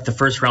 giving up the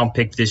first-round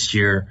pick this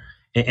year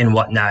and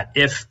whatnot,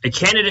 if a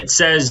candidate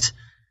says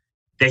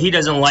that he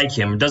doesn't like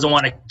him, doesn't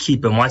want to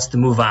keep him, wants to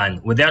move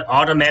on, would that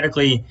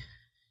automatically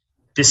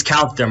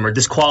discount them or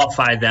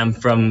disqualify them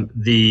from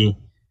the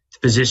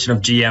position of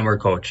GM or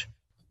coach?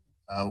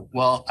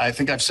 Well, I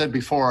think I've said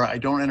before, I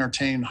don't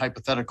entertain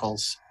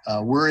hypotheticals.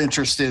 We're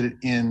interested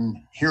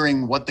in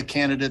hearing what the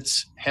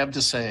candidates have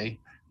to say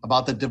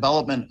about the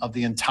development of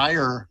the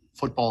entire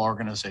football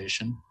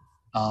organization,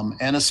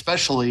 and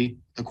especially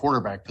the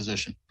quarterback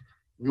position.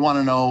 We want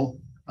to know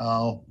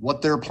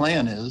what their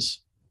plan is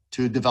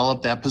to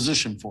develop that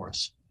position for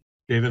us.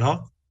 David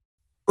Hall?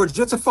 George,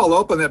 just to follow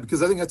up on that,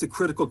 because I think that's a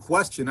critical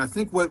question. I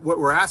think what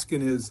we're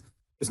asking is,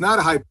 it's not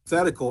a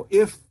hypothetical.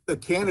 If the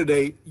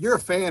candidate, you're a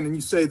fan and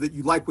you say that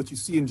you like what you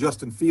see in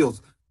Justin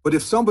Fields, but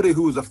if somebody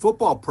who is a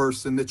football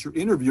person that you're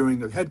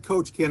interviewing, a head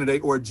coach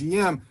candidate or a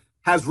GM,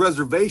 has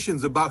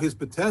reservations about his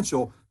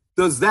potential,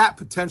 does that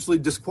potentially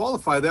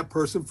disqualify that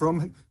person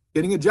from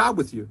getting a job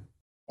with you?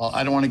 Well,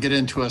 I don't want to get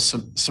into a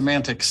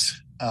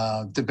semantics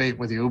debate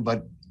with you,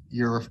 but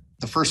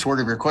the first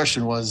word of your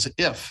question was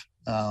if.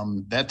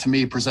 That to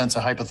me presents a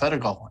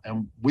hypothetical,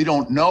 and we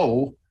don't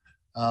know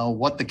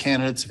what the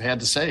candidates have had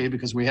to say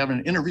because we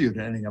haven't interviewed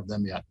any of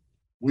them yet.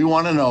 We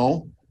want to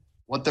know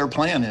what their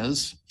plan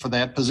is for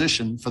that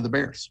position for the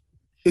Bears.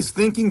 Is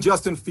thinking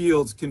Justin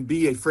Fields can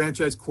be a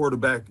franchise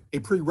quarterback a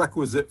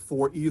prerequisite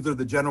for either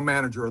the general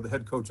manager or the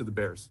head coach of the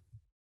Bears?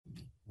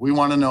 We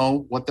want to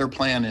know what their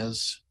plan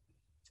is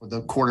for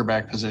the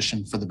quarterback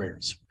position for the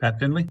Bears. Pat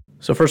Finley?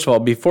 So first of all,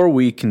 before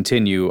we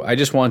continue, I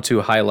just want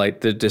to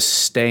highlight the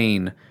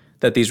disdain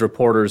that these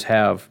reporters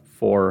have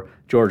for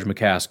George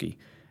McCaskey.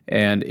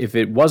 And if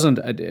it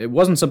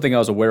wasn't something I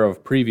was aware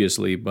of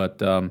previously,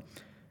 but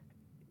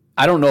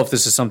I don't know if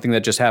this is something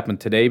that just happened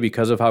today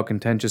because of how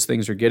contentious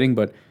things are getting,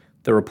 but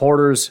the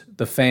reporters,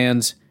 the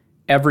fans,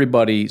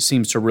 everybody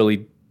seems to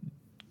really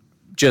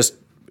just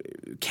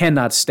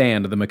cannot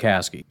stand the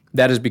McCaskey.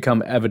 That has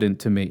become evident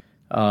to me.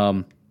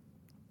 And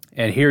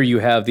here you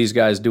have these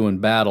guys doing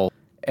battle.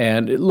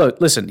 And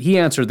listen, he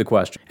answered the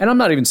question. And I'm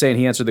not even saying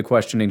he answered the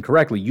question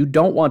incorrectly. You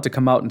don't want to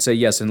come out and say,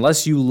 yes,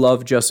 unless you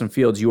love Justin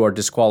Fields, you are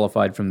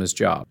disqualified from this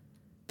job.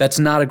 That's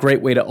not a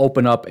great way to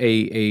open up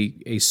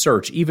a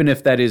search, even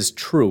if that is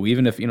true.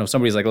 Even if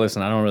somebody's like,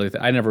 listen,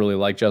 I never really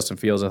liked Justin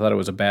Fields. I thought it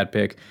was a bad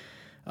pick.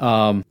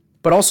 But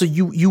also,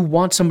 you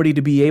want somebody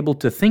to be able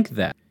to think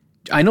that.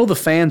 I know the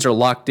fans are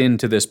locked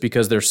into this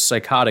because they're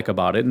psychotic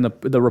about it, and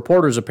the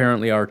reporters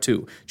apparently are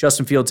too.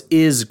 Justin Fields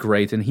is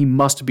great, and he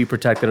must be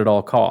protected at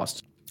all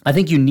costs. I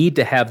think you need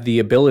to have the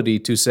ability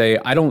to say,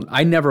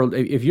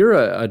 if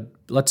you're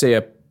let's say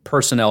a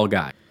personnel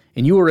guy,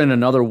 and you were in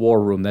another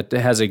war room that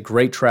has a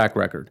great track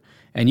record,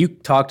 and you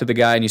talk to the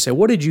guy and you say,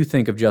 what did you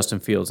think of Justin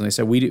Fields? And they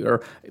say,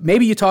 or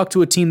maybe you talk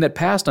to a team that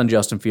passed on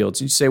Justin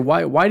Fields, and you say,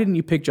 why didn't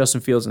you pick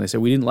Justin Fields? And they say,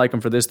 we didn't like him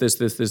for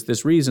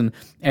this reason.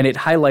 And it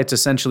highlights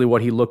essentially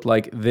what he looked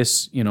like.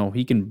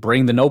 He can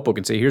bring the notebook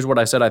and say, here's what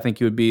I said I think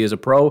he would be as a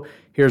pro.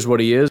 Here's what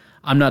he is.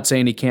 I'm not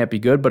saying he can't be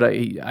good, but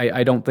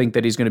I don't think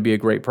that he's going to be a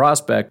great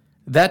prospect.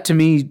 That to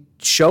me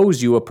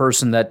shows you a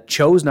person that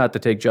chose not to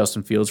take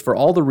Justin Fields for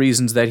all the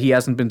reasons that he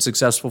hasn't been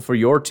successful for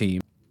your team.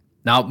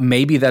 Now,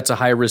 maybe that's a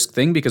high-risk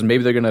thing because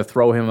maybe they're going to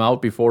throw him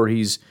out before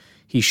he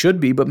should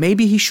be, but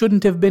maybe he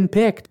shouldn't have been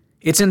picked.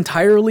 It's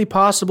entirely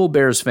possible,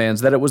 Bears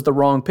fans, that it was the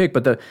wrong pick.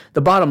 But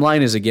the bottom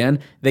line is, again,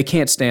 they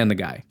can't stand the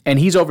guy. And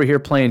he's over here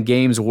playing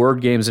games,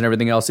 word games, and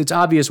everything else. It's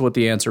obvious what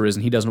the answer is,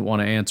 and he doesn't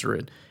want to answer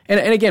it.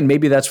 And again,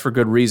 maybe that's for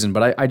good reason,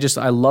 but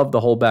I love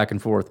the whole back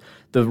and forth.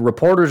 The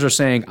reporters are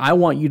saying, I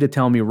want you to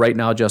tell me right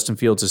now Justin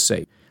Fields is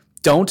safe.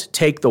 Don't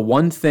take the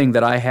one thing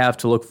that I have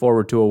to look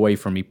forward to away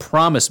from me.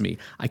 Promise me.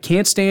 I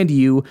can't stand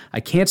you.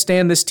 I can't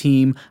stand this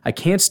team. I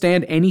can't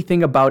stand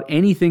anything about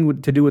anything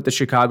to do with the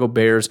Chicago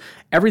Bears.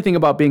 Everything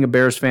about being a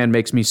Bears fan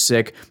makes me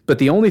sick. But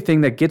the only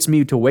thing that gets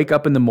me to wake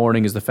up in the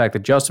morning is the fact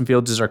that Justin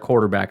Fields is our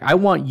quarterback. I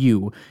want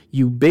you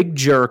big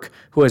jerk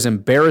who has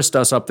embarrassed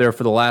us up there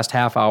for the last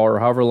half hour, or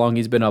however long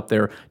he's been up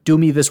there, do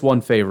me this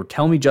one favor.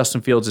 Tell me Justin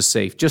Fields is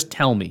safe. Just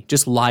tell me.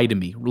 Just lie to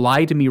me.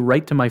 Lie to me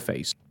right to my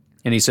face.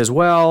 And he says,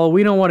 well,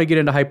 we don't want to get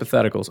into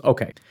hypotheticals.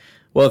 Okay.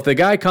 Well, if the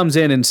guy comes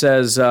in and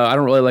says, I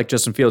don't really like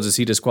Justin Fields, is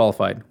he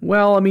disqualified?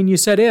 Well, I mean, you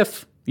said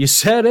if. You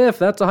said if.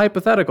 That's a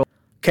hypothetical.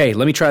 Okay,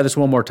 let me try this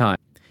one more time.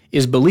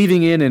 Is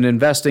believing in and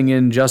investing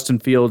in Justin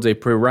Fields a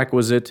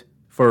prerequisite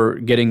for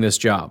getting this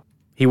job?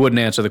 He wouldn't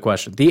answer the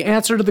question. The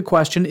answer to the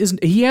question is,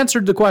 he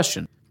answered the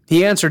question.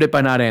 He answered it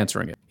by not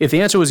answering it. If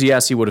the answer was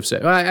yes, he would have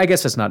said, I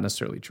guess that's not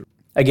necessarily true.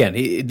 Again,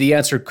 the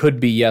answer could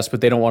be yes,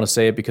 but they don't want to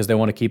say it because they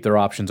want to keep their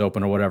options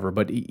open or whatever.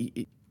 But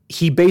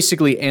he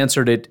basically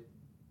answered it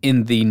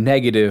in the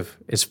negative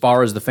as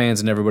far as the fans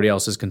and everybody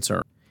else is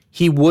concerned.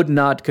 He would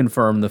not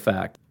confirm the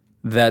fact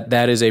that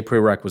that is a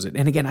prerequisite.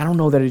 And again, I don't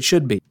know that it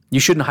should be. You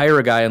shouldn't hire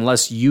a guy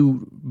unless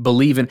you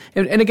believe in.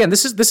 And again,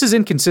 this is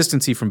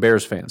inconsistency from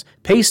Bears fans.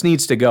 Pace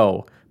needs to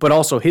go, but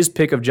also his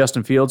pick of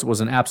Justin Fields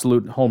was an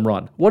absolute home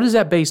run. What is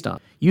that based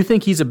on? You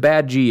think he's a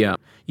bad GM.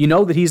 You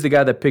know that he's the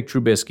guy that picked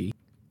Trubisky.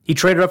 He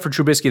traded up for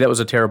Trubisky. That was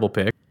a terrible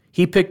pick.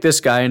 He picked this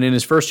guy, and in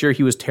his first year,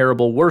 he was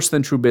terrible, worse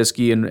than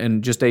Trubisky,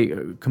 and just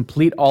a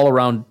complete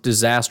all-around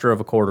disaster of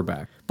a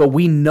quarterback. But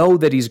we know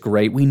that he's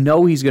great. We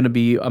know he's going to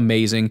be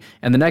amazing,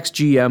 and the next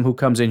GM who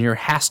comes in here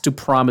has to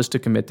promise to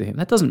commit to him.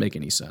 That doesn't make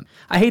any sense.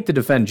 I hate to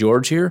defend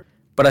George here,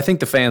 but I think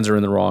the fans are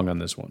in the wrong on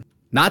this one.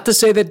 Not to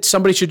say that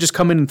somebody should just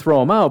come in and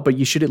throw him out, but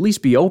you should at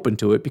least be open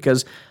to it,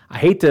 because I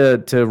hate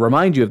to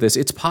remind you of this.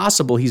 It's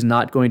possible he's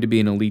not going to be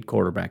an elite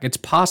quarterback. It's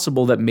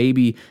possible that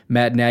maybe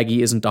Matt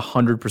Nagy isn't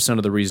 100%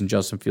 of the reason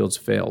Justin Fields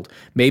failed.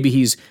 Maybe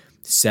he's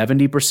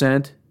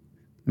 70%.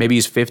 Maybe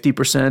he's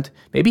 50%.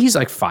 Maybe he's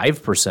like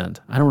 5%.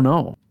 I don't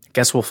know. I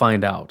guess we'll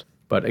find out.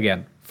 But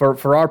again,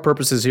 for our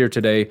purposes here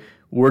today,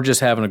 we're just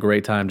having a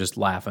great time just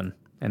laughing.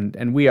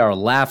 And we are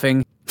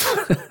laughing.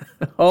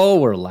 Oh,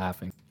 we're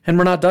laughing. And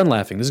we're not done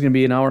laughing. This is going to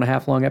be an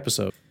hour-and-a-half long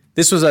episode.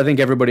 This was, I think,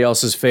 everybody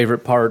else's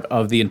favorite part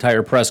of the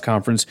entire press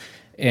conference,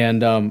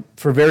 and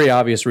for very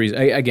obvious reasons.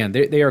 Again,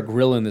 they are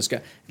grilling this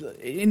guy.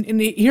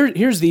 And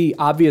here's the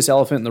obvious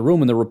elephant in the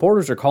room, and the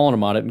reporters are calling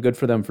him on it, and good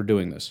for them for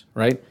doing this,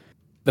 right?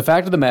 The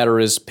fact of the matter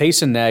is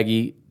Pace and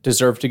Nagy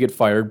deserve to get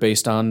fired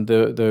based on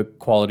the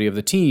quality of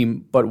the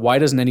team, but why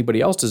doesn't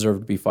anybody else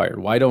deserve to be fired?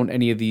 Why don't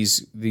any of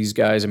these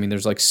guys, I mean,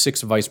 there's like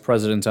 6 vice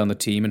presidents on the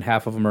team, and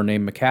half of them are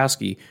named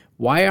McCaskey.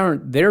 Why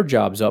aren't their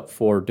jobs up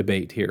for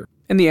debate here?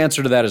 And the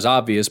answer to that is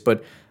obvious,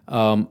 but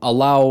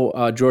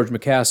allow George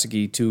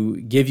McCaskey to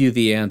give you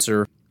the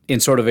answer in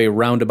sort of a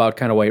roundabout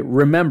kind of way.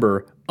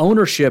 Remember,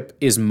 ownership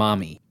is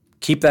mommy.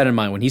 Keep that in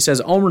mind. When he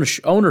says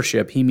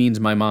ownership, he means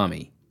my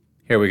mommy.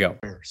 Here we go.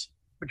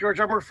 But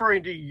George, I'm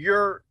referring to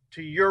your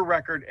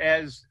record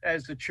as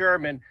the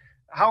chairman.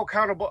 How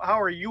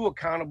are you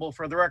accountable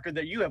for the record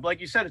that you have? Like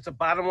you said, it's a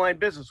bottom line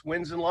business,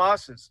 wins and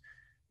losses.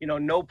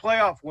 No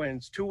playoff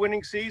wins, 2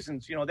 winning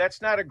seasons.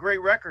 That's not a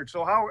great record.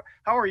 So how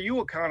are you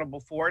accountable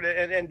for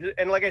it?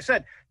 And like I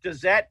said,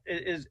 does that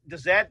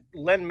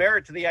lend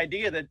merit to the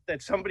idea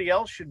that somebody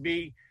else should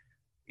be,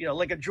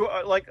 like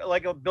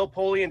a Bill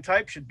Polian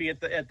type should be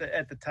at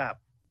the top?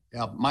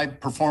 Yeah, my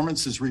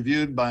performance is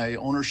reviewed by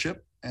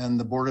ownership and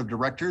the board of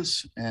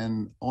directors,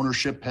 and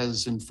ownership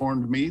has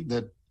informed me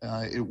that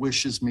it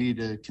wishes me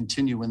to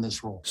continue in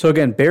this role. So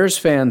again, Bears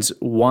fans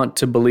want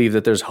to believe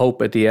that there's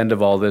hope at the end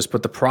of all this,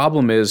 but the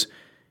problem is,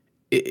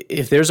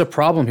 if there's a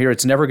problem here,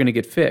 it's never going to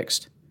get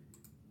fixed,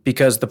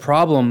 because the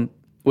problem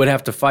would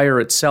have to fire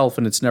itself,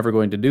 and it's never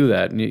going to do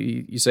that. And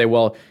you say,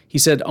 well, he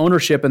said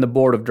ownership and the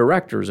board of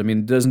directors. I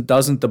mean, doesn't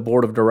the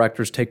board of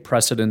directors take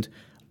precedent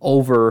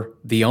over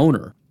the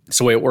owner? It's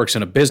the way it works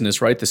in a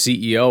business, right? The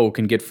CEO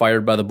can get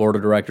fired by the board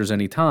of directors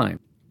anytime.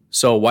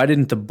 So why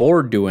didn't the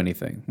board do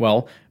anything?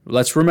 Well,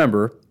 let's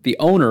remember, the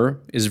owner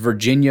is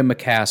Virginia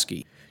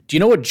McCaskey. Do you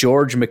know what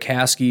George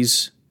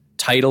McCaskey's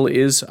title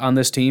is on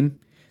this team?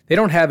 They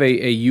don't have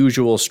a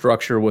usual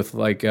structure with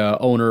like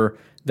owner,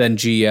 then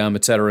GM,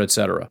 et cetera, et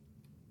cetera.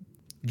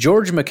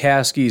 George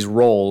McCaskey's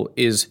role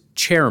is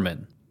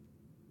chairman.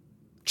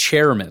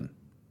 Chairman.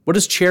 What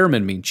does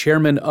chairman mean?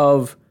 Chairman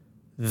of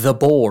the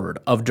board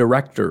of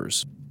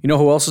directors. You know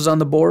who else is on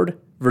the board?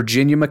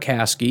 Virginia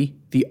McCaskey,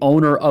 the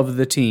owner of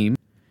the team,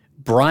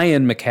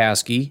 Brian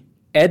McCaskey,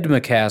 Ed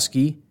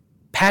McCaskey,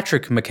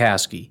 Patrick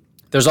McCaskey.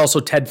 There's also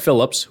Ted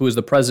Phillips, who is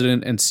the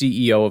president and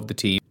CEO of the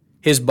team.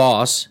 His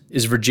boss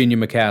is Virginia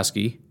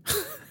McCaskey,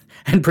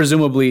 and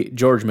presumably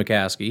George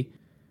McCaskey.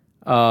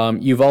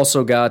 You've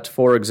also got,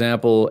 for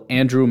example,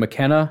 Andrew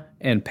McKenna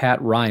and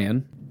Pat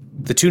Ryan.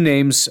 The two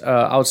names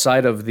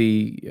outside of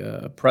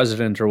the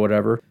president or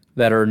whatever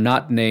that are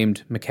not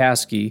named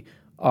McCaskey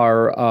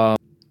are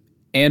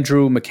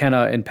Andrew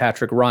McKenna and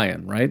Patrick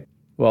Ryan, right?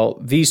 Well,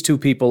 these two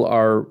people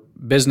are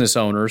business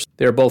owners.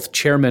 They're both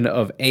chairman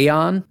of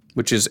Aon,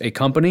 which is a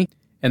company,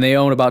 and they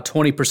own about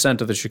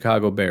 20% of the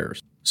Chicago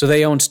Bears. So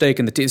they own stake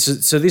in the team.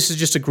 So this is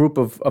just a group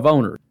of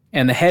owners.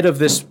 And the head of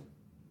this,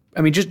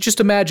 I mean, just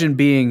imagine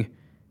being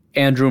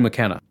Andrew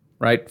McKenna,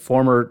 right?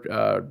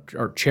 Former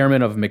or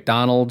chairman of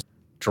McDonald's,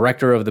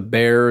 director of the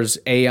Bears,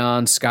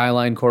 Aon,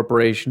 Skyline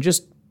Corporation,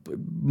 just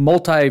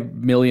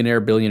multi-millionaire,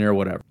 billionaire,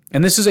 whatever.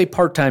 And this is a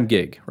part-time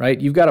gig, right?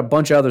 You've got a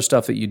bunch of other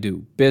stuff that you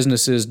do,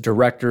 businesses,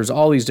 directors,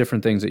 all these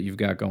different things that you've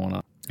got going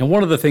on. And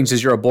one of the things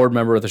is you're a board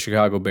member of the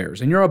Chicago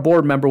Bears, and you're a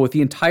board member with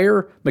the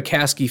entire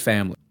McCaskey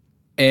family.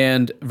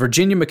 And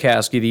Virginia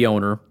McCaskey, the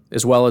owner,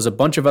 as well as a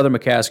bunch of other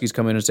McCaskeys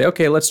come in and say,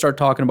 okay, let's start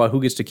talking about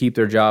who gets to keep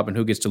their job and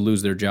who gets to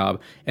lose their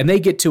job. And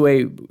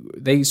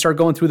they start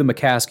going through the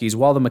McCaskeys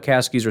while the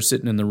McCaskeys are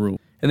sitting in the room.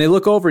 And they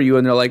look over you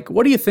and they're like,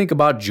 what do you think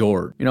about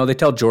George? You know, they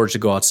tell George to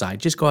go outside.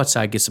 Just go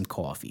outside, get some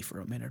coffee for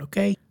a minute,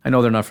 okay? I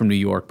know they're not from New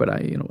York, but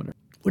whatever.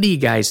 What do you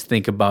guys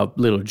think about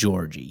little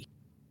Georgie?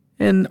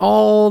 And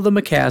all the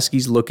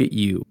McCaskeys look at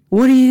you.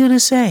 What are you going to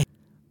say?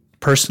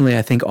 Personally,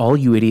 I think all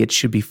you idiots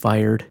should be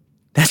fired.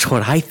 That's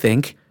what I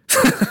think.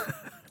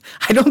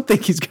 I don't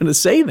think he's going to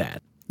say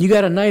that. You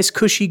got a nice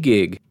cushy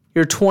gig.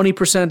 You're a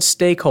 20%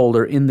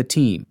 stakeholder in the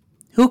team.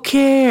 Who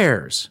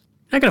cares?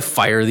 You're not going to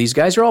fire these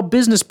guys. You're all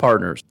business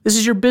partners. This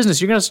is your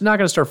business. You're not going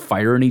to start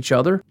firing each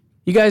other.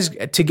 You guys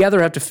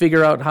together have to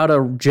figure out how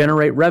to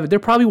generate revenue. There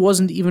probably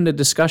wasn't even a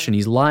discussion.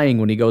 He's lying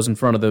when he goes in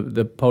front of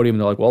the podium.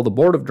 And they're like, well, the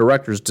board of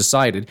directors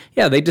decided.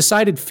 Yeah, they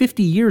decided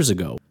 50 years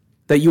ago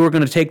that you were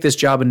going to take this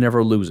job and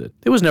never lose it.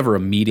 There was never a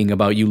meeting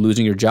about you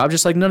losing your job.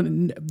 Just like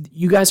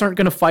you guys aren't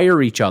going to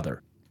fire each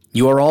other.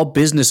 You are all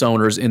business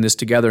owners in this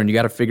together, and you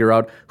got to figure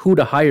out who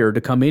to hire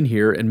to come in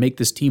here and make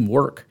this team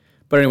work.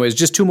 But anyways,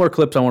 just two more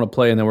clips I want to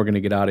play, and then we're going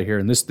to get out of here.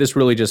 And this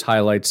really just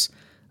highlights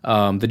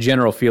the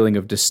general feeling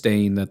of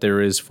disdain that there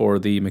is for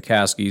the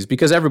McCaskeys,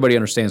 because everybody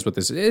understands what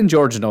this is, and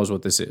George knows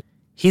what this is.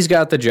 He's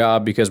got the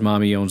job because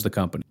Mommy owns the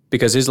company,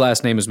 because his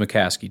last name is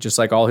McCaskey. Just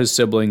like all his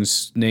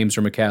siblings' names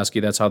are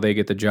McCaskey, that's how they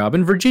get the job.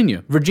 And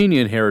Virginia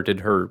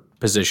inherited her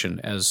position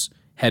as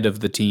head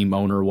of the team,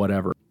 owner,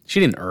 whatever. She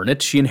didn't earn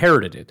it, she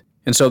inherited it.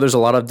 And so there's a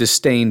lot of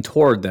disdain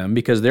toward them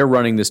because they're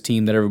running this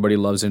team that everybody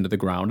loves into the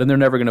ground, and they're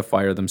never going to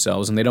fire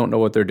themselves, and they don't know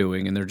what they're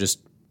doing, and they're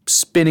just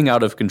spinning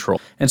out of control.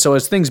 And so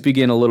as things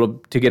begin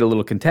to get a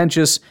little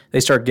contentious, they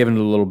start giving it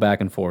a little back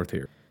and forth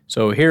here.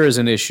 So here is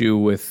an issue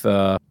with,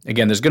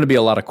 again, there's going to be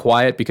a lot of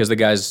quiet because the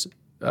guy's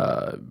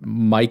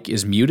mic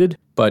is muted,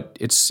 but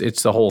it's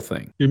the whole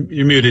thing.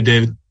 You're muted,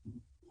 David.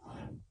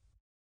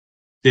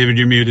 David,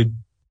 you're muted.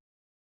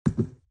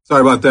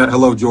 Sorry about that.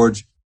 Hello,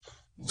 George.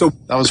 So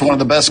that was one of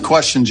the best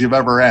questions you've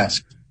ever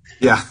asked.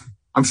 Yeah,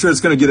 I'm sure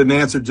it's going to get an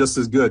answer just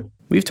as good.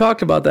 We've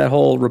talked about that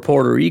whole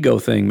reporter ego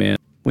thing, man.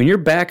 When your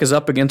back is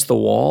up against the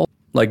wall,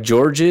 like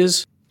George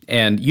is,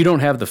 and you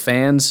don't have the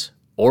fans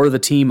or the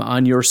team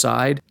on your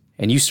side,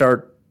 and you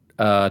start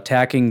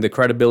attacking the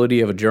credibility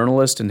of a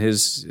journalist and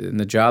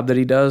the job that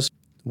he does,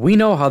 we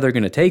know how they're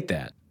going to take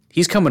that.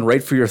 He's coming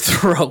right for your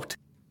throat.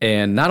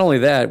 And not only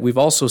that, we've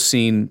also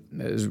seen,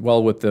 as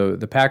well with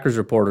the Packers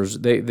reporters,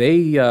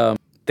 they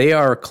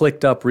are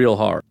clicked up real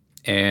hard.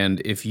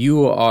 And if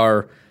you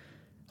are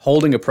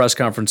holding a press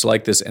conference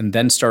like this and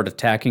then start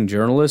attacking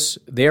journalists,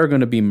 they are going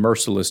to be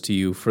merciless to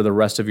you for the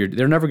rest of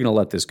they're never going to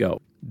let this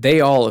go.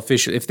 They all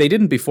officially, if they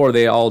didn't before,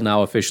 they all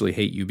now officially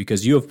hate you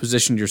because you have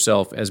positioned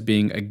yourself as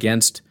being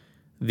against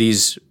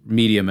these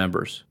media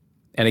members.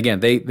 And again,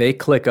 they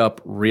click up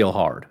real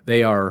hard.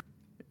 They are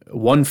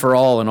one for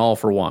all and all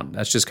for one.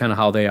 That's just kind of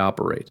how they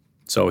operate.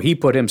 So he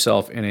put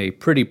himself in a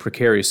pretty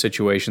precarious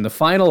situation. The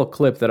final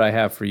clip that I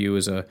have for you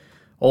is a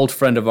old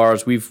friend of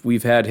ours.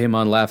 We've had him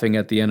on Laughing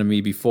at the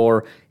Enemy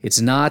before. It's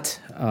not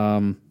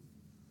The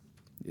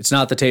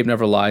Tape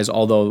Never Lies,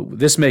 although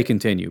this may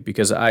continue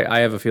because I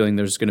have a feeling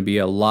there's going to be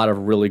a lot of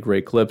really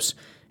great clips,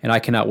 and I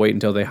cannot wait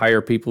until they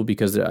hire people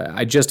because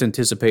I just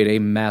anticipate a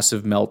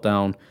massive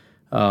meltdown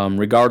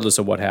regardless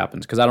of what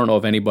happens, because I don't know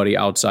of anybody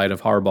outside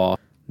of Harbaugh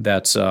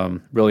that's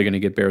really going to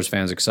get Bears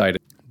fans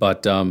excited.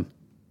 But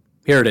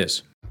here it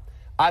is.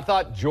 I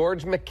thought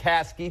George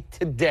McCaskey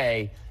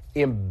today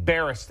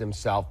embarrassed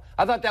himself.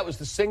 I thought that was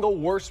the single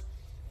worst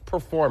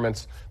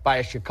performance by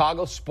a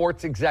Chicago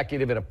sports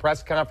executive at a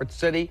press conference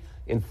city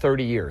in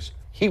 30 years.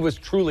 He was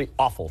truly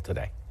awful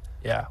today.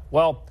 Yeah,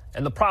 well,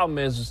 and the problem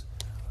is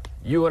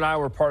you and I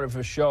were part of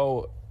a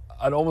show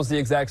on almost the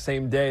exact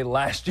same day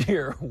last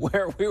year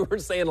where we were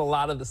saying a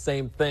lot of the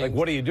same things. Like,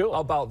 what do you do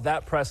about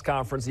that press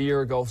conference a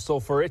year ago? So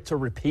for it to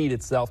repeat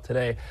itself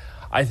today,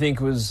 I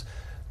think was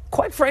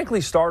quite frankly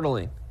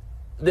startling.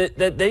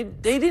 That they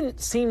didn't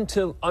seem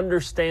to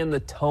understand the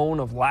tone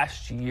of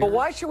last year. But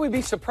why should we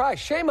be surprised?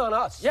 Shame on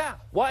us. Yeah,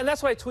 well, and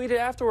that's why I tweeted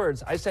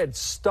afterwards. I said,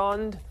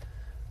 stunned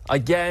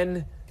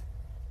again,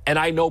 and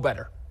I know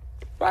better.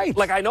 Right.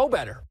 Like I know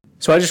better.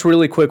 So I just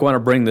really quick want to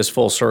bring this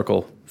full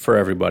circle for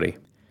everybody.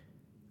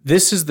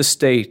 This is the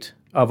state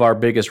of our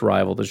biggest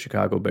rival, the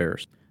Chicago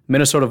Bears.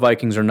 Minnesota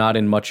Vikings are not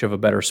in much of a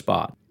better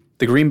spot.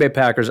 The Green Bay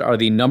Packers are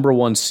the number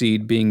one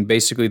seed, being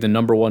basically the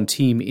number one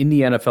team in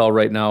the NFL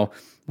right now,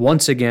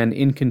 once again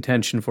in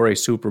contention for a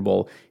Super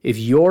Bowl. If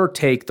your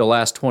take the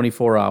last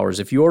 24 hours,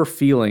 if your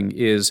feeling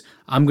is,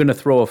 I'm going to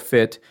throw a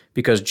fit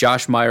because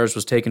Josh Myers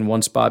was taken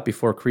one spot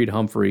before Creed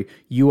Humphrey,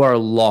 you are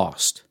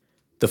lost.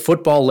 The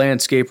football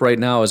landscape right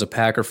now as a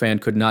Packer fan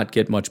could not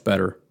get much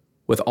better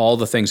with all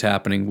the things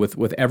happening,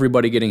 with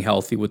everybody getting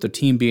healthy, with the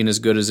team being as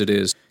good as it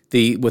is,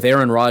 with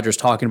Aaron Rodgers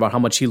talking about how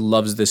much he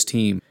loves this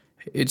team.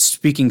 It's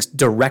speaking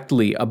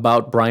directly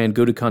about Brian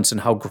Gutekunst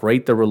and how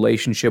great the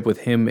relationship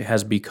with him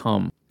has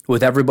become.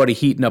 With everybody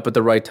heating up at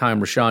the right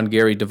time, Rashawn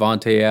Gary,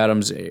 Devontae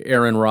Adams,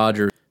 Aaron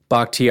Rodgers,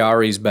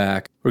 Bakhtiari's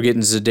back. We're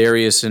getting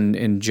Za'Darius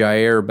and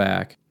Jair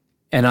back.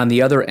 And on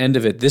the other end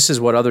of it, this is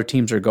what other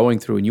teams are going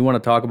through. And you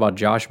want to talk about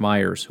Josh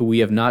Myers, who we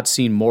have not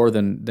seen more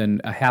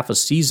than a half a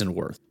season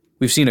worth.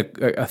 We've seen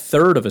a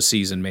third of a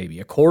season, maybe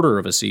a quarter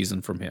of a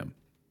season from him.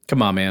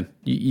 Come on, man.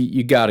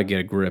 You got to get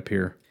a grip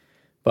here.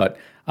 But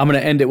I'm going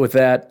to end it with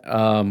that.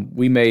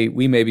 We may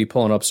be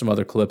pulling up some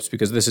other clips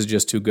because this is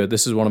just too good.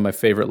 This is one of my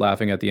favorite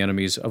laughing at the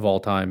enemies of all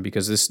time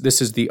because this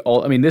is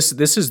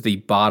this is the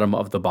bottom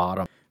of the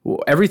bottom.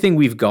 Everything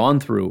we've gone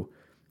through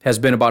has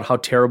been about how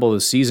terrible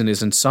the season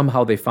is, and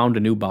somehow they found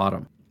a new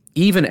bottom.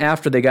 Even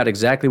after they got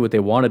exactly what they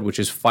wanted, which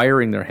is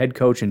firing their head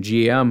coach and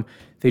GM,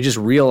 they just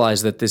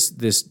realized that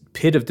this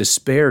pit of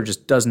despair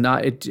just does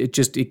not.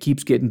 It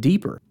keeps getting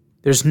deeper.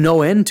 There's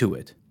no end to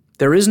it.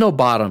 There is no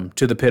bottom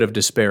to the pit of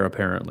despair,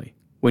 apparently,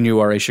 when you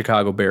are a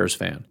Chicago Bears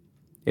fan.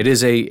 It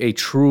is a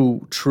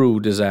true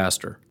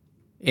disaster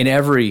in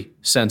every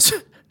sense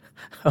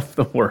of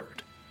the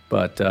word.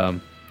 But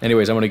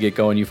anyways, I'm going to get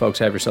going. You folks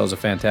have yourselves a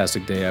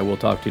fantastic day. I will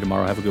talk to you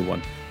tomorrow. Have a good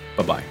one.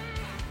 Bye-bye.